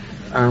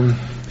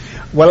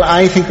 Well,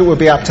 I think it would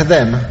be up to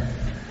them.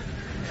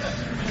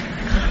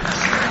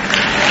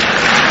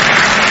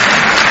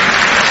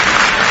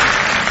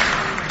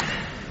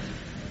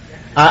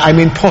 I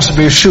mean,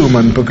 possibly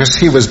Schumann, because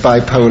he was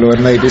bipolar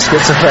and maybe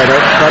schizophrenic,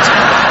 but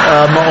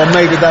or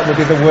maybe that would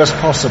be the worst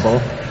possible.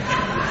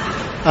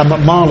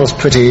 Mahler's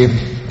pretty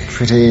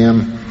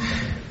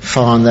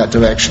far in that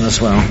direction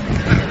as well.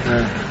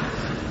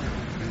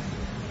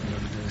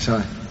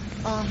 Sorry.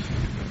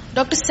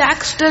 Dr.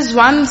 Sachs, does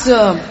one's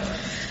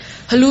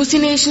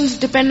hallucinations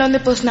depend on the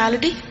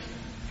personality?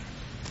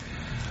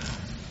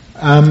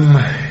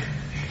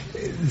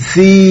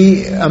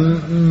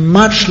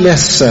 Much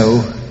less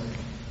so.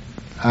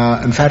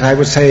 In fact, I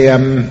would say,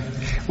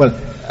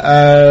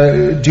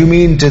 do you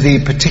mean to the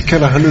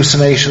particular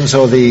hallucinations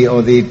or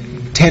the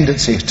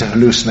tendency to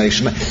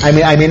hallucination?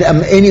 I mean,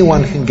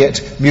 anyone can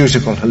get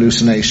musical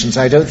hallucinations.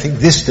 I don't think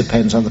this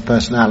depends on the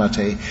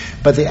personality,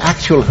 but the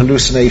actual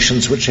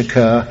hallucinations which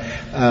occur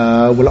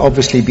will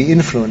obviously be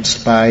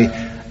influenced by,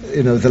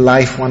 the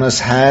life one has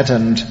had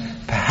and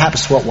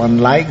perhaps what one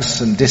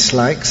likes and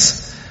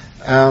dislikes.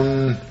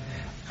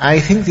 I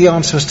think the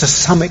answer is to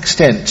some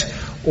extent,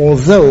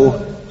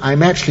 although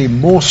I'm actually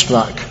more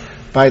struck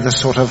by the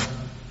sort of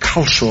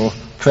cultural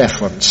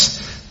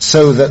preference.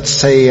 So that,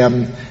 say,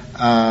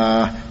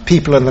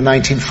 people in the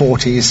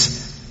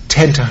 1940s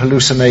tend to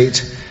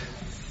hallucinate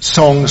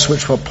songs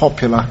which were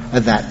popular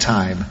at that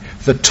time.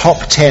 The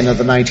top 10 of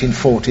the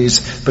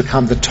 1940s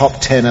become the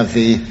top 10 of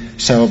the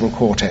cerebral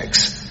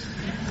cortex.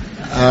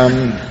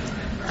 But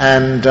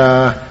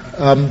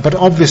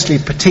obviously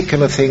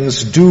particular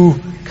things do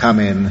come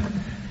in.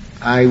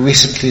 I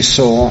recently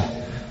saw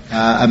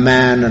a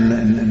man,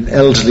 an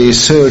elderly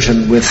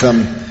surgeon with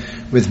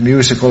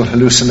musical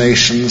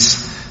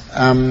hallucinations,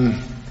 and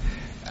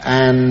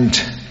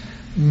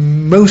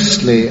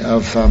mostly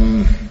of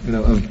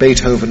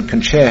Beethoven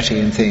concerti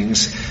and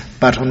things.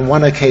 But on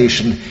one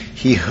occasion,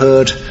 he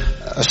heard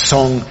a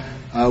song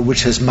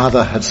which his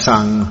mother had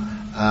sung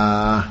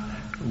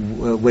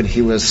when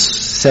he was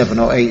 7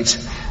 or 8.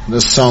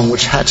 The song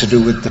which had to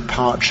do with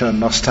departure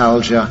and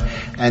nostalgia,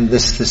 and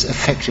this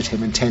affected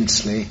him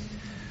intensely.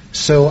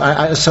 So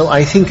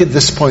I think at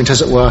this point,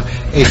 as it were,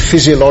 a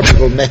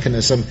physiological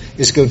mechanism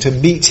is going to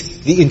meet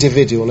the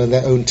individual and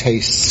their own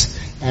tastes,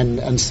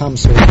 and some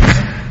sort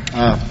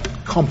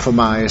of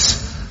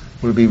compromise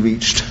will be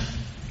reached.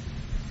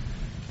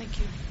 Thank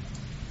you.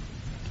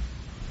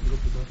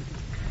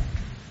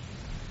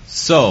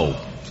 So,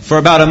 for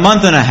about a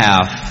month and a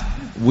half,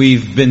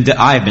 I've been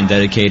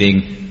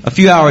dedicating a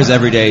few hours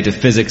every day to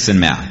physics and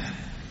math.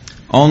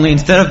 Only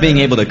instead of being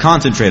able to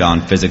concentrate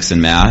on physics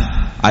and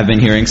math, I've been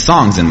hearing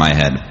songs in my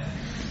head.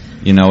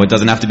 You know, it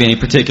doesn't have to be any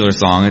particular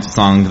song. It's a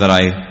song that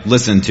I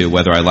listen to,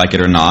 whether I like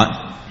it or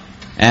not.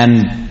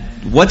 And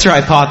what's your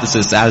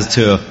hypothesis as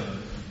to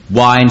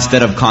why,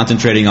 instead of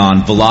concentrating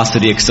on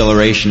velocity,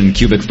 acceleration, and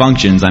cubic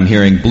functions, I'm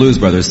hearing Blues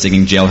Brothers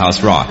singing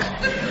Jailhouse Rock?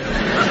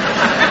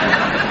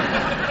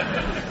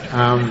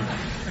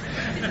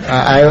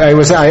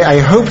 I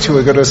hoped you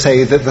were going to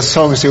say that the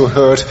songs you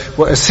heard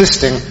were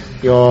assisting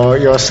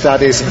your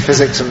studies in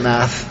physics and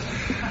math.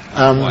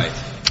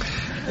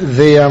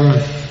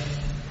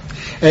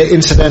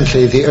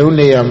 Incidentally, the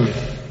only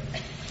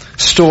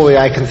story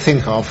I can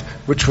think of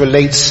which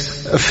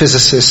relates a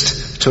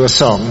physicist to a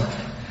song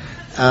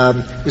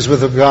is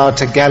with regard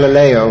to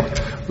Galileo,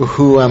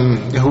 who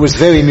was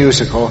very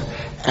musical,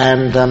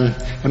 and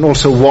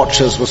also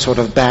watches were sort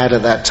of bad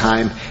at that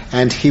time,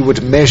 and he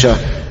would measure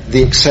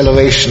the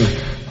acceleration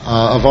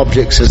of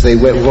objects as they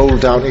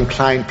rolled down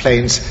inclined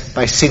planes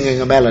by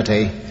singing a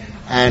melody.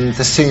 And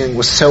the singing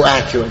was so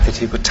accurate that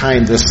he could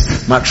time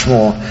this much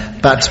more.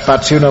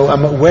 But you know,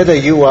 whether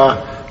you are,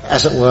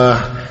 as it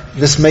were,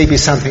 this may be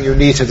something you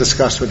need to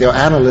discuss with your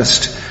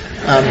analyst.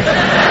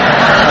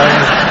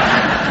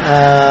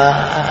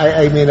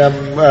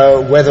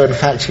 Whether in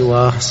fact you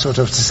are sort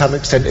of to some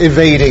extent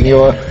evading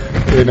your,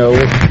 you know,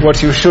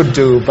 what you should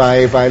do by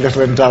a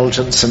little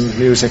indulgence in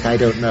music, I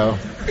don't know.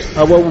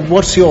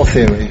 What's your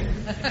theory?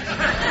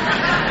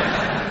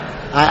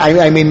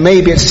 I mean,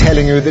 maybe it's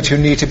telling you that you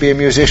need to be a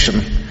musician.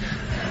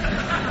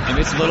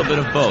 Maybe it's a little bit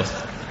of both.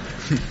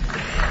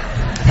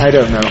 I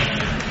don't know.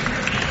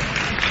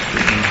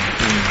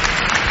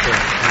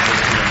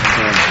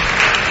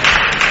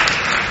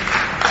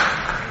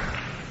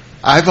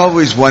 I've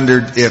always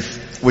wondered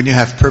if, when you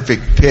have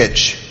perfect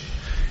pitch,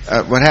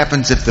 what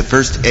happens if the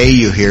first A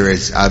you hear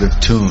is out of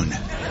tune?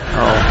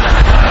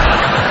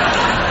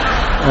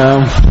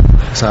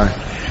 Sorry.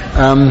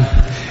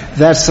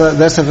 That's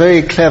a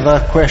very clever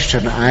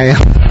question. I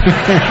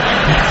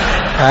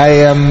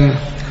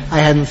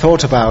hadn't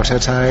thought about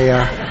it.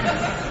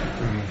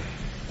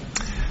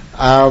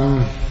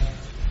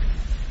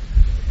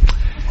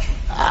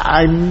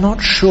 I'm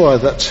not sure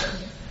that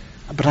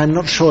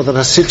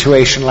a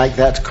situation like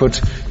that could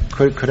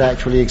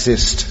actually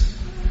exist.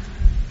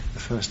 The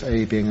first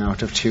A being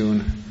out of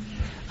tune.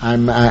 I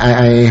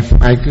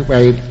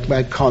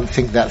can't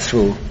think that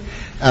through.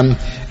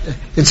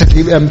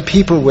 Incidentally,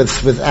 people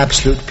with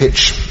absolute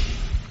pitch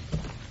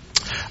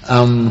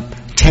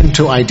tend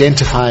to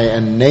identify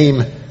and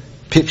name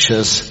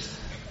pitches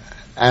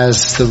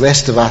as the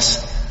rest of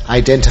us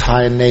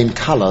identify and name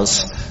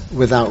colors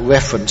without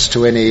reference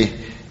to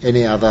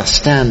any other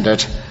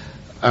standard.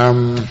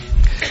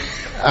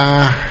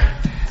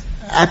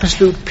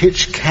 Absolute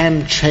pitch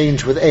can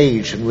change with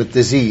age and with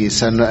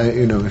disease, and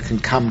it can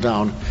come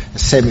down a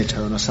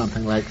semitone or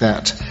something like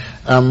that.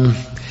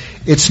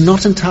 It's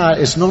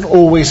not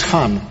always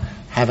fun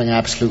having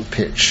absolute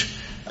pitch.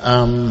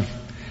 One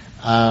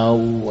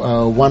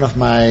of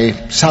my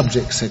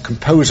subjects, a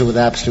composer with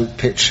absolute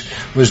pitch,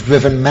 was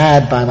driven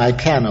mad by my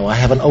piano. I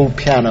have an old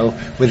piano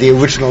with the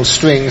original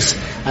strings,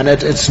 and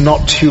it's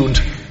not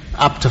tuned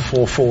up to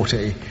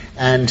 440.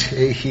 And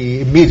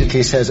he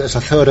immediately says it's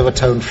a third of a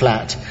tone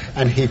flat,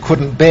 and he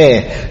couldn't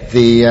bear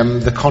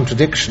the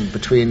contradiction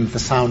between the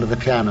sound of the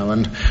piano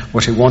and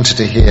what he wanted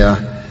to hear.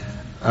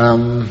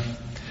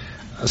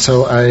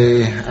 So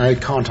I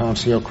can't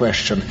answer your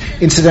question.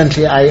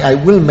 Incidentally, I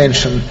will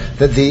mention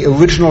that the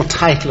original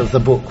title of the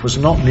book was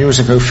not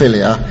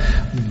Musicophilia,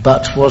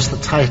 but was the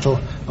title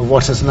of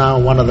what is now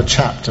one of the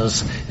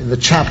chapters. In the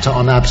chapter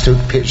on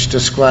absolute pitch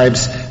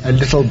describes a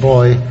little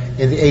boy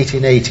in the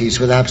 1880s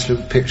with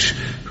absolute pitch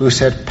who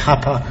said,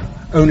 "Papa,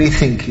 only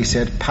think," he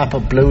said, "Papa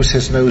blows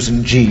his nose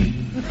in G."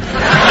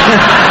 Thank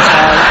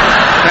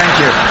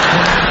you.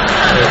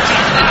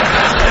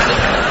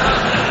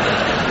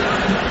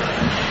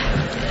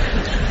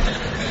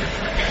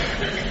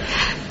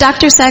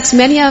 Dr. Sachs,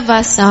 many of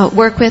us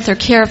work with or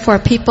care for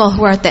people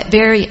who are at that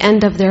very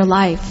end of their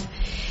life.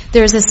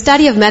 There's a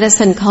study of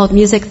medicine called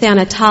music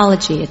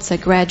thanatology. It's a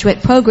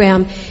graduate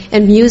program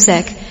in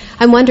music.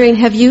 I'm wondering,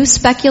 have you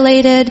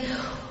speculated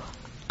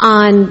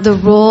on the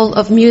role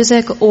of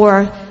music,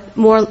 or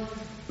more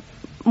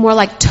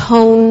like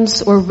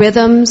tones or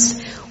rhythms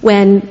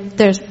when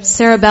their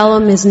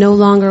cerebellum is no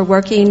longer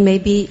working?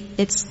 Maybe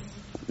it's,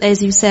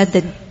 as you said,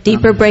 the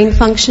deeper brain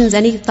functions.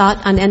 Any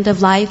thought on end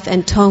of life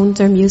and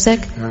tones or music?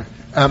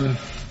 I'm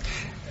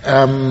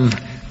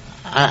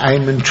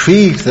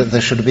intrigued that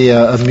there should be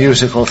a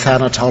musical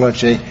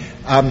thanatology.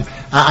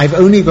 I've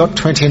only got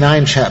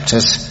 29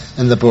 chapters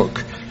in the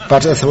book,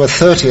 but if there were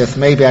 30th,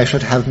 maybe I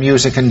should have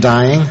music and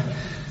dying.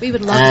 We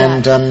would love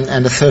that.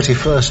 And the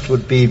 31st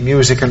would be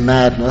music and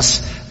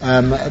madness.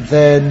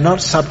 They're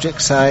not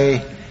subjects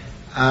I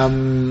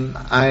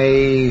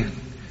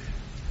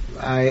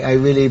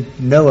really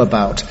know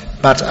about.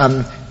 But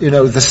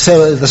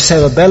the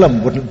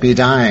cerebellum wouldn't be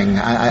dying.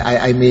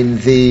 I mean,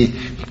 the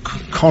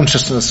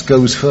consciousness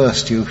goes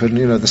first.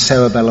 The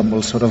cerebellum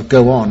will sort of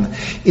go on.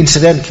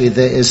 Incidentally,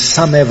 there is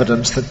some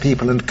evidence that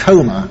people in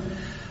coma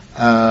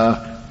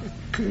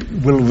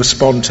will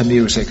respond to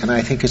music, and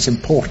I think it's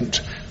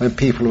important when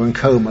people are in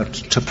coma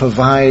to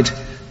provide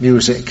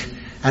music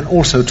and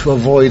also to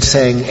avoid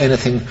saying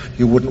anything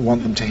you wouldn't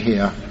want them to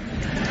hear.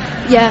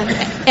 Yeah,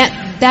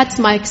 and that's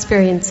my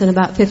experience in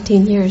about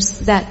 15 years,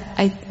 that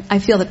I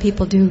feel that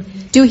people do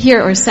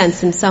hear or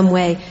sense in some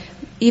way,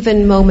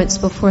 even moments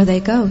before they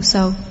go.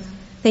 So,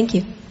 thank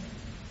you.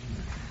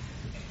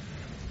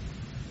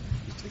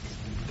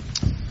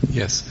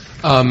 Yes.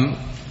 On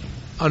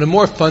a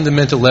more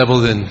fundamental level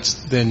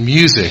than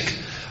music,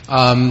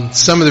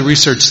 some of the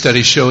research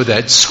studies show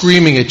that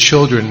screaming at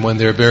children when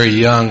they're very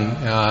young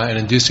and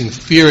inducing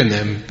fear in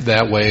them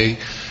that way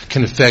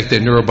can affect their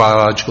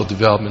neurobiological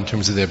development in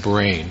terms of their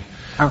brain.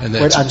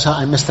 Wait, I'm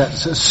sorry, I missed that.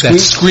 That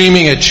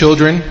screaming at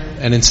children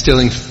and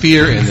instilling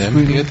fear in them,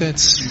 you get that?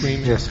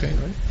 Screaming? Yes. Okay,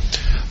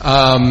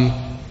 right?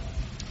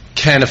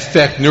 Can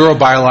affect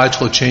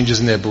neurobiological changes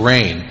in their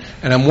brain.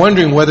 And I'm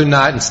wondering whether or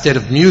not instead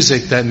of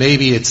music that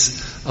maybe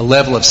it's a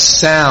level of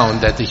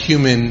sound that the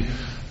human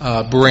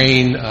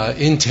brain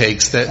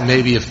intakes that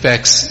maybe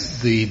affects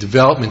the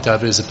development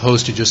of it as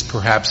opposed to just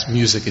perhaps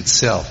music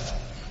itself.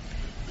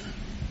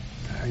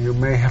 You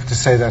may have to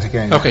say that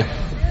again. Okay.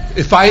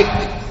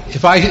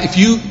 If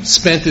you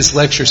spent this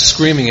lecture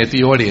screaming at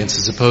the audience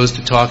as opposed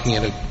to talking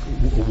in a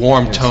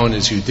warm tone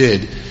as you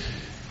did,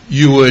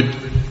 you would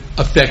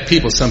affect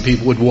people. Some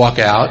people would walk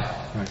out.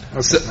 Right.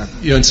 Okay. So,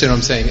 you understand what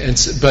I'm saying?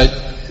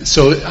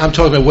 So I'm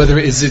talking about whether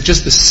is it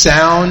just the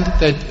sound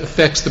that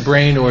affects the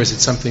brain, or is it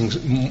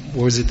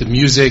the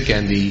music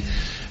and the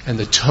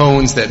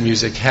tones that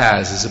music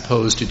has, as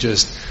opposed to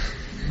just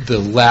the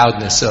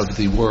loudness of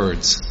the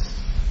words?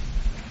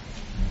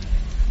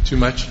 Too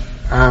much?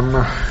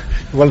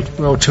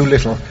 Well, too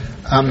little.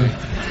 I'm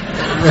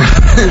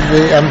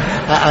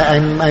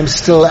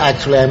still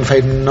actually, I'm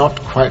afraid,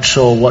 not quite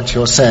sure what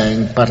you're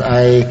saying, but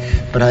I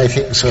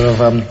think sort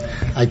of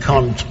I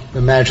can't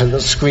imagine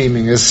that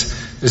screaming is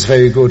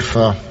very good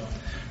for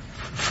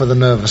the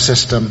nervous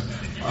system,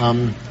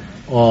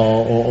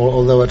 or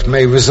although it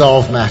may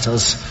resolve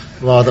matters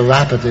rather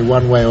rapidly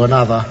one way or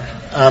another.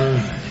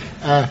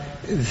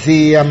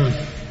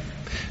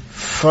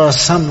 For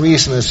some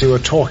reason, as you were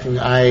talking,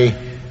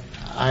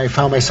 I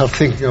found myself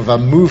thinking of a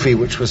movie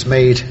which was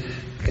made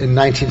in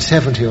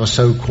 1970 or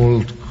so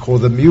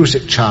called The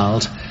Music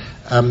Child,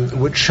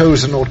 which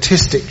shows an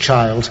autistic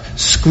child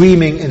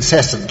screaming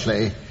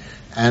incessantly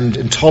and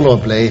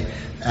intolerably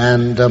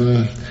and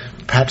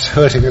perhaps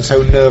hurting its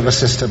own nervous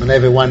system and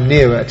everyone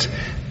near it.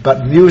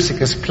 But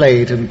music is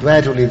played and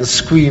gradually the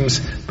screams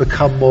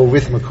become more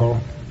rhythmical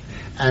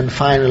and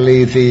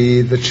finally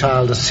the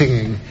child is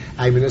singing.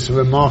 I mean, it's a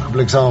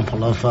remarkable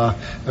example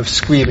of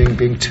screaming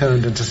being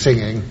turned into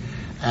singing,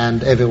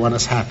 and everyone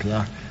is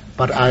happier.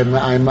 But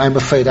I'm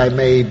afraid I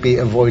may be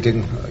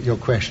avoiding your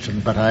question,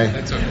 but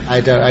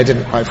I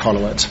didn't quite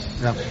follow it.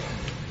 Yeah.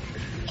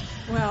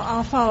 Well,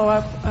 I'll follow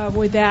up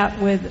with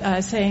that with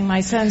saying my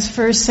son's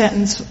first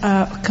sentence,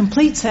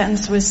 complete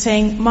sentence, was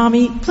saying,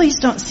 "Mommy, please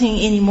don't sing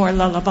any more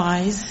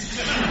lullabies."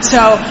 So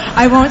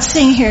I won't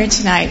sing here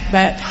tonight,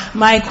 but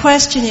my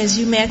question is,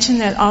 you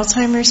mentioned that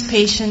Alzheimer's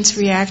patients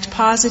react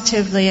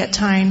positively at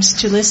times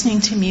to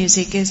listening to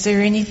music. Is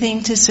there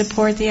anything to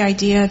support the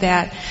idea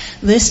that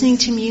listening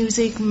to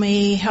music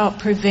may help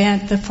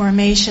prevent the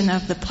formation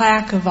of the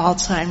plaque of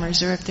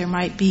Alzheimer's, or if there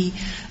might be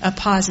a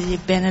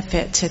positive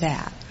benefit to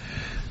that?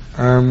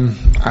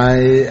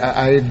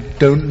 I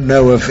don't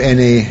know of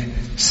any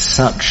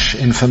such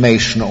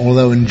information,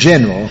 although in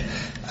general,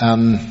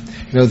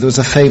 there was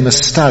a famous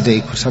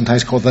study,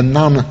 sometimes called the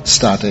Nun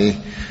study,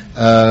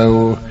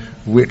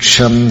 which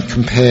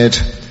compared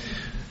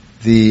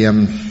the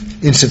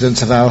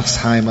incidence of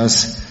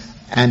Alzheimer's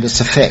and its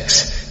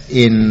effects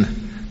in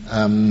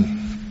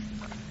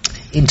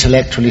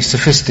intellectually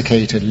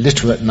sophisticated,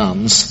 literate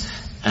nuns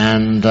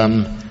and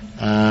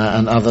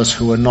others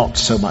who were not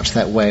so much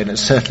that way. And it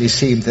certainly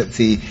seemed that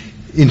the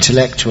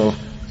intellectual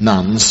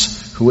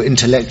nuns who were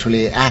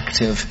intellectually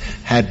active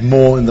had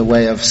more in the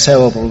way of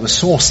cerebral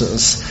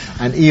resources,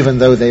 and even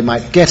though they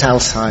might get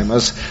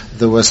Alzheimer's,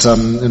 there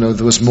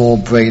was more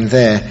brain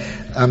there.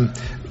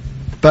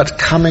 But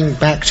coming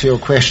back to your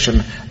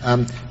question,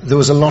 there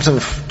was a lot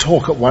of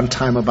talk at one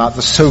time about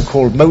the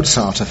so-called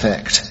Mozart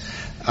effect,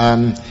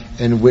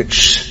 in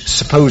which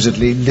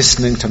supposedly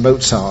listening to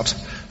Mozart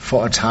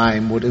for a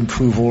time would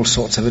improve all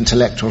sorts of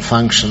intellectual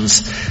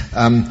functions.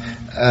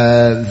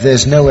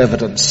 There's no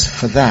evidence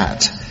for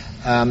that.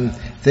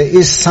 There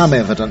is some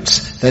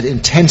evidence that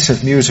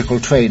intensive musical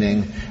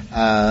training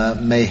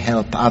may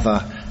help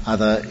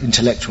other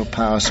intellectual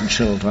powers in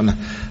children,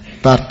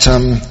 but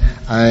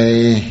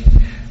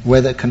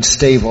whether it can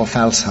stave off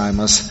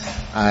Alzheimer's,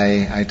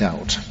 I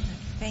doubt.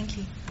 Thank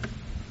you.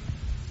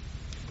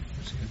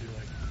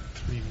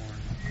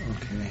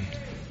 Okay.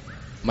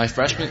 My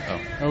freshman.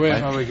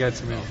 We got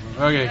some.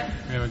 Okay,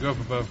 we go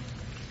for both.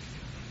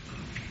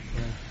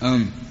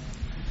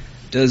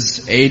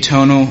 Does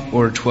atonal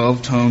or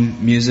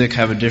 12-tone music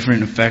have a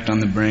different effect on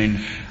the brain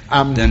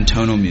than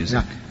tonal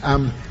music?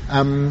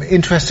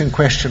 Interesting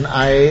question.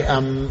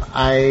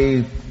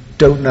 I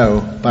don't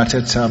know, but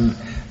it's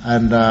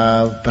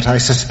but I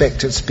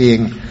suspect it's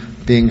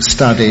being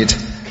studied.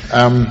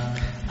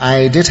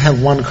 I did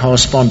have one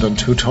correspondent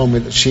who told me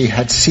that she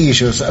had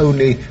seizures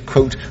only,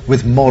 quote,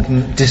 with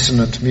modern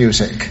dissonant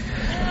music,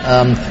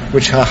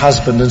 which her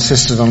husband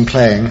insisted on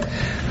playing.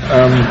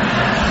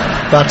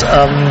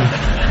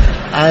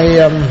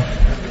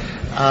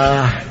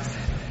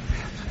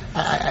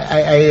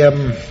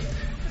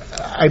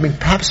 I mean,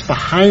 perhaps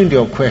behind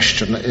your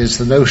question is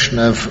the notion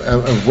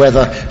of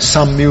whether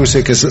some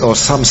music is, or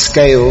some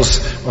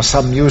scales, or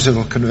some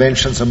musical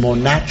conventions are more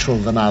natural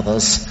than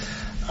others.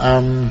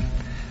 I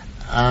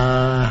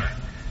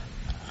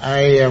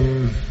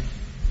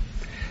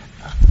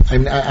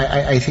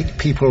think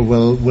people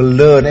will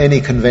learn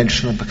any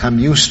convention and become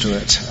used to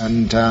it,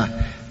 and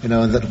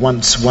that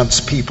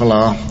once people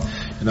are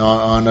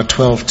on a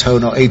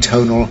 12-tone or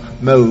atonal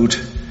mode,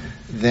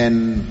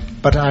 then.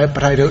 But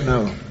I don't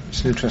know.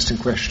 It's an interesting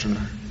question.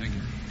 Thank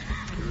you.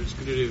 We're just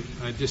going to do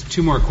just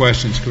two more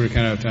questions because we're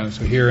kind of out of time.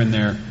 So here and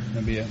there.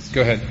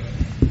 Go ahead.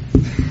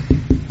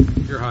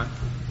 You're hot.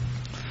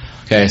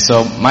 Okay,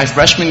 so my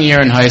freshman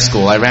year in high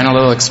school, I ran a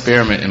little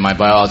experiment in my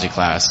biology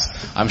class.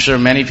 I'm sure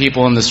many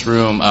people in this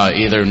room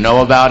either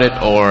know about it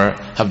or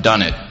have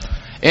done it.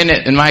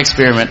 In my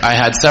experiment, I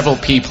had several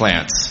pea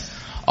plants.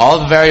 All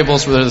the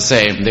variables were the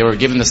same. They were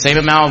given the same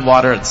amount of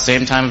water at the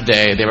same time of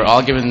day. They were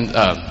all given.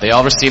 They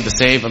all received the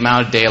same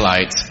amount of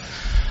daylight,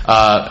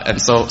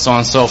 and so on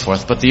and so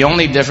forth. But the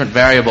only different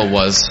variable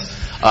was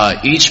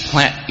each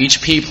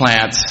pea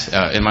plant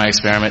in my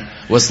experiment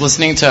was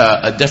listening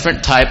to a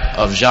different type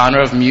of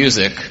genre of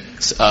music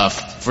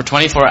for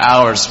 24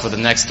 hours for the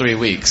next 3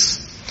 weeks.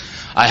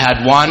 I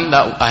had one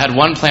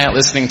plant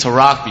listening to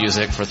rock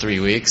music for 3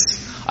 weeks.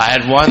 I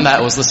had one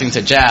that was listening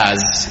to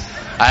jazz.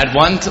 I had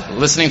one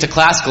listening to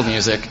classical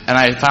music, and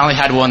I finally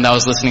had one that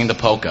was listening to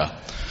polka.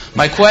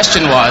 My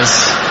question was,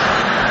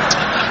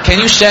 can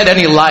you shed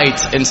any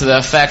light into the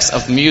effects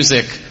of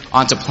music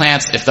onto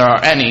plants, if there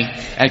are any,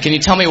 and can you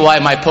tell me why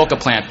my polka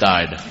plant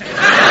died?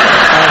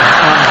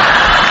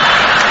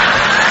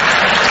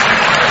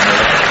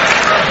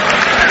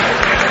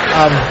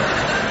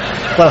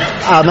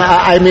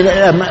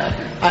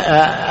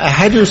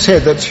 Had you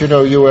said that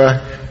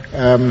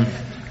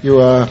you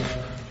were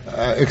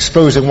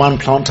exposing one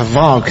plant to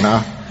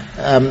Wagner,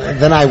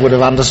 then I would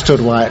have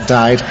understood why it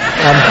died.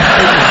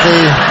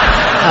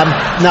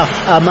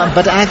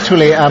 But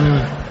actually,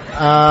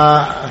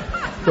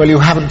 well, you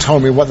haven't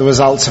told me what the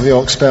results of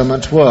your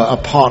experiment were,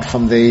 apart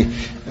from the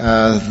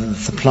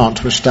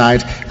plant which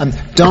died.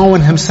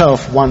 Darwin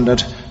himself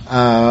wondered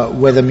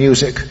whether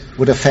music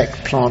would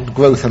affect plant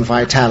growth and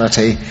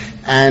vitality,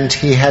 and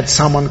he had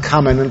someone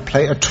come in and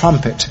play a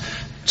trumpet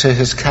to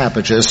his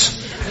cabbages.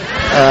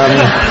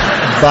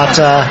 But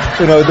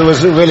there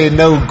was really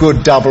no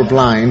good double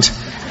blind,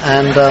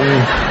 and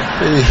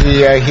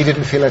he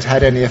didn't feel it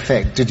had any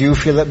effect. Did you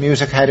feel that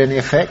music had any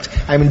effect?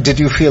 I mean, did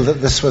you feel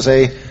that this was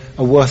a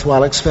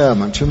worthwhile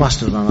experiment? You must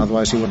have done,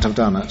 otherwise you wouldn't have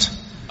done it.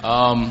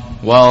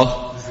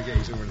 Well,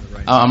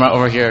 I'm right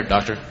over here,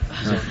 doctor.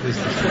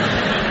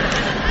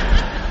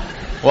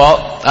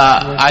 Well,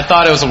 I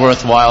thought it was a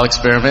worthwhile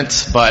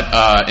experiment, but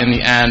in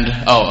the end,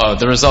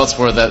 the results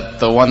were that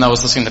the one that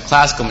was listening to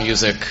classical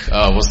music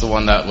was the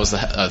one that was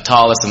the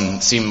tallest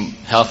and seemed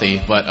healthy.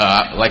 But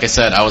like I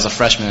said, I was a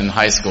freshman in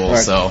high school,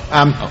 right. So.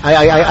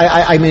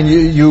 I mean,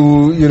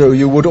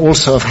 you would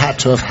also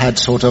have had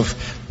sort of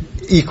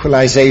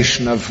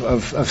equalization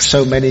of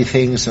so many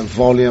things, of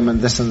volume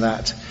and this and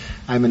that.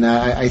 I mean,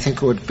 I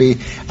think it would be,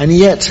 and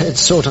yet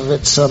it's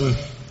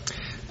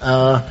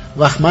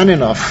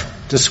Rachmaninoff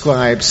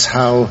describes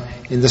how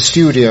in the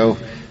studio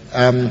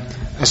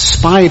a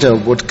spider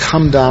would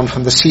come down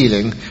from the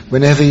ceiling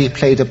whenever he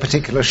played a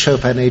particular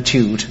Chopin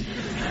etude,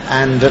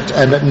 and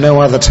at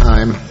no other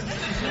time.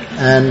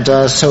 And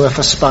so if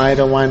a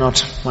spider, why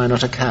not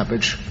a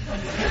cabbage?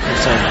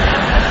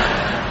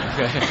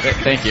 Okay,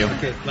 thank you.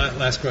 Okay,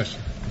 last question.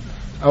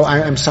 Oh,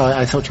 I'm sorry.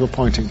 I thought you were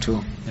pointing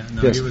to. Yeah,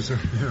 no, yes. Good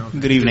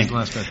evening.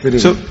 Good evening.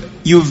 So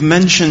you've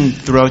mentioned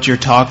throughout your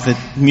talk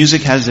that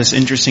music has this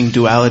interesting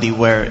duality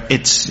where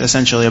it's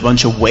essentially a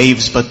bunch of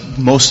waves, but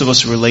most of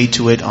us relate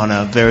to it on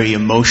a very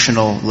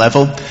emotional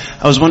level.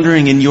 I was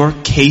wondering, in your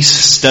case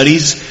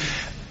studies,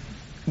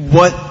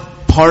 what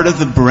part of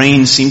the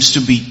brain seems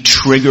to be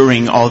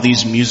triggering all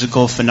these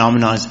musical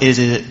phenomena? Is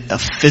it a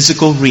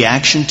physical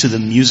reaction to the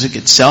music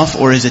itself,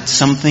 or is it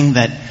something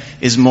that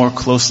is more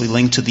closely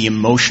linked to the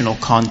emotional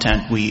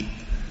content we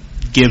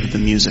give the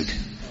music?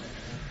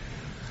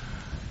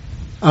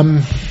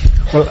 For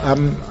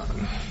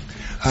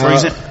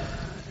example,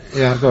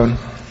 yeah, go on.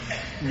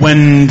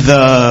 When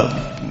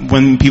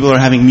people are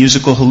having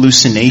musical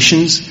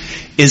hallucinations,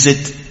 is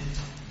it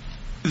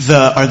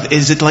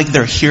like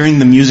they're hearing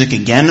the music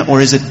again, or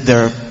is it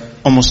they're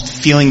almost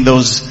feeling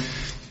those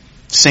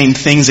same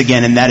things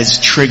again, and that is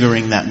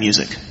triggering that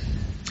music?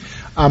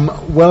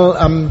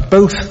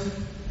 Both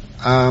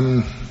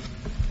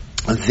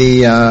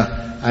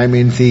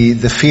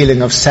the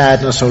feeling of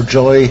sadness or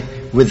joy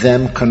with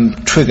them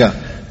can trigger,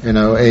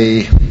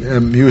 a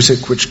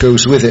music which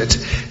goes with it.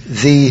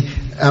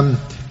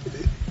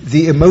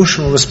 The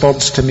emotional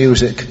response to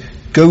music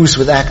goes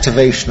with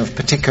activation of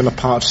particular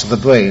parts of the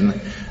brain,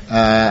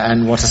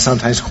 and what are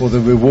sometimes called the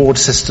reward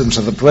systems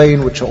of the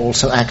brain, which are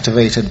also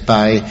activated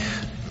by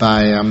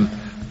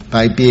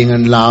being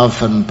in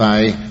love and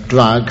by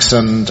drugs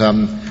and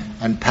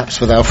perhaps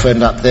with our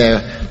friend up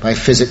there by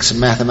physics and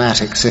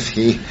mathematics if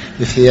he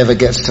ever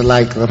gets to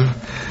like them.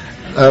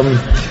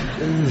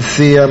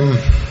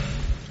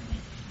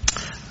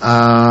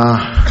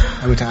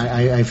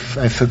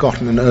 I've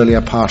forgotten an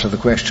earlier part of the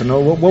question.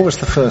 What was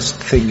the first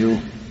thing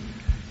you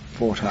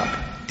brought up?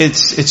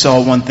 It's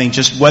all one thing.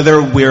 Just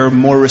whether we're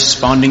more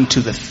responding to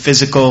the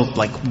physical,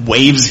 like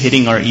waves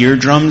hitting our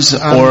eardrums,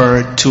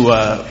 or to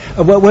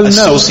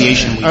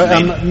association we've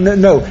made.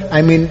 No.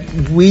 I mean,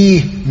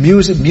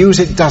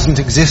 music doesn't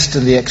exist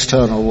in the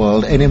external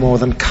world any more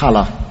than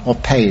color or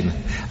pain.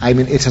 I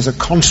mean, it is a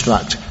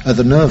construct of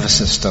the nervous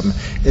system.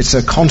 It's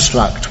a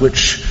construct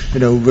which,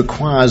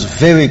 requires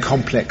very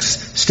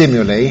complex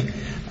stimuli,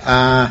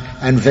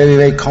 and very,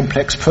 very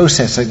complex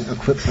processing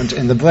equipment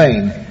in the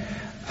brain.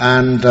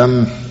 And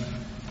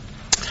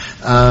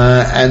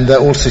there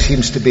also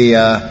seems to be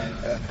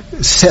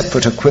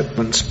separate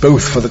equipment,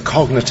 both for the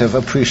cognitive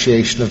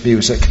appreciation of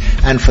music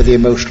and for the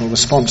emotional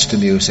response to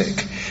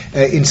music.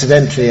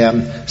 Incidentally,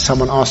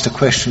 someone asked a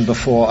question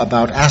before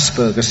about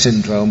Asperger's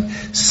syndrome.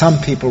 Some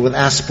people with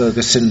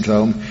Asperger's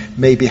syndrome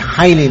may be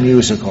highly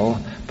musical,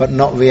 but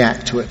not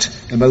react to it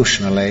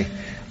emotionally.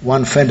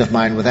 One friend of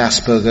mine with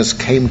Asperger's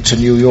came to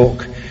New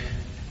York.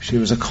 She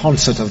was a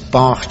concert of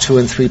Bach 2-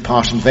 and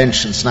 3-part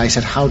inventions, and I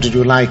said, "How did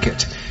you like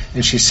it?"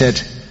 And she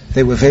said,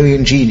 "They were very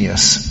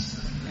ingenious."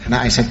 And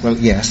I said, "Well,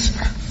 yes,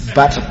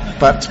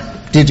 but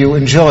did you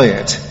enjoy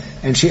it?"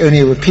 And she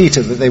only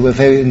repeated that they were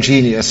very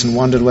ingenious and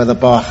wondered whether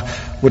Bach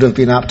would have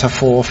been up to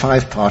 4- or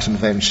 5-part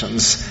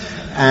inventions.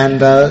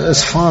 And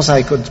as far as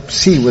I could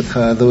see with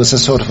her, there was a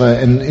sort of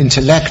an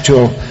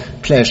intellectual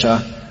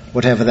pleasure,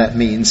 whatever that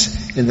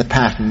means, in the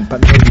pattern,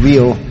 but no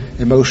real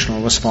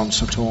emotional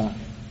response at all.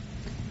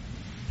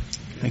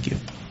 Thank you.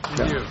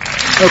 Thank you.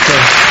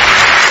 Okay.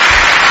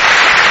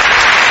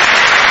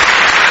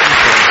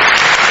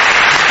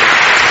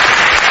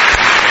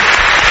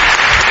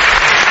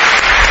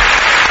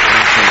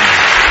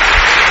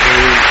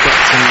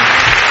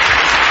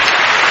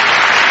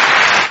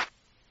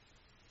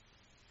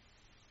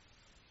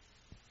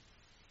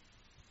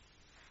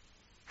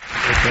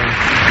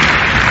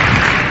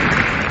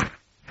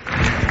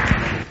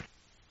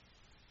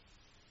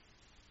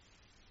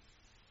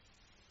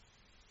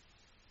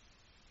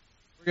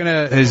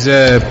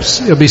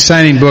 He'll be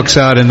signing books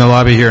out in the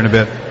lobby here in a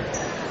bit.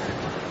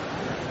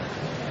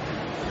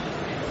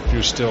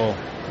 You're still